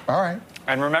 Okay. All right.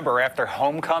 And remember, after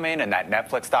Homecoming and that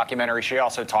Netflix documentary, she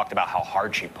also talked about how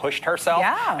hard she pushed herself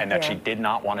and that she did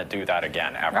not want to do that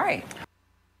again ever. Right.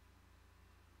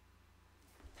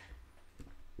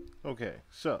 Okay,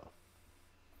 so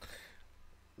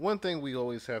one thing we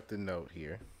always have to note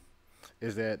here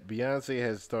is that Beyonce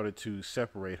has started to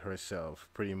separate herself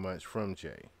pretty much from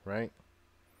Jay, right?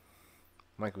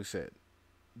 Like we said,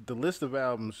 the list of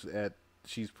albums that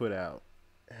she's put out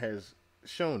has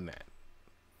shown that.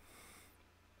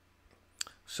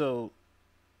 So,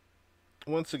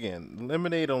 once again,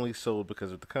 Lemonade only sold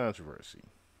because of the controversy.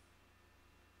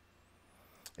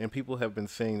 And people have been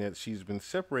saying that she's been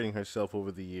separating herself over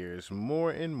the years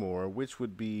more and more, which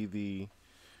would be the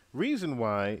reason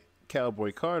why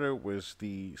Cowboy Carter was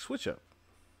the switch up.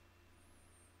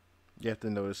 You have to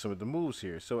notice some of the moves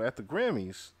here. So at the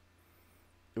Grammys,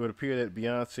 it would appear that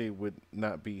Beyonce would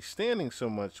not be standing so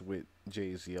much with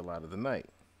Jay-Z a lot of the night.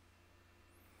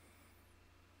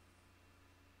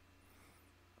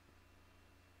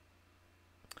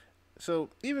 So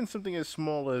even something as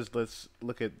small as, let's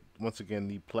look at, once again,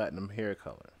 the platinum hair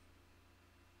color.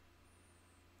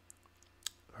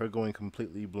 Her going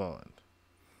completely blonde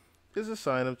is a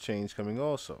sign of change coming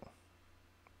also.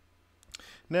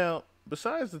 Now,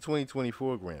 besides the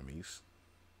 2024 Grammys,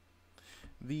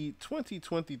 the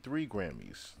 2023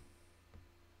 Grammys,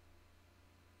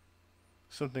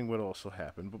 something would also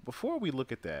happen. But before we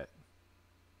look at that,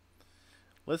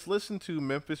 let's listen to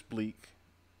Memphis Bleek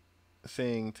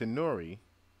saying to Nori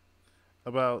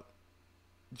about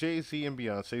Jay-Z and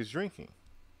Beyonce's drinking.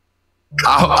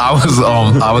 I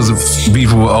was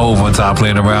beefing with O one time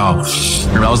playing around,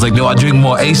 and I was like, "No, I drink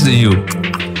more Ace than you."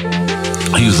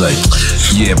 He was like,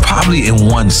 "Yeah, probably in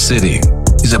one sitting."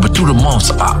 He said, "But through the months,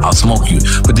 I'll smoke you."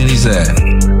 But then he said,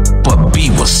 "But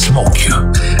B will smoke you,"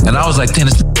 and I was like, "Then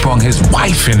this brought his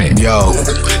wife in it." Yo,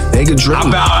 they could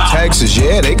drink. Texas,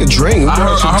 yeah, they could drink.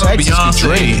 I heard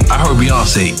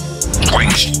Beyonce.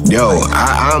 Yo,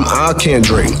 I can't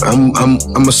drink.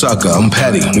 I'm a sucker. I'm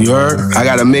petty. You heard? I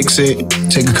gotta mix it,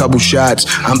 take a couple shots.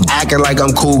 I'm acting like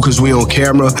I'm cool because we on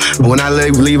camera. But when I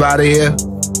leave out of here,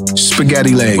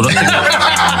 spaghetti leg.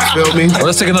 Feel me? Well,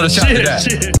 let's take another shot of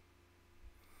that.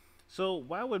 So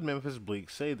why would Memphis Bleek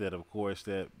say that? Of course,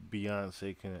 that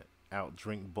Beyonce can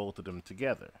outdrink both of them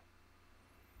together.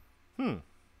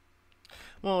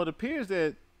 Well, it appears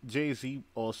that Jay-Z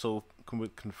also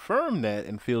would confirm that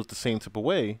and feels the same type of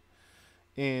way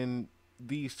in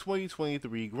these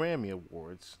 2023 Grammy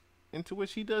Awards, into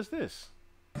which he does this.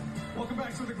 Welcome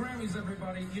back to the Grammys,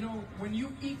 everybody. You know, when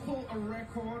you equal a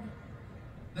record,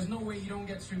 there's no way you don't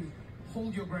get to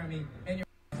hold your Grammy and your...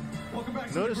 Welcome back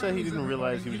to Notice the Grammys, that he didn't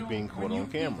realize he everybody. was being caught on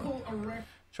camera.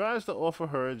 Tries to offer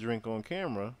her a drink on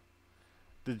camera.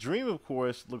 The Dream, of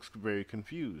course, looks very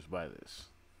confused by this.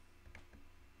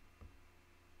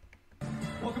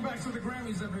 Welcome back to the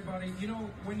Grammys, everybody. You know,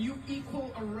 when you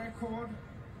equal a record,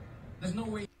 there's no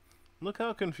way... Look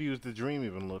how confused the Dream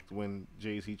even looked when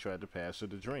Jay-Z tried to pass her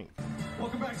the drink.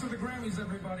 Welcome back to the Grammys,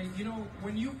 everybody. You know,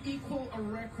 when you equal a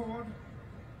record,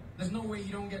 there's no way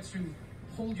you don't get to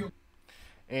hold your...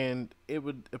 And it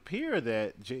would appear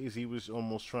that Jay-Z was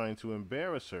almost trying to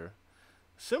embarrass her,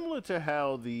 similar to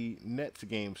how the Nets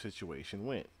game situation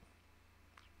went,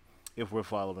 if we're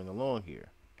following along here.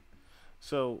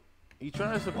 So he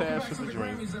tries to pass her the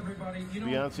drink.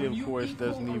 Beyonce, of course,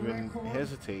 doesn't even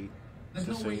hesitate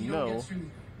to say no,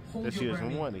 that she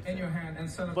doesn't want anything.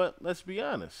 But let's be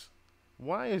honest.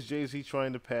 Why is Jay-Z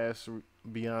trying to pass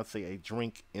Beyonce a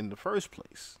drink in the first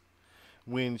place,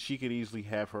 when she could easily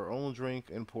have her own drink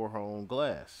and pour her own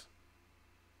glass?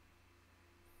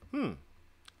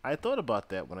 I thought about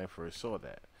that when I first saw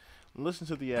that. Listen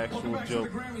to the actual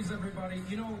joke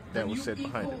that was said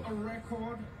behind it.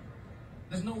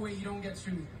 There's no way you don't get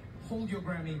to hold your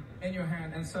Grammy in your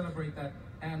hand and celebrate that.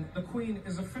 And the Queen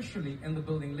is officially in the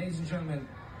building. Ladies and gentlemen,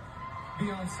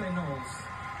 Beyonce Knowles.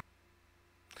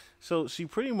 So she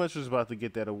pretty much was about to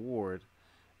get that award,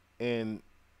 and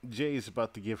Jay's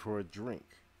about to give her a drink.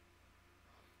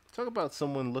 Talk about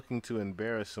someone looking to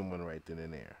embarrass someone right then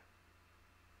and there.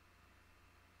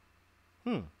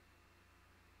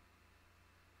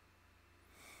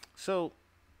 So,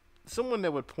 someone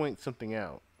that would point something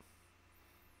out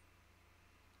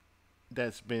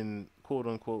that's been, quote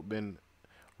unquote, been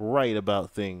right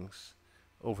about things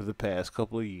over the past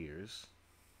couple of years.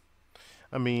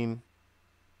 I mean,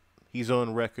 he's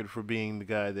on record for being the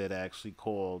guy that actually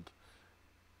called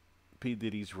P.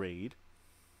 Diddy's raid.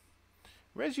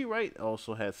 Reggie Wright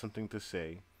also had something to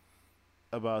say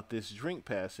about this drink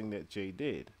passing that Jay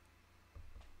did.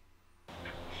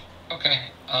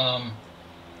 Okay.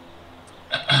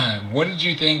 What did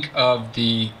you think of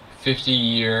the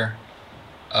 50-year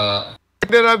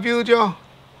that I viewed, y'all,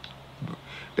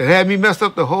 that had me messed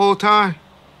up the whole time?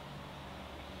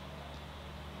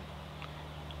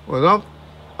 Well,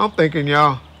 I'm thinking,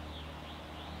 y'all,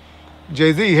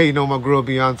 Jay-Z hating on my girl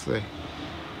Beyonce.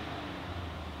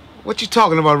 What you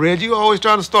talking about, Reg? You always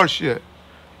trying to start shit.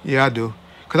 Yeah, I do.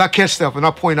 Because I catch stuff and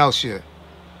I point out shit.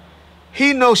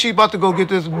 He knows she about to go get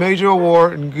this major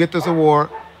award and get this award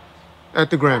at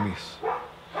the Grammys.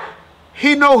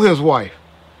 He know his wife.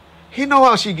 He know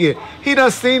how she get. He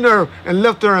done seen her and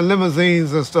left her in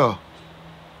limousines and stuff.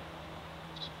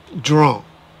 Drunk.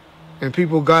 And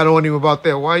people got on him about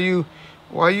that. Why you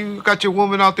got your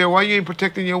woman out there? Why you ain't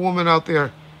protecting your woman out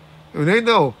there? And they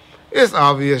know. It's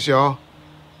obvious, y'all.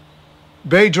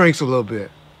 Bay drinks a little bit.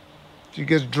 She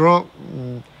gets drunk.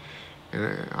 And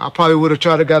I probably would have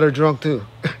tried to got her drunk too.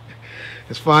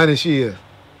 As fine as she is.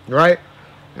 Right?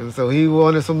 And so he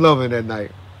wanted some loving that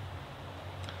night.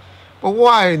 But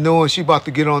why, knowing she about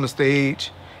to get on the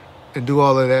stage and do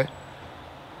all of that,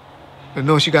 and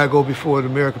knowing she got to go before the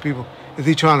American people, is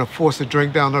he trying to force a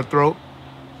drink down her throat?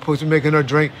 Making her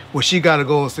drink? Well, she got to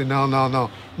go and say, no, no,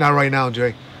 no. Not right now,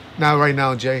 Jay. Not right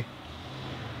now, Jay.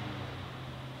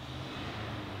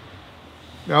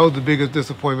 That was the biggest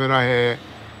disappointment I had,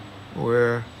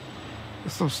 where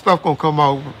some stuff going to come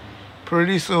out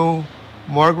pretty soon.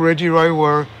 Mark Reggie right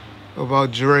word about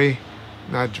Jay-Z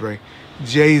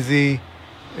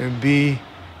and B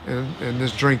and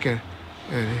this drinking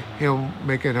and him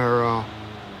making her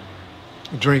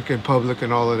drink in public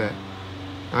and all of that.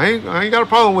 I ain't got a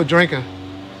problem with drinking.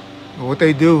 But what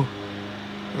they do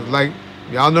is like,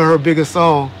 y'all know her biggest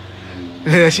song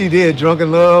that she did, Drunk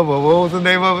in Love, or what was the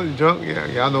name of it? Drunk? Yeah,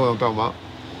 y'all know what I'm talking about.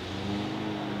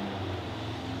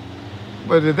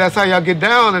 But if that's how y'all get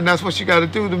down, and that's what she got to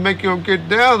do to make you get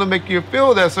down, to make you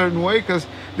feel that certain way, because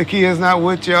the kid's not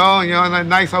with y'all, and y'all in that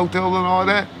nice hotel and all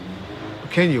that.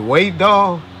 But can you wait,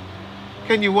 dog?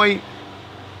 Can you wait?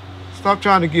 Stop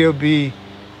trying to give B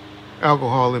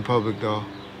alcohol in public, dog.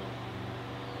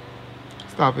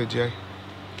 Stop it, Jay.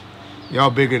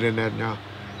 Y'all bigger than that now.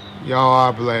 Y'all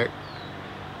are black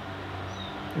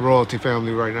royalty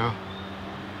family right now.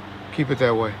 Keep it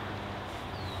that way.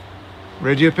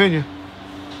 Read your opinion.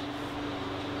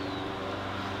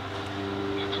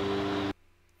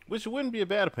 Which wouldn't be a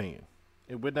bad opinion.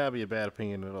 It would not be a bad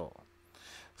opinion at all.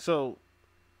 So,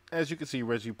 as you can see,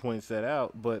 Reggie points that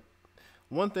out. But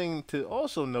one thing to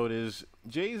also note is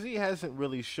Jay-Z hasn't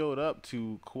really showed up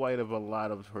to quite a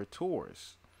lot of her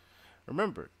tours.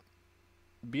 Remember,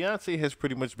 Beyonce has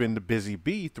pretty much been the busy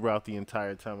bee throughout the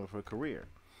entire time of her career.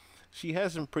 She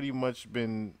hasn't pretty much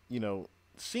been,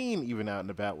 seen even out and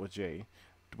about with Jay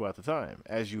throughout the time.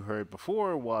 As you heard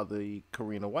before, while the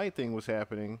Karina White thing was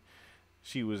happening,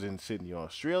 she was in Sydney,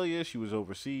 Australia. She was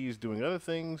overseas doing other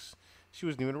things. She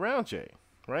wasn't even around Jay,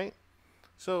 right?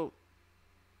 So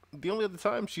the only other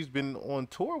time she's been on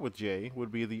tour with Jay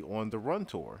would be the On the Run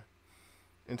tour,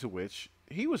 into which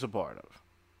he was a part of.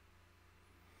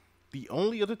 The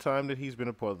only other time that he's been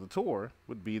a part of the tour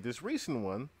would be this recent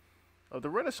one of the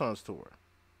Renaissance tour.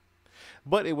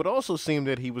 But it would also seem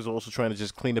that he was also trying to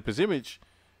just clean up his image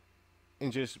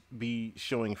and just be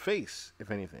showing face, if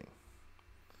anything.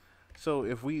 So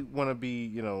if we want to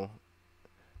be,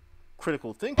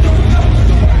 critical thinking,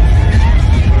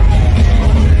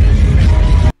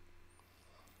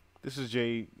 this is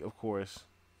Jay, of course,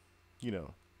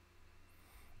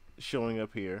 showing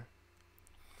up here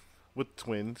with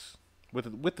twins,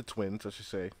 with the twins, I should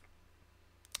say,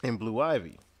 and Blue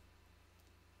Ivy.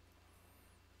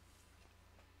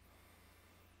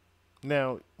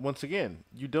 Now, once again,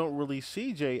 you don't really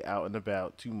see Jay out and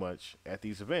about too much at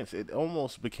these events. It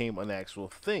almost became an actual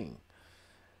thing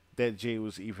that Jay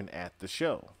was even at the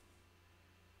show.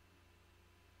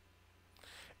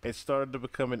 It started to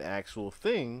become an actual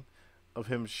thing of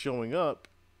him showing up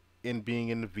and being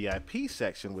in the VIP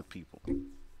section with people.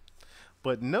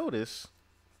 But notice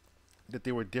that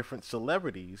there were different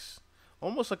celebrities,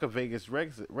 almost like a Vegas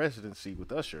residency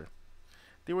with Usher.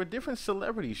 There were different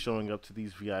celebrities showing up to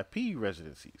these VIP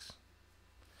residencies.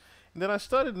 And then I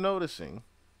started noticing,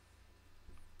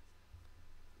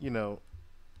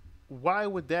 why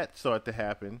would that start to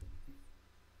happen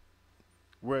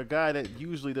where a guy that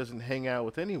usually doesn't hang out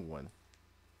with anyone,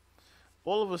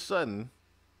 all of a sudden,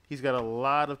 he's got a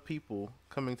lot of people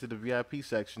coming to the VIP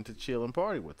section to chill and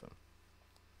party with him?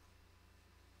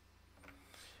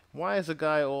 Why is a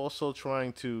guy also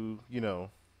trying to,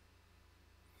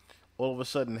 all of a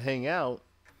sudden hang out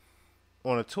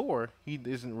on a tour he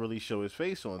doesn't really show his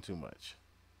face on too much?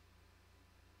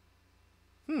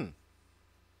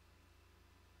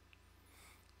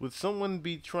 Would someone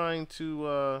be trying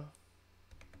to,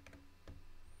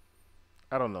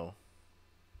 I don't know,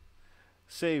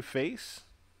 save face?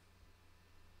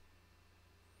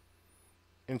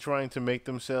 And trying to make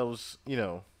themselves,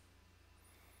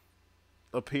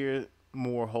 appear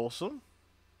more wholesome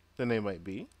than they might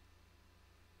be?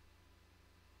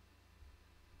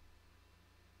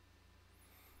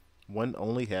 One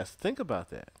only has to think about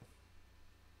that.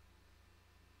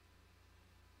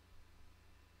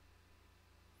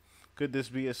 Could this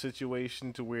be a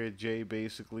situation to where Jay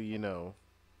basically,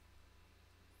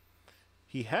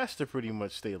 he has to pretty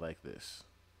much stay like this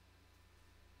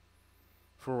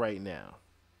for right now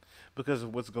because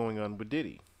of what's going on with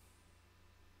Diddy?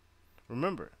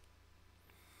 Remember,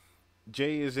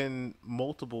 Jay is in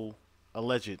multiple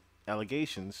alleged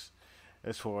allegations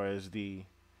as far as the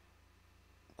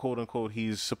quote unquote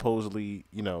he's supposedly,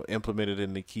 implemented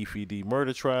in the Keefe D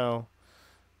murder trial.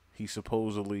 He's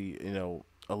supposedly,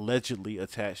 allegedly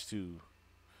attached to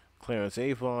Clarence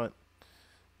Avant.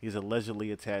 He's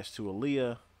allegedly attached to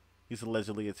Aaliyah. He's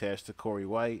allegedly attached to Corey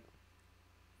White.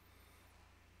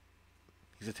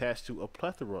 He's attached to a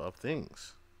plethora of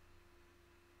things.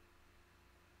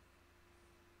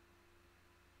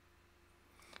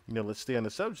 Let's stay on the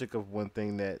subject of one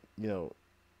thing that,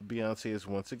 Beyonce is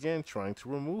once again trying to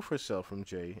remove herself from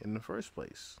Jay in the first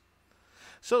place.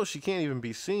 So she can't even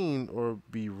be seen or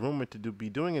be rumored to be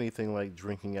doing anything like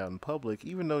drinking out in public,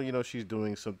 even though, she's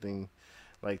doing something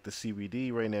like the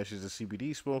CBD. Right now she's a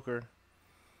CBD smoker.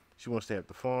 She wants to have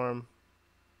the farm.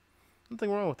 Nothing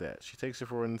wrong with that. She takes it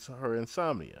for her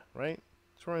insomnia, right?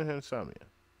 It's for her insomnia.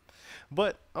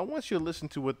 But I want you to listen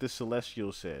to what this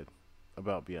Celestial said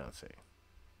about Beyonce.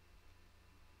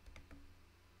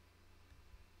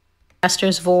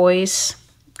 Master's voice.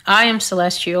 I am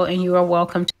Celestial, and you are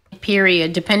welcome to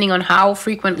period, depending on how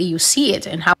frequently you see it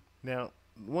and how. Now,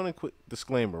 one quick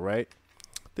disclaimer, right?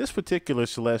 This particular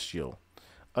Celestial,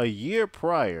 a year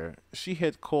prior, she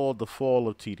had called the fall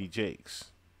of T.D.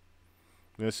 Jakes.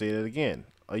 I'm going to say that again.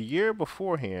 A year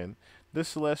beforehand, this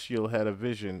Celestial had a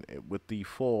vision with the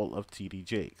fall of T.D.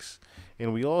 Jakes.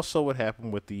 And we all saw what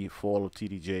happened with the fall of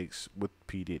T.D. Jakes with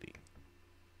P. Diddy.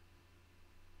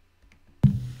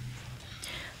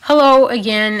 Hello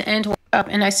again, and woke up,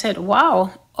 and I said,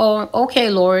 wow, oh, okay,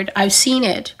 Lord, I've seen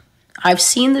it. I've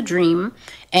seen the dream,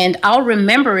 and I'll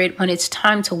remember it when it's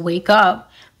time to wake up.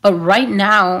 But right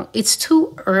now, it's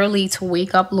too early to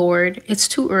wake up, Lord. It's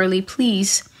too early,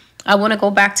 please. I want to go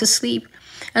back to sleep.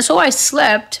 And so I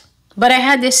slept, but I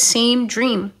had this same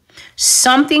dream.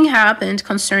 Something happened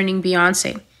concerning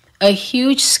Beyonce, a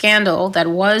huge scandal that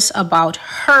was about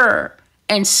her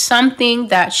and something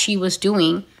that she was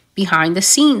doing behind the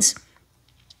scenes.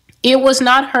 It was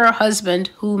not her husband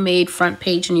who made front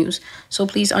page news. So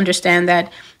please understand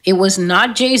that it was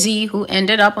not Jay-Z who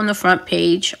ended up on the front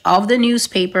page of the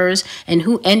newspapers and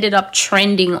who ended up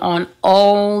trending on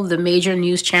all the major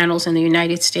news channels in the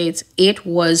United States. It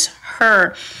was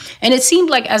her. And it seemed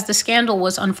like as the scandal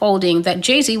was unfolding that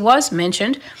Jay-Z was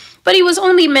mentioned, but he was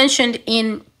only mentioned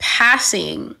in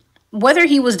passing. Whether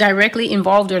he was directly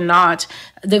involved or not,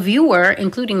 the viewer,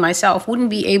 including myself, wouldn't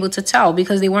be able to tell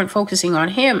because they weren't focusing on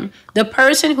him. The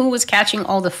person who was catching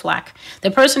all the flack,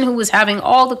 the person who was having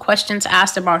all the questions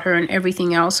asked about her and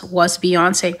everything else was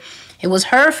Beyonce. It was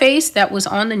her face that was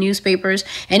on the newspapers.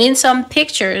 And in some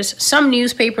pictures, some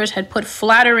newspapers had put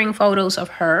flattering photos of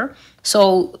her.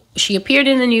 So she appeared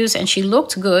in the news and she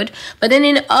looked good. But then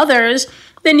in others,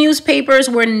 the newspapers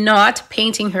were not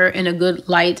painting her in a good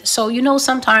light. So,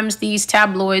 sometimes these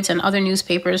tabloids and other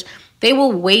newspapers, they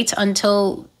will wait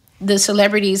until the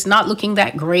celebrity is not looking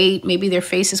that great. Maybe their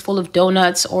face is full of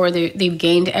donuts, or they've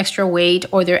gained extra weight,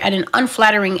 or they're at an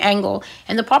unflattering angle.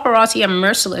 And the paparazzi are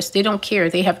merciless. They don't care.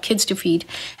 They have kids to feed.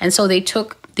 And so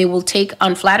they will take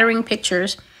unflattering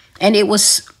pictures. And it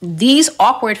was these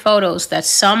awkward photos that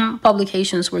some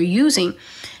publications were using.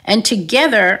 And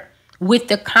together with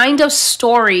the kind of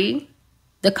story,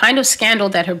 the kind of scandal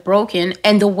that had broken,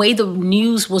 and the way the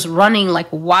news was running like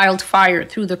wildfire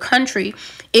through the country,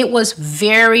 it was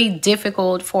very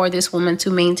difficult for this woman to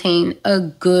maintain a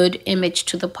good image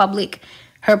to the public.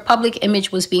 Her public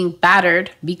image was being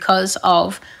battered because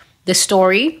of the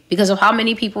story, because of how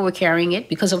many people were carrying it,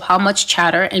 because of how much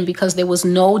chatter, and because there was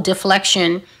no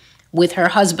deflection with her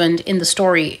husband in the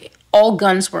story. All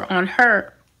guns were on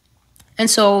her.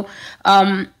 And so,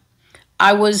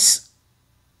 I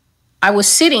was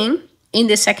sitting in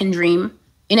the second dream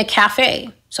in a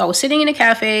cafe. So I was sitting in a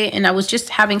cafe and I was just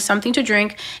having something to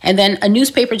drink. And then a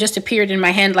newspaper just appeared in my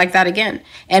hand like that again.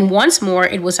 And once more,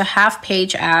 it was a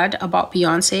half-page ad about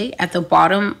Beyonce at the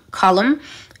bottom column.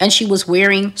 And she was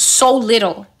wearing so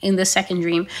little in the second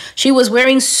dream. She was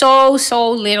wearing so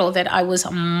little that I was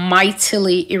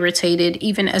mightily irritated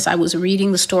even as I was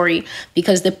reading the story,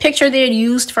 because the picture they had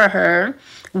used for her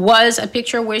was a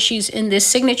picture where she's in this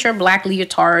signature black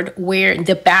leotard where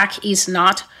the back is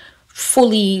not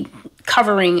fully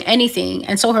covering anything.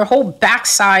 And so her whole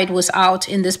backside was out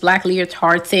in this black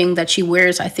leotard thing that she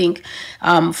wears, I think,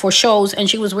 for shows. And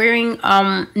she was wearing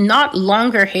not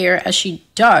longer hair as she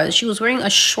does. She was wearing a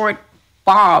short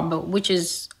bob, which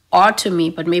is odd to me,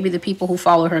 but maybe the people who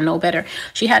follow her know better.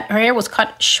 Her hair was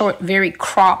cut short, very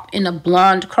crop, in a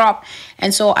blonde crop.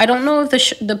 And so I don't know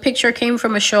if the picture came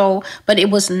from a show, but it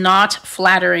was not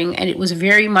flattering, and it was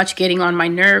very much getting on my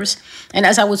nerves. And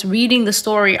as I was reading the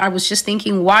story, I was just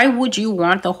thinking, why would you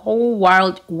want the whole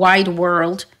wide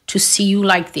world to see you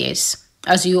like this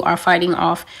as you are fighting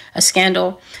off a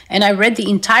scandal? And I read the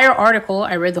entire article,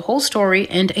 I read the whole story,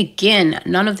 and again,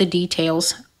 none of the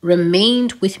details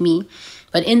remained with me.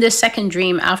 But in this second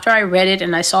dream, after I read it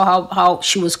and I saw how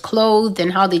she was clothed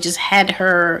and how they just had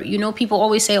her, you know, people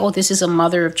always say, oh, this is a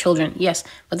mother of children. Yes,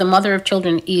 but the mother of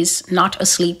children is not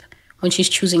asleep when she's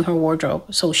choosing her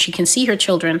wardrobe. So she can see her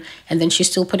children, and then she's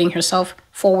still putting herself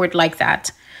forward like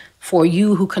that for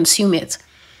you who consume it.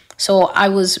 So I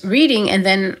was reading, and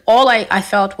then all I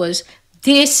felt was,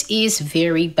 this is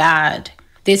very bad.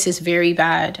 This is very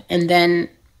bad. And then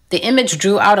the image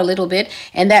drew out a little bit,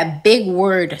 and that big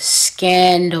word,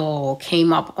 scandal,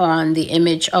 came up on the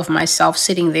image of myself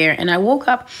sitting there. And I woke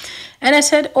up and I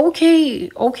said, okay,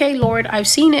 Lord, I've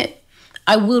seen it.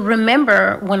 I will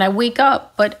remember when I wake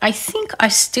up, but I think I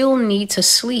still need to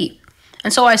sleep.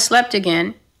 And so I slept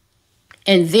again.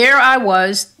 And there I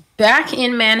was back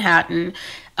in Manhattan,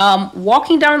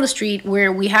 walking down the street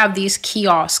where we have these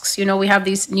kiosks. You know, we have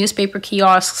these newspaper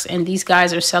kiosks, and these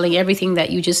guys are selling everything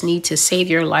that you just need to save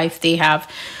your life. They have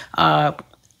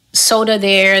soda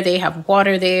there, they have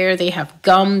water there, they have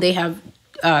gum, they have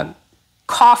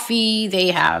coffee, they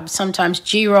have sometimes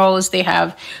gyros, they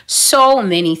have so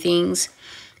many things.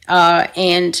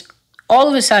 And all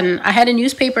of a sudden, I had a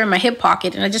newspaper in my hip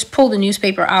pocket, and I just pulled the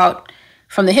newspaper out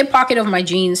from the hip pocket of my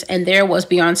jeans, and there was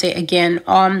Beyonce again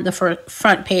on the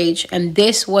front page. And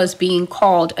this was being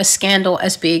called a scandal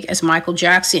as big as Michael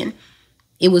Jackson.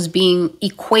 It was being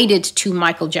equated to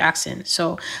Michael Jackson.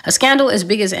 So a scandal as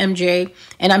big as MJ.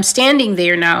 And I'm standing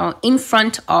there now in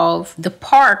front of the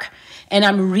park, and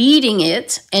I'm reading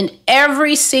it, and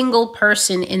every single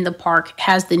person in the park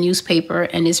has the newspaper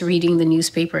and is reading the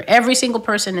newspaper. Every single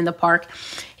person in the park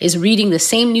is reading the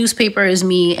same newspaper as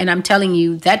me, and I'm telling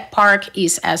you, that park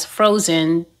is as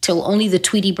frozen till only the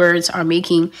Tweety birds are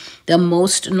making the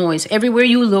most noise. Everywhere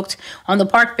you looked, on the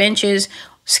park benches,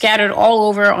 scattered all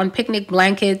over on picnic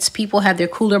blankets, people had their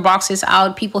cooler boxes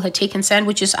out, people had taken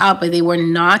sandwiches out, but they were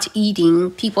not eating.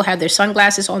 People had their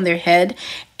sunglasses on their head,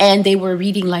 and they were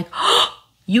reading like,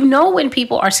 you know, when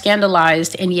people are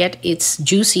scandalized and yet it's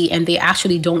juicy and they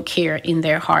actually don't care in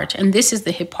their heart. And this is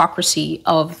the hypocrisy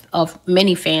of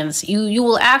many fans. You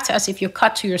will act as if you're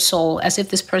cut to your soul, as if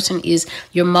this person is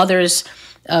your mother's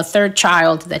third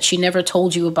child that she never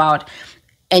told you about.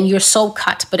 And you're so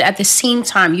cut, but at the same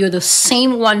time, you're the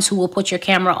same ones who will put your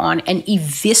camera on and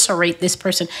eviscerate this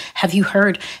person. Have you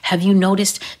heard? Have you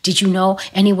noticed? Did you know?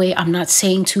 Anyway, I'm not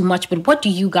saying too much, but what do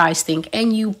you guys think?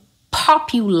 And you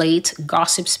populate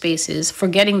gossip spaces,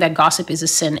 forgetting that gossip is a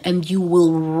sin, and you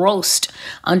will roast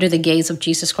under the gaze of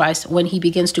Jesus Christ when he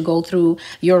begins to go through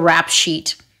your rap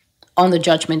sheet on the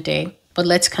judgment day. But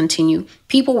let's continue.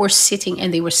 People were sitting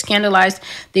and they were scandalized.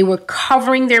 They were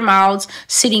covering their mouths,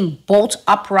 sitting bolt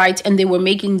upright, and they were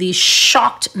making these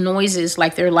shocked noises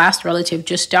like their last relative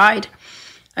just died.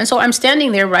 And so I'm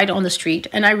standing there right on the street,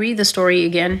 and I read the story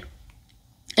again.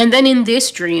 And then in this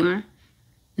dream,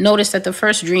 notice that the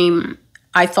first dream,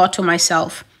 I thought to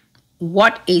myself,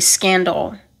 what a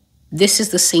scandal. This is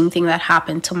the same thing that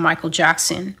happened to Michael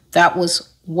Jackson. That was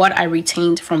what I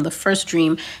retained from the first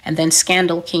dream, and then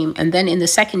scandal came. And then in the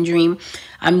second dream,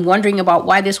 I'm wondering about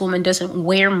why this woman doesn't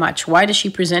wear much. Why does she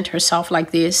present herself like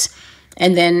this?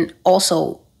 And then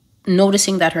also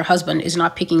noticing that her husband is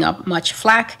not picking up much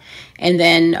flack. And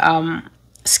then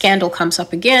scandal comes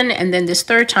up again. And then this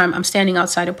third time, I'm standing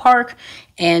outside a park,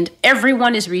 and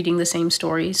everyone is reading the same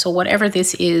story. So whatever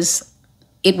this is,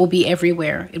 it will be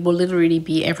everywhere. It will literally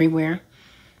be everywhere.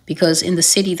 Because in the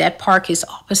city, that park is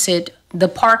opposite. The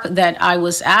park that I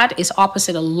was at is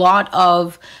opposite a lot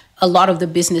of the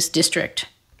business district.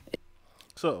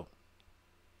 So,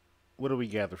 what do we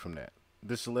gather from that?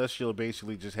 The Celestial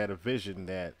basically just had a vision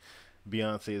that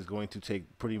Beyonce is going to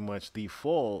take pretty much the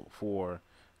fall for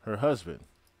her husband.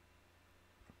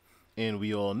 And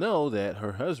we all know that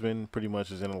her husband pretty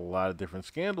much is in a lot of different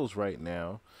scandals right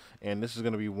now. And this is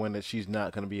going to be one that she's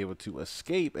not going to be able to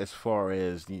escape as far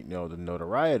as, you know, the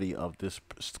notoriety of this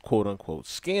quote unquote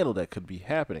scandal that could be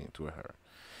happening to her.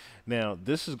 Now,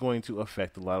 this is going to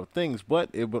affect a lot of things, but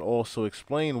it would also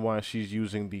explain why she's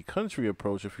using the country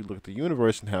approach. If you look at the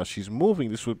universe and how she's moving,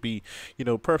 this would be, you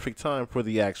know, perfect time for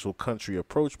the actual country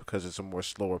approach, because it's a more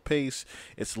slower pace.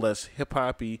 It's less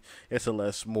hip-hoppy. It's a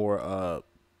less more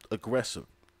aggressive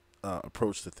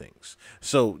approach to things.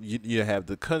 So you have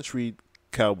the country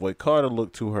Cowboy Carter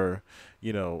look to her,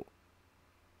 you know,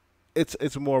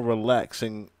 it's more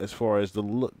relaxing as far as the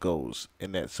look goes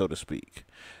in that, so to speak.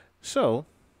 So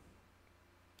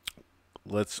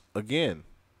let's again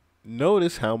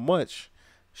notice how much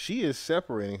she is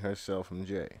separating herself from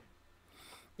Jay.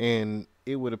 And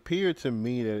it would appear to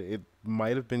me that it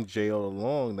might have been Jay all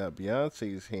along, that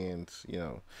Beyonce's hands, you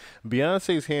know,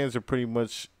 Beyonce's hands are pretty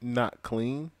much not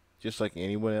clean, just like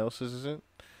anyone else's isn't.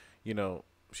 You know,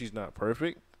 she's not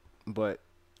perfect, but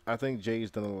I think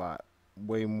Jay's done a lot,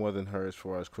 way more than her as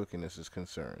far as cookiness is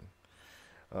concerned.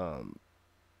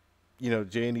 You know,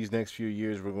 Jay, in these next few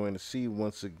years, we're going to see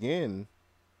once again,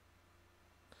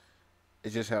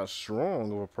 it's just how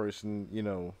strong of a person, you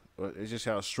know, it's just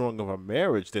how strong of a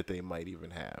marriage that they might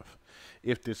even have.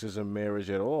 If this is a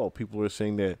marriage at all, people are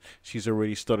saying that she's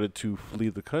already started to flee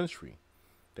the country,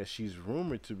 that she's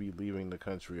rumored to be leaving the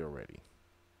country already.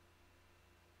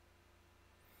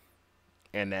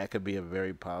 And that could be a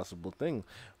very possible thing.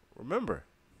 Remember,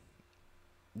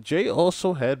 Jay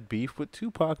also had beef with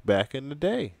Tupac back in the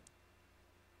day.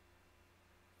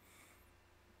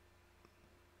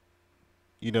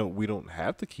 You know, we don't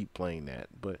have to keep playing that,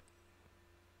 but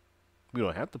we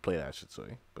don't have to play that, I should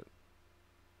say, but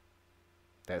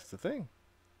that's the thing.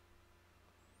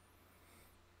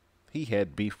 He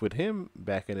had beef with him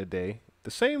back in the day, the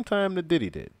same time that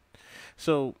Diddy did.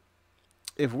 So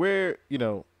if we're, you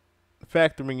know,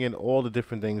 factoring in all the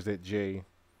different things that Jay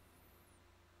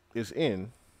is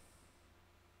in,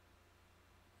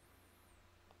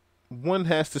 one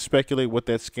has to speculate what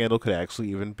that scandal could actually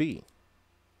even be.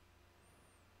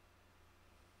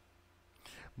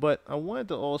 But I wanted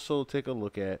to also take a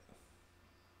look at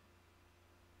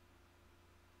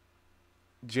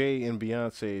Jay and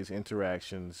Beyonce's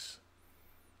interactions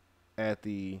at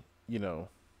the, you know,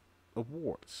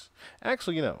 awards.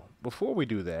 Actually, you know, before we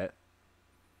do that,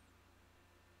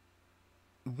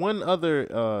 one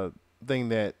other thing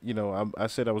that, you know, I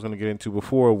said I was going to get into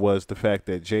before was the fact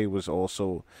that Jay was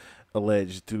also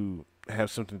alleged to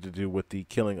have something to do with the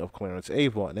killing of Clarence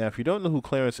Avant. Now, if you don't know who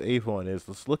Clarence Avant is,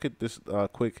 let's look at this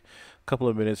quick couple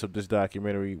of minutes of this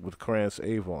documentary with Clarence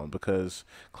Avant, because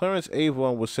Clarence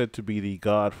Avant was said to be the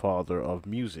godfather of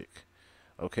music.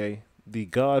 Okay? The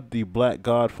black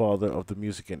godfather of the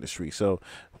music industry. So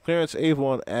Clarence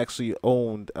Avant actually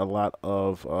owned a lot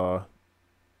of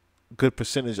good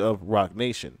percentage of Rock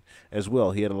Nation as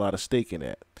well. He had a lot of stake in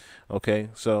that. Okay?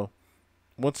 So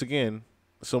once again,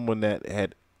 someone that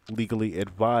had legally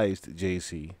advised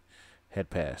Jay-Z had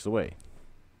passed away.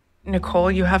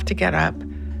 Nicole, you have to get up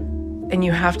and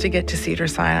you have to get to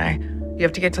Cedars-Sinai. You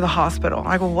have to get to the hospital.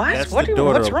 I go, what? That's what's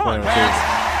wrong?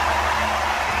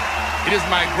 It is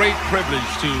my great privilege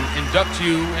to induct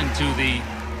you into the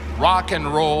Rock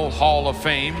and Roll Hall of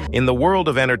Fame. In the world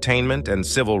of entertainment and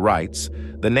civil rights,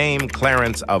 the name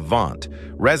Clarence Avant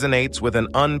resonates with an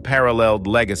unparalleled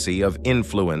legacy of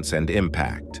influence and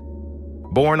impact.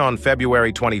 Born on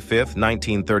February 25,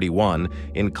 1931,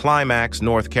 in Climax,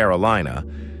 North Carolina,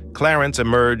 Clarence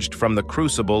emerged from the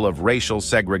crucible of racial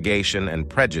segregation and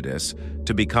prejudice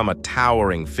to become a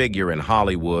towering figure in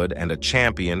Hollywood and a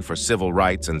champion for civil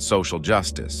rights and social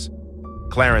justice.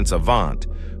 Clarence Avant,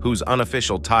 whose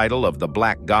unofficial title of the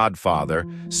Black Godfather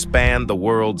spanned the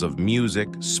worlds of music,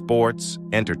 sports,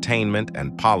 entertainment,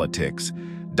 and politics,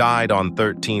 died on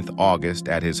 13th August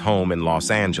at his home in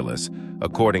Los Angeles,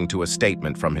 according to a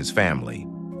statement from his family.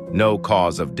 No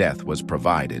cause of death was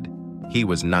provided. He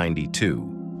was 92.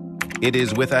 It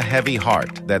is with a heavy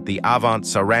heart that the Avant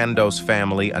Sarandos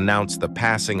family announced the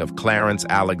passing of Clarence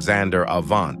Alexander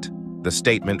Avant. The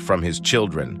statement from his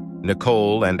children,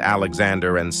 Nicole and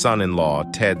Alexander, and son-in-law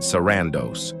Ted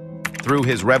Sarandos. Through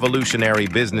his revolutionary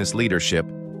business leadership,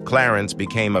 Clarence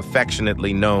became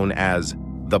affectionately known as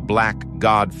the Black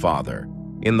Godfather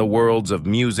in the worlds of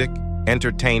music,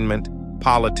 entertainment,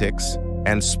 politics,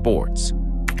 and sports.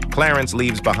 Clarence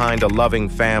leaves behind a loving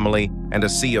family and a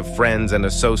sea of friends and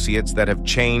associates that have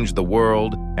changed the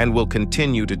world and will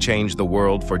continue to change the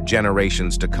world for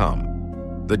generations to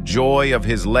come. The joy of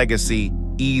his legacy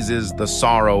eases the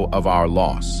sorrow of our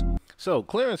loss. So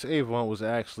Clarence Avant was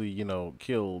actually, you know,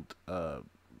 killed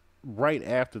right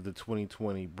after the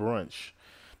 2020 brunch,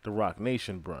 the Rock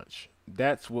Nation brunch.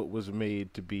 That's what was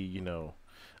made to be, you know,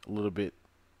 a little bit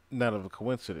not of a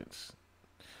coincidence.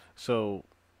 So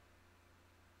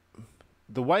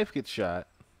the wife gets shot.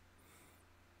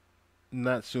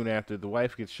 Not soon after the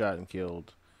wife gets shot and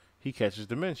killed, he catches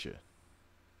dementia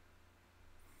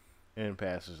and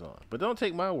passes on. But don't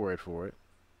take my word for it.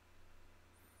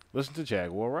 Listen to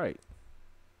Jaguar Wright.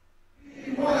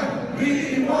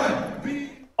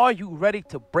 Are you ready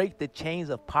to break the chains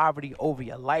of poverty over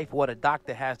your life? What a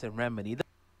doctor has to remedy.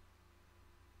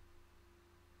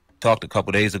 Talked a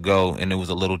couple days ago, and it was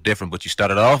a little different, but you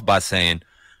started off by saying,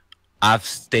 I've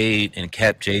stayed and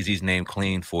kept Jay-Z's name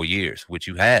clean for years, which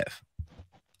you have.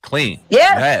 Clean.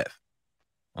 Yeah. You have.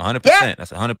 100%. Yeah.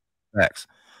 That's 100% facts.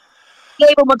 Gave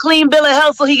him a clean bill of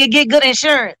health so he could get good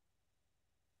insurance.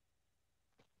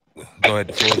 Go ahead,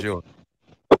 the floor is yours.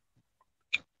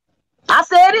 I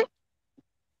said it.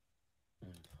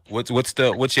 What's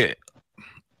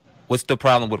the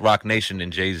problem with Rock Nation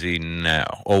and Jay-Z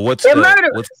now? Or They're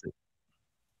murderers.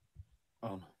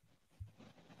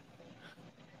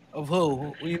 Of who?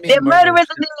 What do you mean? They're murderers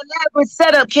and they're elaborate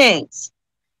setup kings.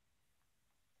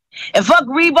 And fuck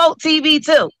Revolt TV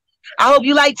too. I hope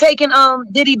you like taking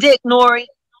Diddy dick, Nori.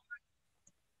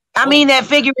 I mean that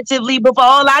figuratively, but for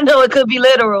all I know, it could be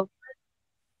literal.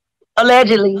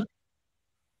 Allegedly.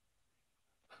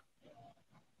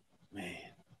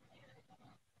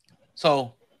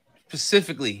 So,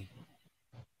 specifically,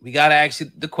 we got to ask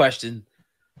you the question.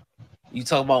 You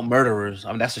talk about murderers.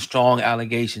 I mean, that's a strong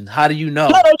allegation. How do you know?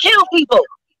 Yeah, they kill people.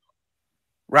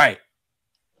 Right.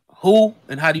 Who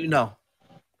and how do you know?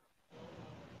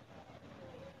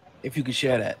 If you could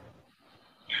share that.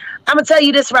 I'm going to tell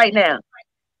you this right now.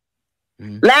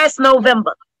 Last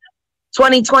November,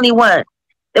 2021,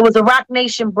 there was a Rock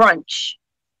Nation brunch.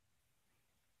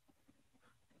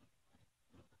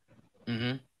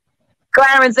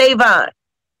 Clarence Avon,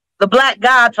 the black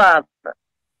godfather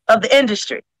of the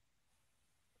industry,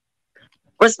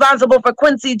 responsible for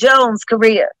Quincy Jones'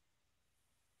 career,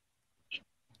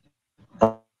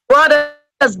 brought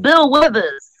us Bill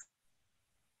Withers,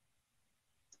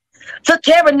 took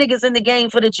care of niggas in the game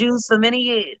for the Jews for many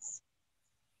years,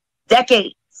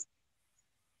 decades.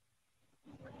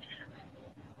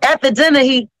 At the dinner,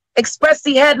 he expressed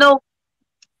he had no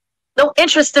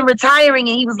interest in retiring,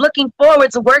 and he was looking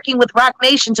forward to working with Rock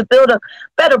Nation to build a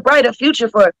better, brighter future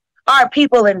for our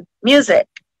people and music.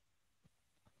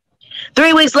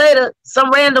 3 weeks later,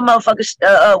 some random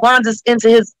motherfucker wanders into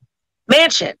his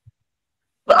mansion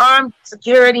with armed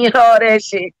security and all that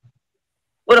shit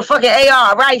with a fucking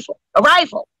AR, a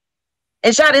rifle,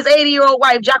 and shot his 80-year-old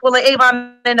wife, Jacqueline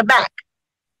Avon, in the back.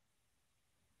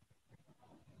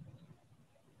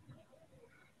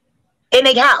 In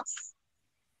a house.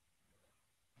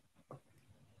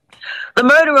 The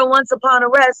murderer, once upon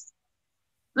arrest,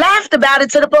 laughed about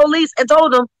it to the police and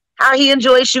told them how he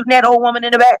enjoyed shooting that old woman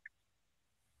in the back.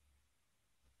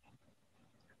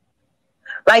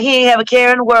 Like he ain't have a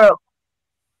care in the world.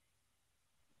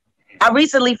 I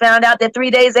recently found out that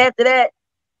 3 days after that,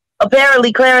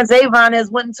 apparently Clarence Avon has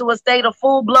went into a state of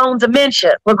full-blown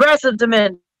dementia, progressive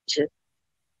dementia,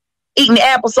 eating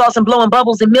applesauce and blowing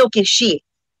bubbles and milk and shit.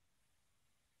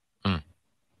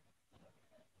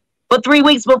 But 3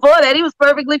 weeks before that, he was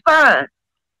perfectly fine.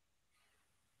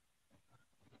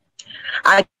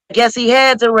 I guess he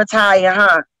had to retire,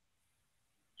 huh?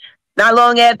 Not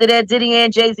long after that, Diddy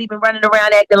and Jay-Z been running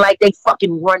around acting like they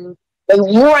fucking run. They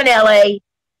run L.A.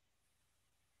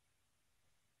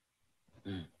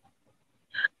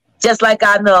 Just like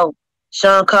I know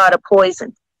Sean Carter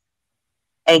poisoned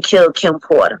and killed Kim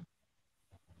Porter.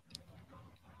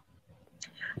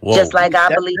 Whoa. Just like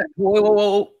I believe.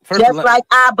 Whoa. Just like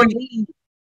I believe.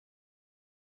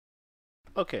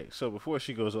 Okay, so before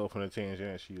she goes off on a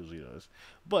tangent, as she usually does,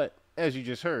 but as you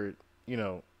just heard, you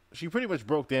know, she pretty much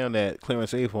broke down that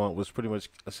Clarence Avon was pretty much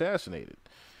assassinated,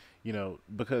 you know,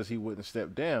 because he wouldn't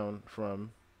step down from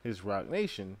his Rock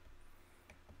Nation.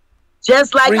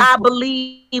 Just like I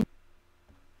believe.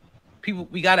 People,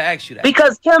 we gotta ask you that.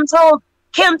 Because Kim told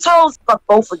fuck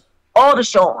both of all the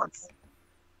Seans.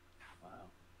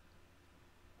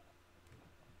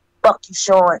 Fuck you,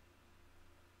 Sean.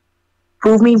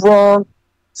 Prove me wrong,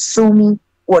 sue me,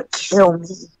 or kill me.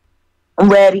 I'm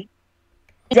ready.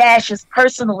 Dash's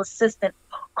personal assistant,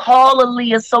 call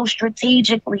Aaliyah so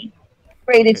strategically.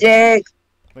 Pray to Jag.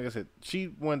 Like I said, she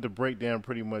wanted to break down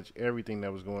pretty much everything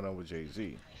that was going on with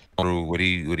Jay-Z. Through what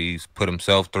he's put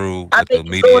himself through I with the think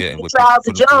media and with trials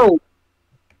of Job.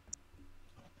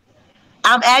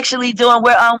 I'm actually doing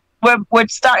we're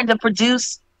starting to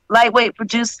lightweight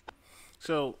produce.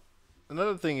 So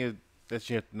another thing is that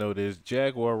you have to note is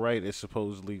Jaguar Wright is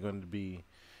supposedly going to be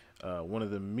one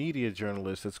of the media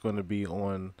journalists that's going to be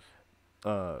on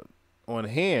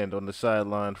hand on the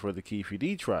sideline for the Keefe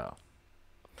D trial.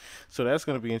 So that's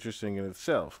going to be interesting in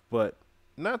itself. But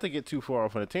not to get too far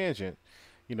off on a tangent,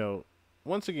 you know,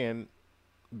 once again,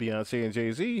 Beyonce and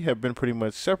Jay-Z have been pretty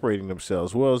much separating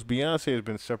themselves. Well, as Beyonce has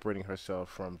been separating herself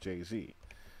from Jay-Z.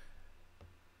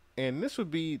 And this would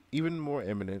be even more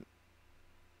imminent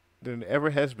than it ever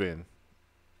has been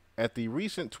at the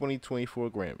recent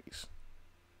 2024 Grammys.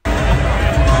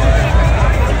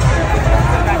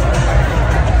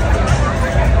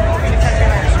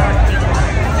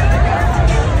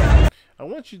 I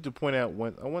want you to point out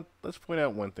let's point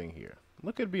out one thing here.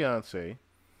 Look at Beyonce.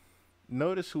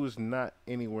 Notice who is not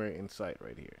anywhere in sight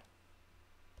right here.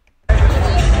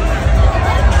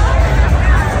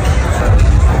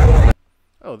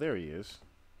 Oh, there he is.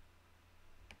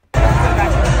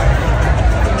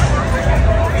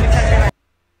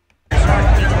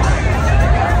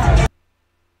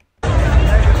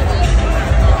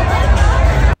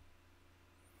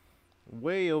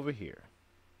 Way over here.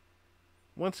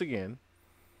 Once again,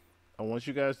 I want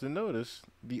you guys to notice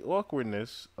the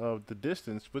awkwardness of the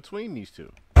distance between these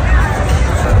two. Sorry,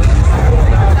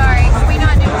 can we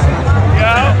not do it?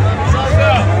 Yeah. What's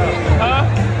up? Huh?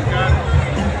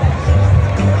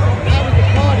 Now we can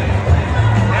party.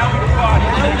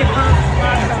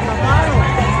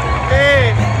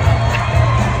 Hey.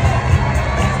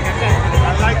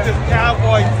 I like this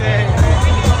cowboy thing.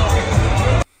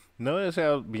 Notice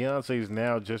how Beyonce is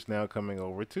just now coming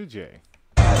over to Jay.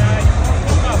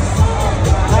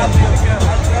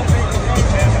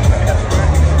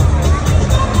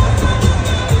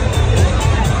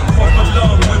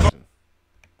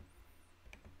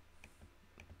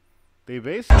 They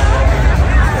basically,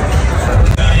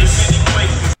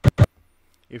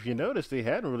 if you notice, they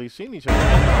hadn't really seen each other.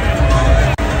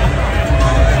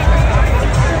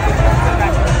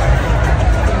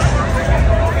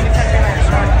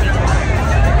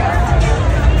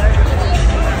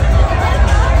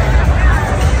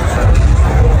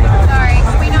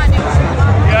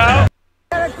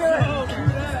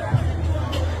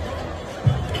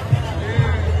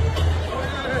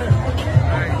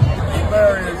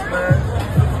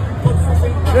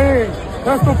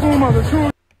 That's the form of the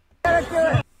truth.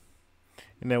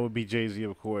 And that would be Jay-Z,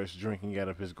 of course, drinking out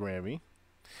of his Grammy.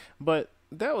 But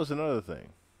that was another thing.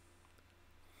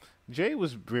 Jay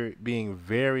was being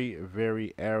very,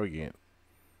 very arrogant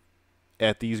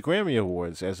at these Grammy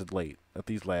Awards as of late. At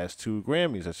these last two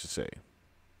Grammys, I should say.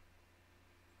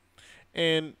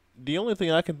 And the only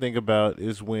thing I can think about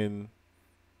is when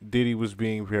Diddy was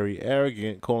being very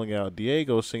arrogant, calling out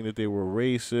Diego, saying that they were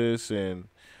racist and,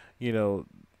 you know,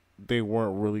 they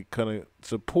weren't really gonna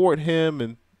support him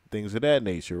and things of that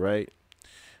nature, right?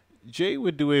 Jay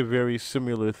would do a very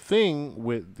similar thing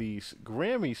with the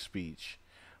Grammy speech,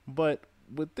 but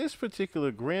with this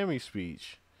particular Grammy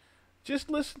speech, just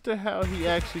listen to how he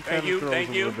actually kind of throws a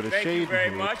little bit of shade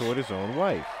toward his own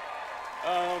wife.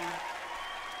 I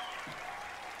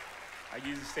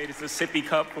usually say this is a sippy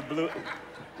cup for Blue.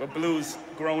 But Blue's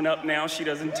grown up now. She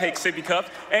doesn't take sippy cups,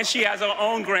 and she has her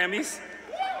own Grammys.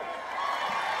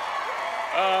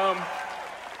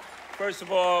 First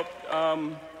of all,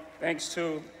 thanks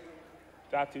to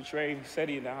Dr. Dre, who said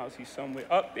he in the house, he's somewhere.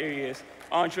 Oh, there he is.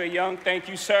 Andre Young, thank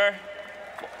you, sir.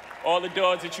 All the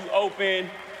doors that you opened,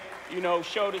 you know,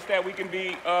 showed us that we can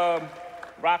be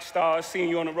rock stars, seeing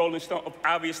you on the Rolling Stone.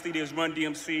 Obviously, there's Run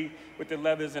DMC with the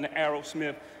Leathers and the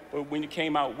Aerosmith, but when you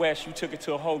came out west, you took it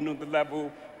to a whole new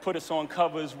level, put us on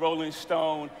covers, Rolling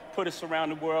Stone, put us around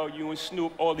the world, you and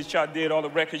Snoop, all that y'all did, all the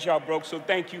records y'all broke, so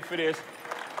thank you for this.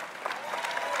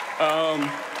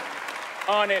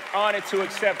 Honored to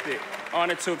accept it.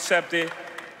 Honored to accept it.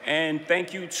 And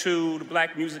thank you to the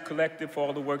Black Music Collective for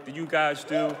all the work that you guys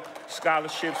do,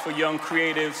 scholarships for young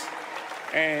creatives,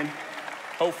 and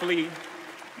hopefully,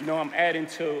 you know, I'm adding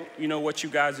to, you know, what you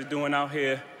guys are doing out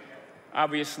here.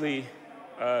 Obviously,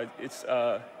 it's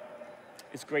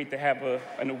great to have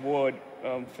an award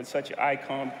for such an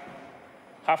icon.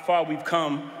 How far we've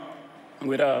come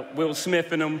with Will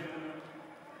Smith and them,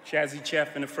 Jazzy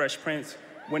Jeff and the Fresh Prince,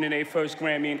 winning their first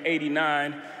Grammy in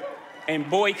 '89, and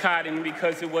boycotting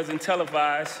because it wasn't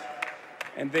televised.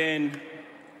 And then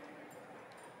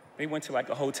they went to like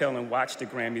a hotel and watched the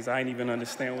Grammys. I didn't even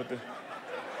understand what it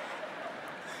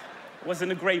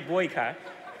wasn't a great boycott.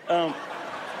 We're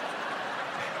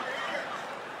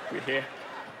here.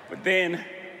 But then,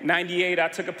 '98, I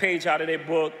took a page out of their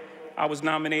book. I was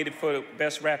nominated for the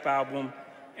Best Rap Album,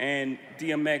 and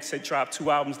DMX had dropped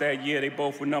 2 albums that year. They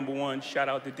both were #1. Shout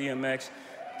out to DMX.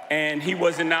 And he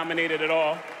wasn't nominated at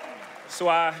all. So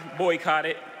I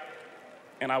boycotted,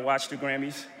 and I watched the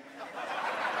Grammys.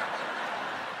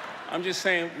 I'm just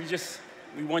saying,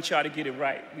 we want y'all to get it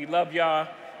right. We love y'all,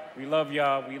 we love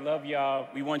y'all, we love y'all.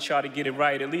 We want y'all to get it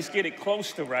right, at least get it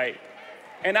close to right.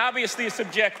 And obviously it's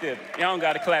subjective. Y'all don't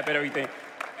gotta clap at everything.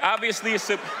 Obviously it's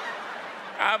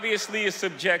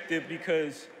subjective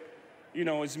because, you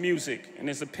know, it's music and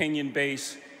it's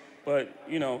opinion-based, but,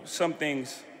 you know, some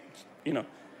things, you know.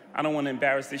 I don't want to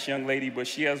embarrass this young lady, but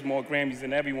she has more Grammys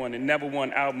than everyone and never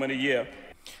won Album of the Year.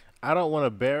 I don't want to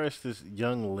embarrass this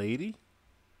young lady.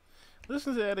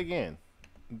 Listen to that again.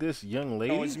 This young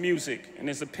lady. You know, it's music and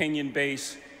it's opinion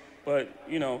based, but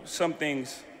you know, some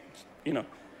things, you know,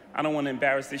 I don't want to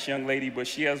embarrass this young lady, but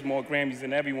she has more Grammys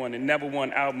than everyone and never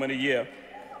won Album of the Year.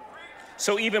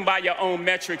 So even by your own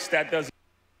metrics, that doesn't.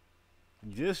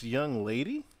 This young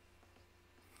lady?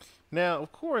 Now,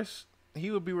 of course,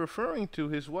 he would be referring to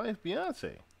his wife,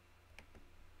 Beyonce.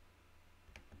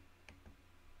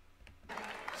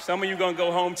 Some of you gonna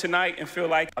go home tonight and feel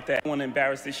like that. I don't want to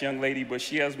embarrass this young lady, but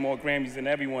she has more Grammys than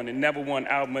everyone and never won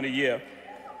Album of the Year.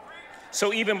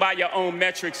 So even by your own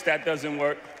metrics, that doesn't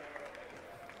work.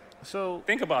 So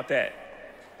think about that.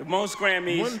 The most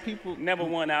Grammys, never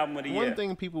won Album of the Year. One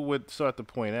thing people would start to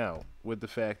point out with the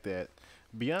fact that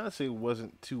Beyonce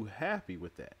wasn't too happy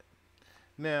with that.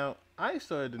 Now, I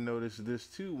started to notice this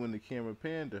too when the camera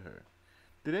panned to her.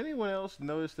 Did anyone else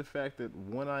notice the fact that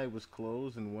one eye was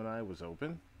closed and one eye was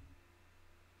open?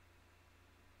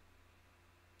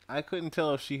 I couldn't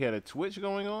tell if she had a twitch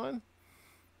going on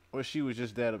or she was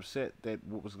just that upset that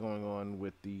what was going on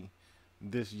with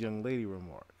this young lady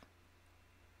remark.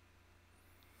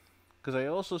 Because I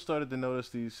also started to notice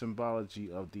the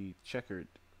symbology of the checkered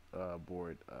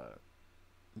board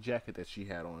jacket that she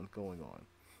had on going on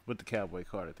with the Cowboy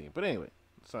Carter theme. But anyway,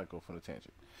 let's not go from the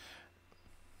tangent.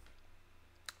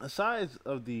 Aside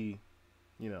of the,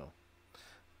 you know,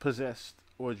 possessed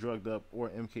or drugged up or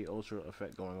MK Ultra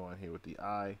effect going on here with the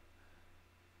eye,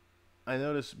 I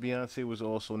noticed Beyonce was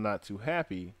also not too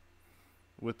happy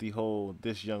with the whole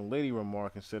 "this young lady"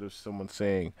 remark instead of someone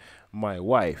saying "my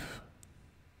wife"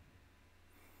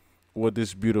 or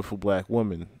 "this beautiful black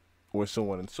woman" or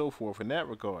so on and so forth in that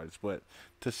regards. But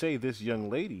to say "this young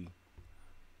lady"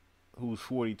 who's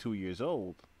 42 years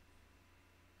old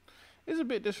is a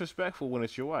bit disrespectful when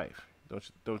it's your wife.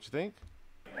 Don't you think?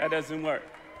 That doesn't work.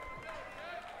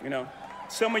 You know,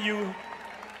 some of you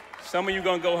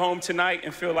gonna go home tonight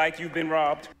and feel like you've been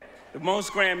robbed. The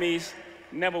most Grammys,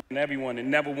 never won everyone and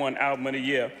never won Album of the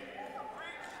Year.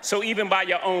 So even by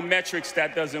your own metrics,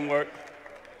 that doesn't work.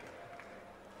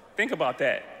 Think about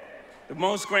that. The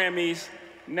most Grammys,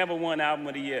 never won Album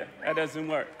of the Year. That doesn't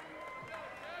work.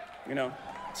 You know,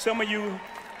 some of you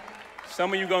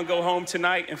gonna go home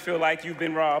tonight and feel like you've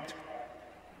been robbed.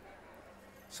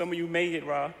 Some of you may get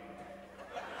robbed.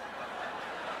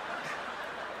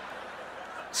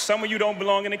 Some of you don't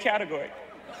belong in the category.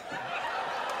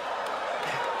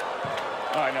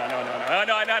 Oh, no,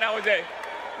 that was it.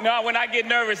 No, when I get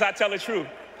nervous, I tell the truth.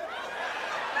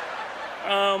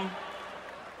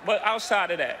 But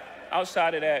outside of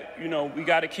that, you know, we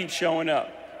gotta keep showing up.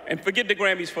 And forget the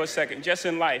Grammys for a second, just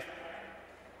in life.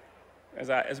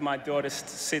 As my daughter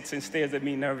sits and stares at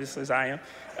me nervous as I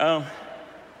am.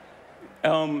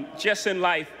 Just in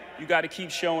life, you gotta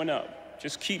keep showing up.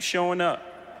 Just keep showing up.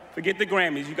 Forget the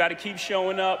Grammys, you gotta keep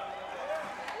showing up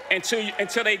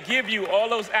until they give you all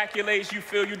those accolades you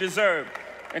feel you deserve.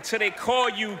 Until they call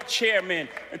you chairman,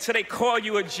 until they call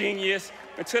you a genius,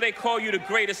 until they call you the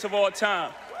greatest of all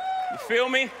time. You feel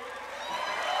me?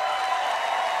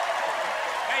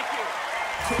 Thank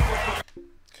you.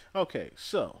 Okay,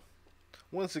 so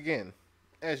once again,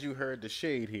 as you heard the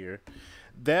shade here,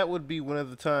 that would be one of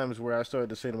the times where I started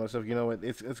to say to myself, you know what,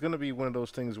 it's going to be one of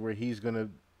those things where he's going to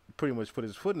pretty much put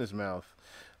his foot in his mouth,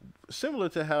 similar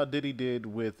to how Diddy did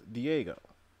with Diego.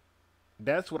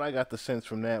 That's what I got the sense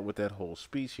from that with that whole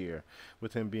speech here,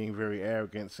 with him being very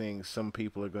arrogant, saying some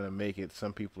people are going to make it,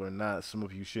 some people are not, some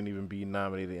of you shouldn't even be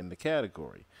nominated in the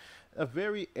category. A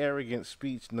very arrogant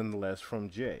speech nonetheless from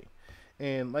Jay.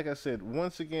 And like I said,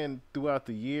 once again, throughout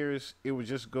the years, it would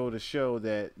just go to show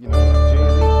that, you know,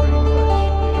 Jay-Z pretty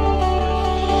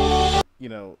much is, you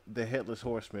know, the headless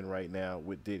horseman right now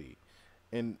with Diddy.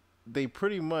 And they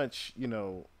pretty much, you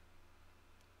know,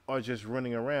 are just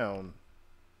running around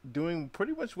doing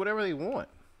pretty much whatever they want.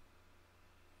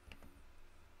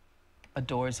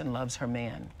 Adores and loves her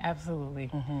man. Absolutely.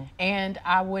 Mm-hmm. And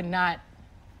I would not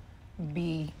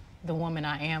be the woman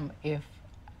I am if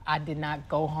I did not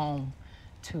go home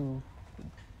to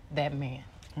that man.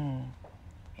 Mm.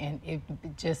 And it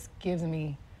just gives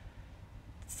me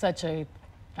such a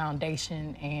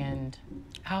foundation. And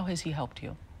how has he helped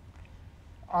you?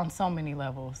 On so many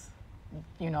levels.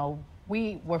 You know,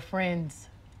 we were friends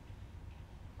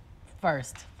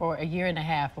first for a year and a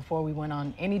half before we went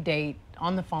on any date,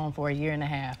 on the phone for a year and a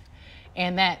half.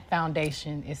 And that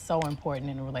foundation is so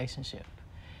important in a relationship.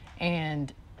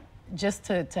 And just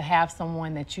to have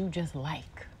someone that you just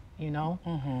like, you know,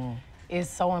 is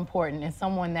so important, and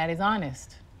someone that is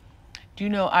honest. Do you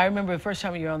know, I remember the first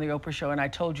time you were on the Oprah show and I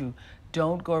told you,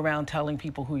 don't go around telling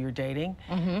people who you're dating.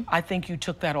 I think you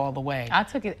took that all the way. I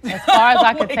took it as far as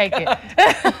I could take it.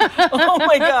 Oh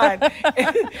my God.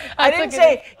 I didn't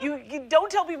say, you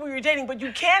don't tell people who you're dating, but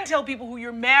you can tell people who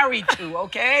you're married to,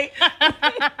 okay?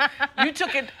 You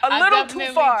took it a little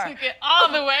too far. I took it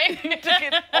all the way. You took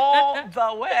it all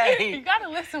the way. You gotta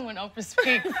listen when Oprah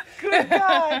speaks. Good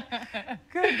God.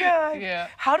 Good God. Yeah.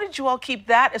 How did you all keep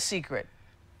that a secret?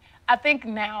 I think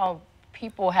now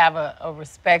people have a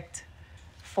respect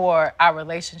for our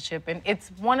relationship, and it's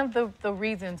one of the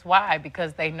reasons why,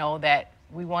 because they know that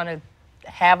we want to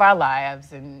have our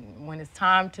lives, and when it's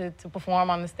time to perform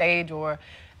on the stage, or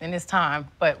then it's time,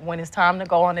 but when it's time to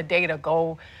go on a date or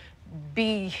go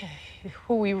be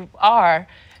who we are,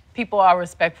 people are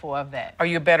respectful of that. Are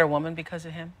you a better woman because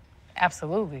of him?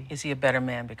 Absolutely. Is he a better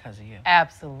man because of you?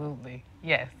 Absolutely,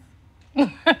 yes.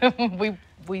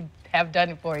 we have done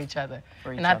it for each other.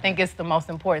 And I think it's the most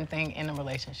important thing in a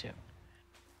relationship.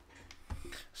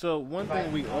 So one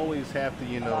thing we always have to,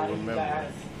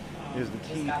 remember is the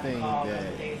key thing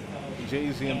that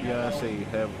Jay-Z and Beyonce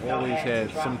have always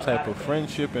had some type of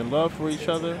friendship and love for each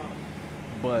other,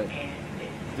 but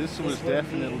this was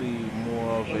definitely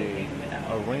more of a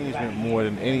arrangement more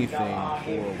than anything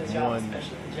for one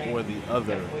or the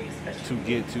other to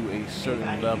get to a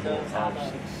certain level of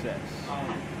success.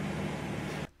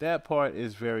 That part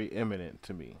is very imminent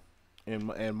to me,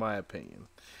 in my opinion.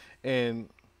 And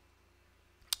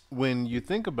when you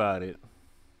think about it,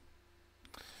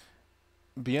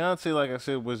 Beyonce, like I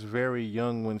said, was very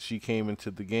young when she came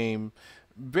into the game,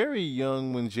 very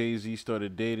young when Jay-Z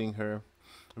started dating her,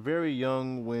 very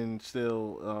young when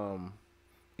still,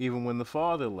 even when the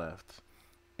father left,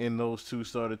 and those two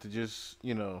started to just,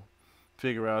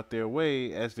 figure out their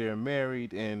way as they're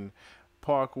married, and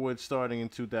Parkwood starting in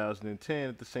 2010,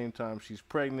 at the same time she's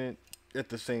pregnant, at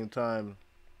the same time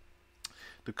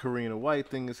the Karina White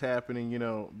thing is happening.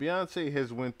 Beyonce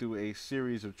has went through a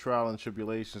series of trial and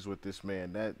tribulations with this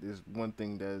man. That is one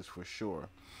thing that is for sure.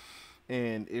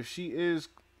 And if she is,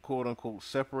 quote unquote,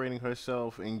 separating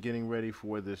herself and getting ready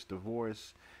for this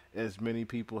divorce, as many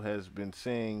people has been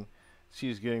saying,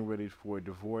 she's getting ready for a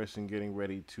divorce and getting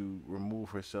ready to remove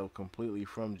herself completely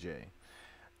from Jay.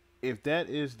 If that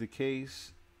is the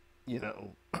case,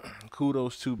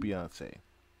 kudos to Beyonce,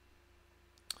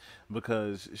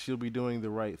 because she'll be doing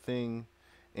the right thing,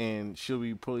 and she'll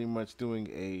be pretty much doing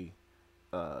a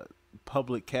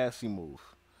public Cassie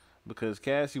move, because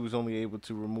Cassie was only able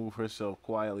to remove herself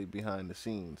quietly behind the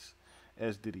scenes,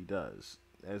 as the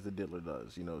Diddler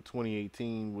does.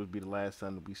 2018 would be the last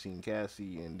time that we seen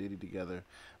Cassie and Diddy together,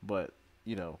 but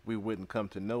we wouldn't come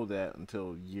to know that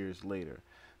until years later.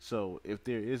 So if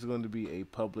there is going to be a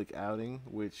public outing,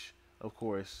 which of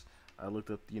course I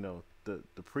looked up, the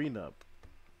prenup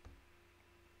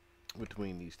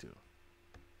between these two,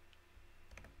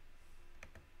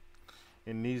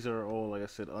 and these are all, like I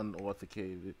said,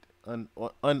 unauthenticated,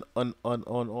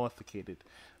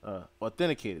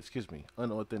 unauthenticated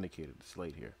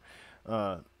slate here,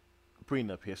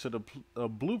 prenup here. So the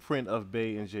blueprint of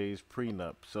Bey and Jay's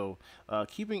prenup. So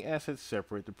keeping assets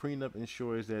separate, the prenup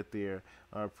ensures that their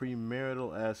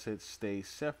premarital assets stay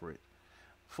separate,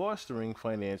 fostering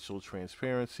financial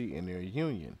transparency in their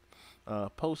union.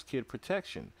 Post-kid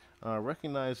protection.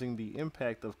 Recognizing the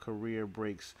impact of career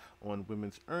breaks on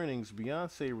women's earnings,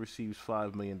 Beyonce receives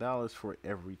 $5 million for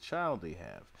every child they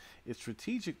have. A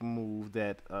strategic move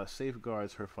that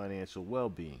safeguards her financial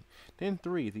well-being. Then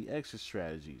 3, the exit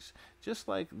strategies. Just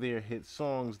like their hit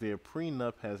songs, their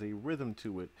prenup has a rhythm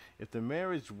to it. If the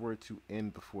marriage were to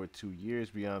end before 2 years,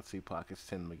 Beyonce pockets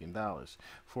 $10 million.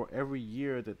 For every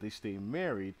year that they stay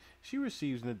married, she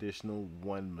receives an additional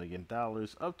 $1 million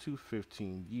up to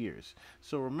 15 years.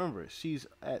 So remember, she's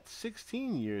at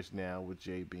 16 years now with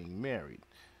Jay being married.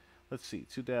 Let's see,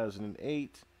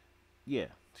 2008. Yeah,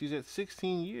 she's at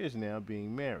 16 years now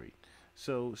being married.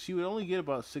 So she would only get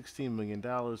about $16 million,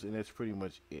 and that's pretty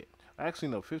much it. Actually,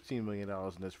 no, $15 million,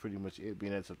 and that's pretty much it,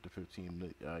 being that's up to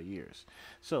 15 years.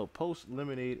 So,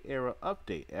 post-Lemonade era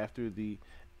update. After the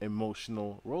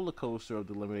emotional roller coaster of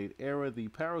the Lemonade era, the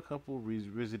power couple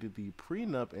revisited the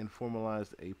prenup and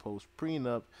formalized a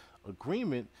post-prenup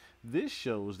agreement. This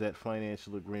shows that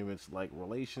financial agreements, like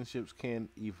relationships, can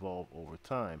evolve over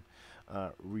time.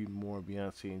 Read more on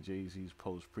Beyonce and Jay-Z's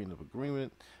post-prenup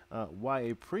agreement. Why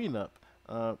a prenup?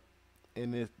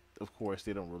 And it, of course,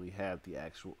 they don't really have the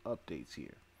actual updates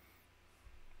here.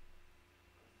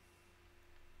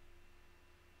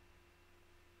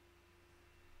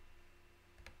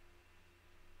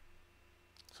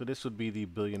 So this would be the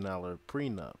 $1 billion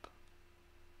prenup.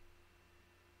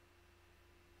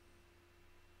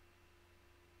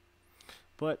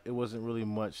 But it wasn't really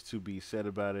much to be said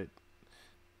about it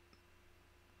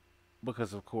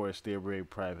because, of course, they're very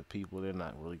private people. They're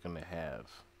not really going to have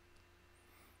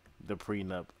the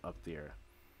prenup up there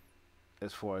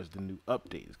as far as the new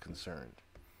update is concerned,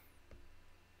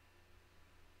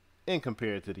 and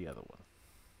compared to the other one.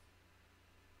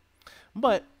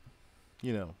 But,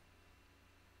 you know,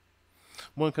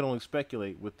 one can only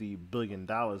speculate with the $1 billion,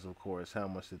 of course, how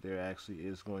much that there actually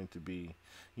is going to be,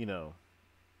 you know,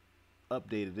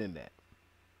 updated in that.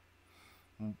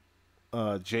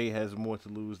 Jay has more to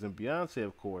lose than Beyonce,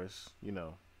 of course, you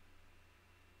know.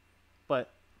 But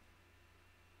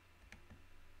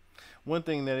one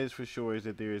thing that is for sure is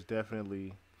that there is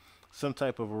definitely some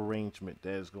type of arrangement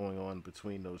that is going on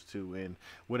between those two. And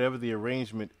whatever the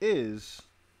arrangement is,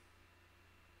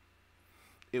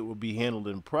 it will be handled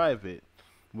in private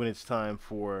when it's time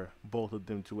for both of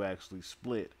them to actually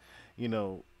split. You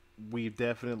know, we've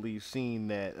definitely seen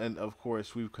that, and of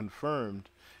course we've confirmed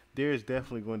there is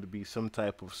definitely going to be some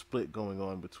type of split going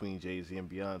on between Jay-Z and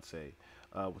Beyonce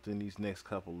within these next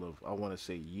couple of, I want to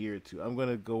say, year or two. I'm going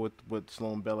to go with what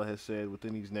Sloan Bella has said.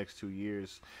 Within these next 2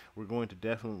 years, we're going to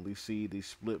definitely see the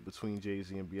split between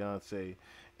Jay-Z and Beyonce.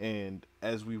 And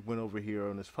as we went over here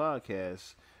on this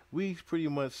podcast, we pretty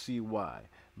much see why.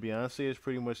 Beyonce is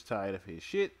pretty much tired of his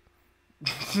shit.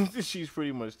 She's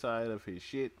pretty much tired of his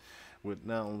shit with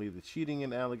not only the cheating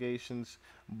and allegations,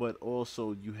 but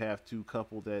also you have to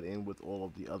couple that in with all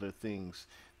of the other things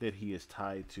that he is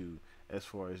tied to as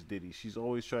far as Diddy. She's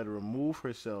always tried to remove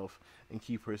herself and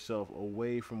keep herself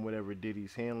away from whatever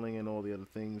Diddy's handling and all the other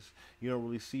things. You don't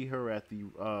really see her at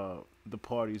the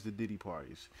parties, the Diddy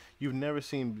parties. You've never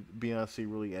seen Beyonce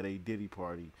really at a Diddy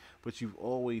party, but you've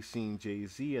always seen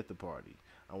Jay-Z at the party.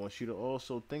 I want you to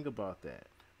also think about that,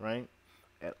 right?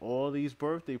 At all these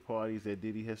birthday parties that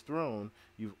Diddy has thrown,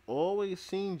 you've always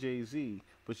seen Jay-Z,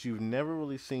 but you've never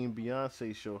really seen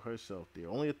Beyonce show herself there.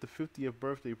 Only at the 50th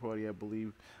birthday party, I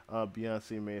believe,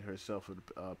 Beyonce made herself an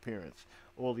appearance.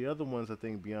 All the other ones, I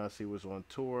think Beyonce was on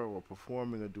tour or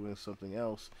performing or doing something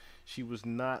else. She was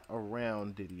not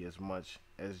around Diddy as much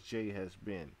as Jay has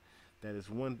been. That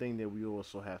is one thing that we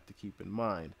also have to keep in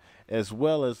mind. As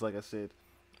well as, like I said,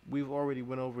 we've already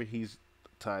went over, he's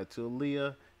tied to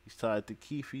Aaliyah. He's tied to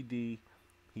Keefe D.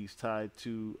 He's tied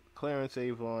to Clarence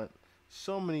Avant.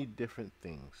 So many different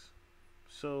things.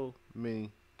 So many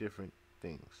different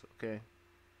things, okay?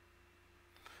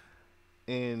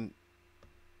 And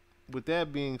with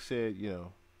that being said, you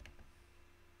know,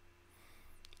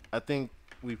 I think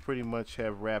we pretty much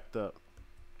have wrapped up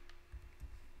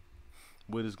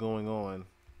what is going on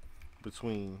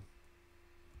between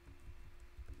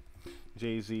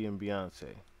Jay-Z and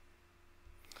Beyonce.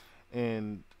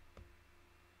 And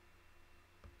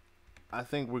I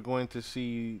think we're going to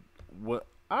see what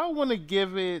I want to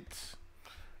give it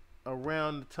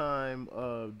around the time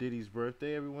of Diddy's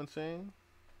birthday. Everyone's saying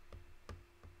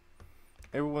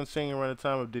around the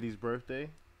time of Diddy's birthday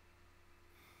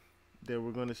that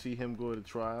we're going to see him go to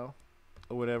trial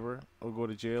or whatever, or go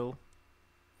to jail.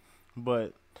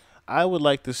 But I would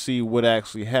like to see what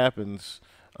actually happens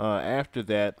after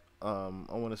that. I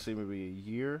want to say maybe a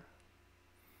year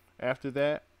after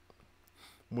that,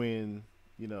 when,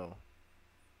 you know,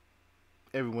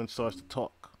 everyone starts to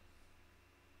talk.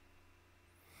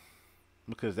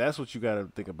 Because that's what you got to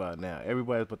think about now.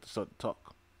 Everybody's about to start to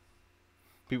talk.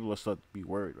 People are starting to be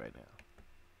worried right now.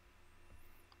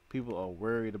 People are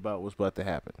worried about what's about to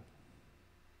happen.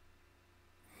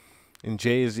 And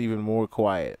Jay is even more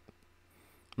quiet.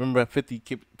 Remember,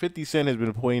 50 Cent has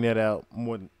been pointing that out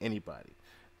more than anybody.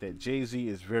 That Jay-Z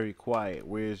is very quiet.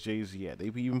 Where is Jay-Z at?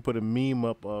 They even put a meme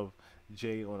up of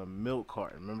Jay on a milk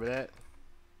carton. Remember that?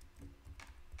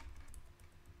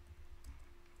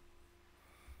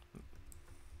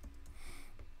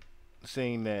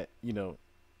 Saying that, you know,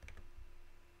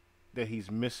 that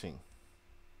he's missing.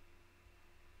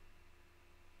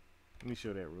 Let me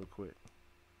show that real quick.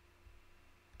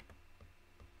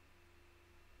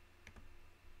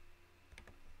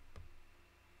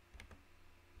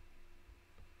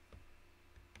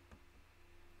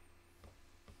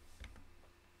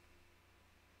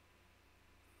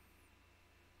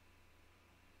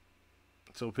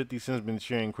 So 50 Cent's been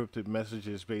sharing encrypted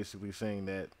messages basically saying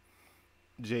that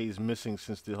Jay's missing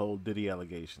since the whole Diddy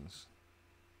allegations.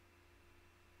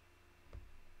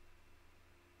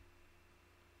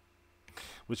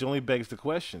 Which only begs the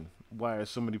question, why are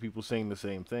so many people saying the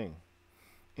same thing?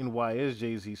 And why is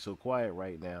Jay-Z so quiet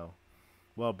right now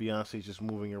while Beyonce's just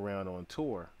moving around on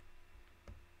tour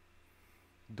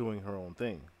doing her own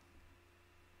thing?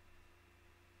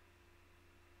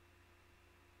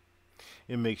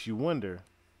 It makes you wonder,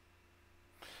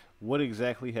 what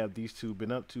exactly have these two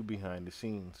been up to behind the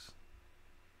scenes?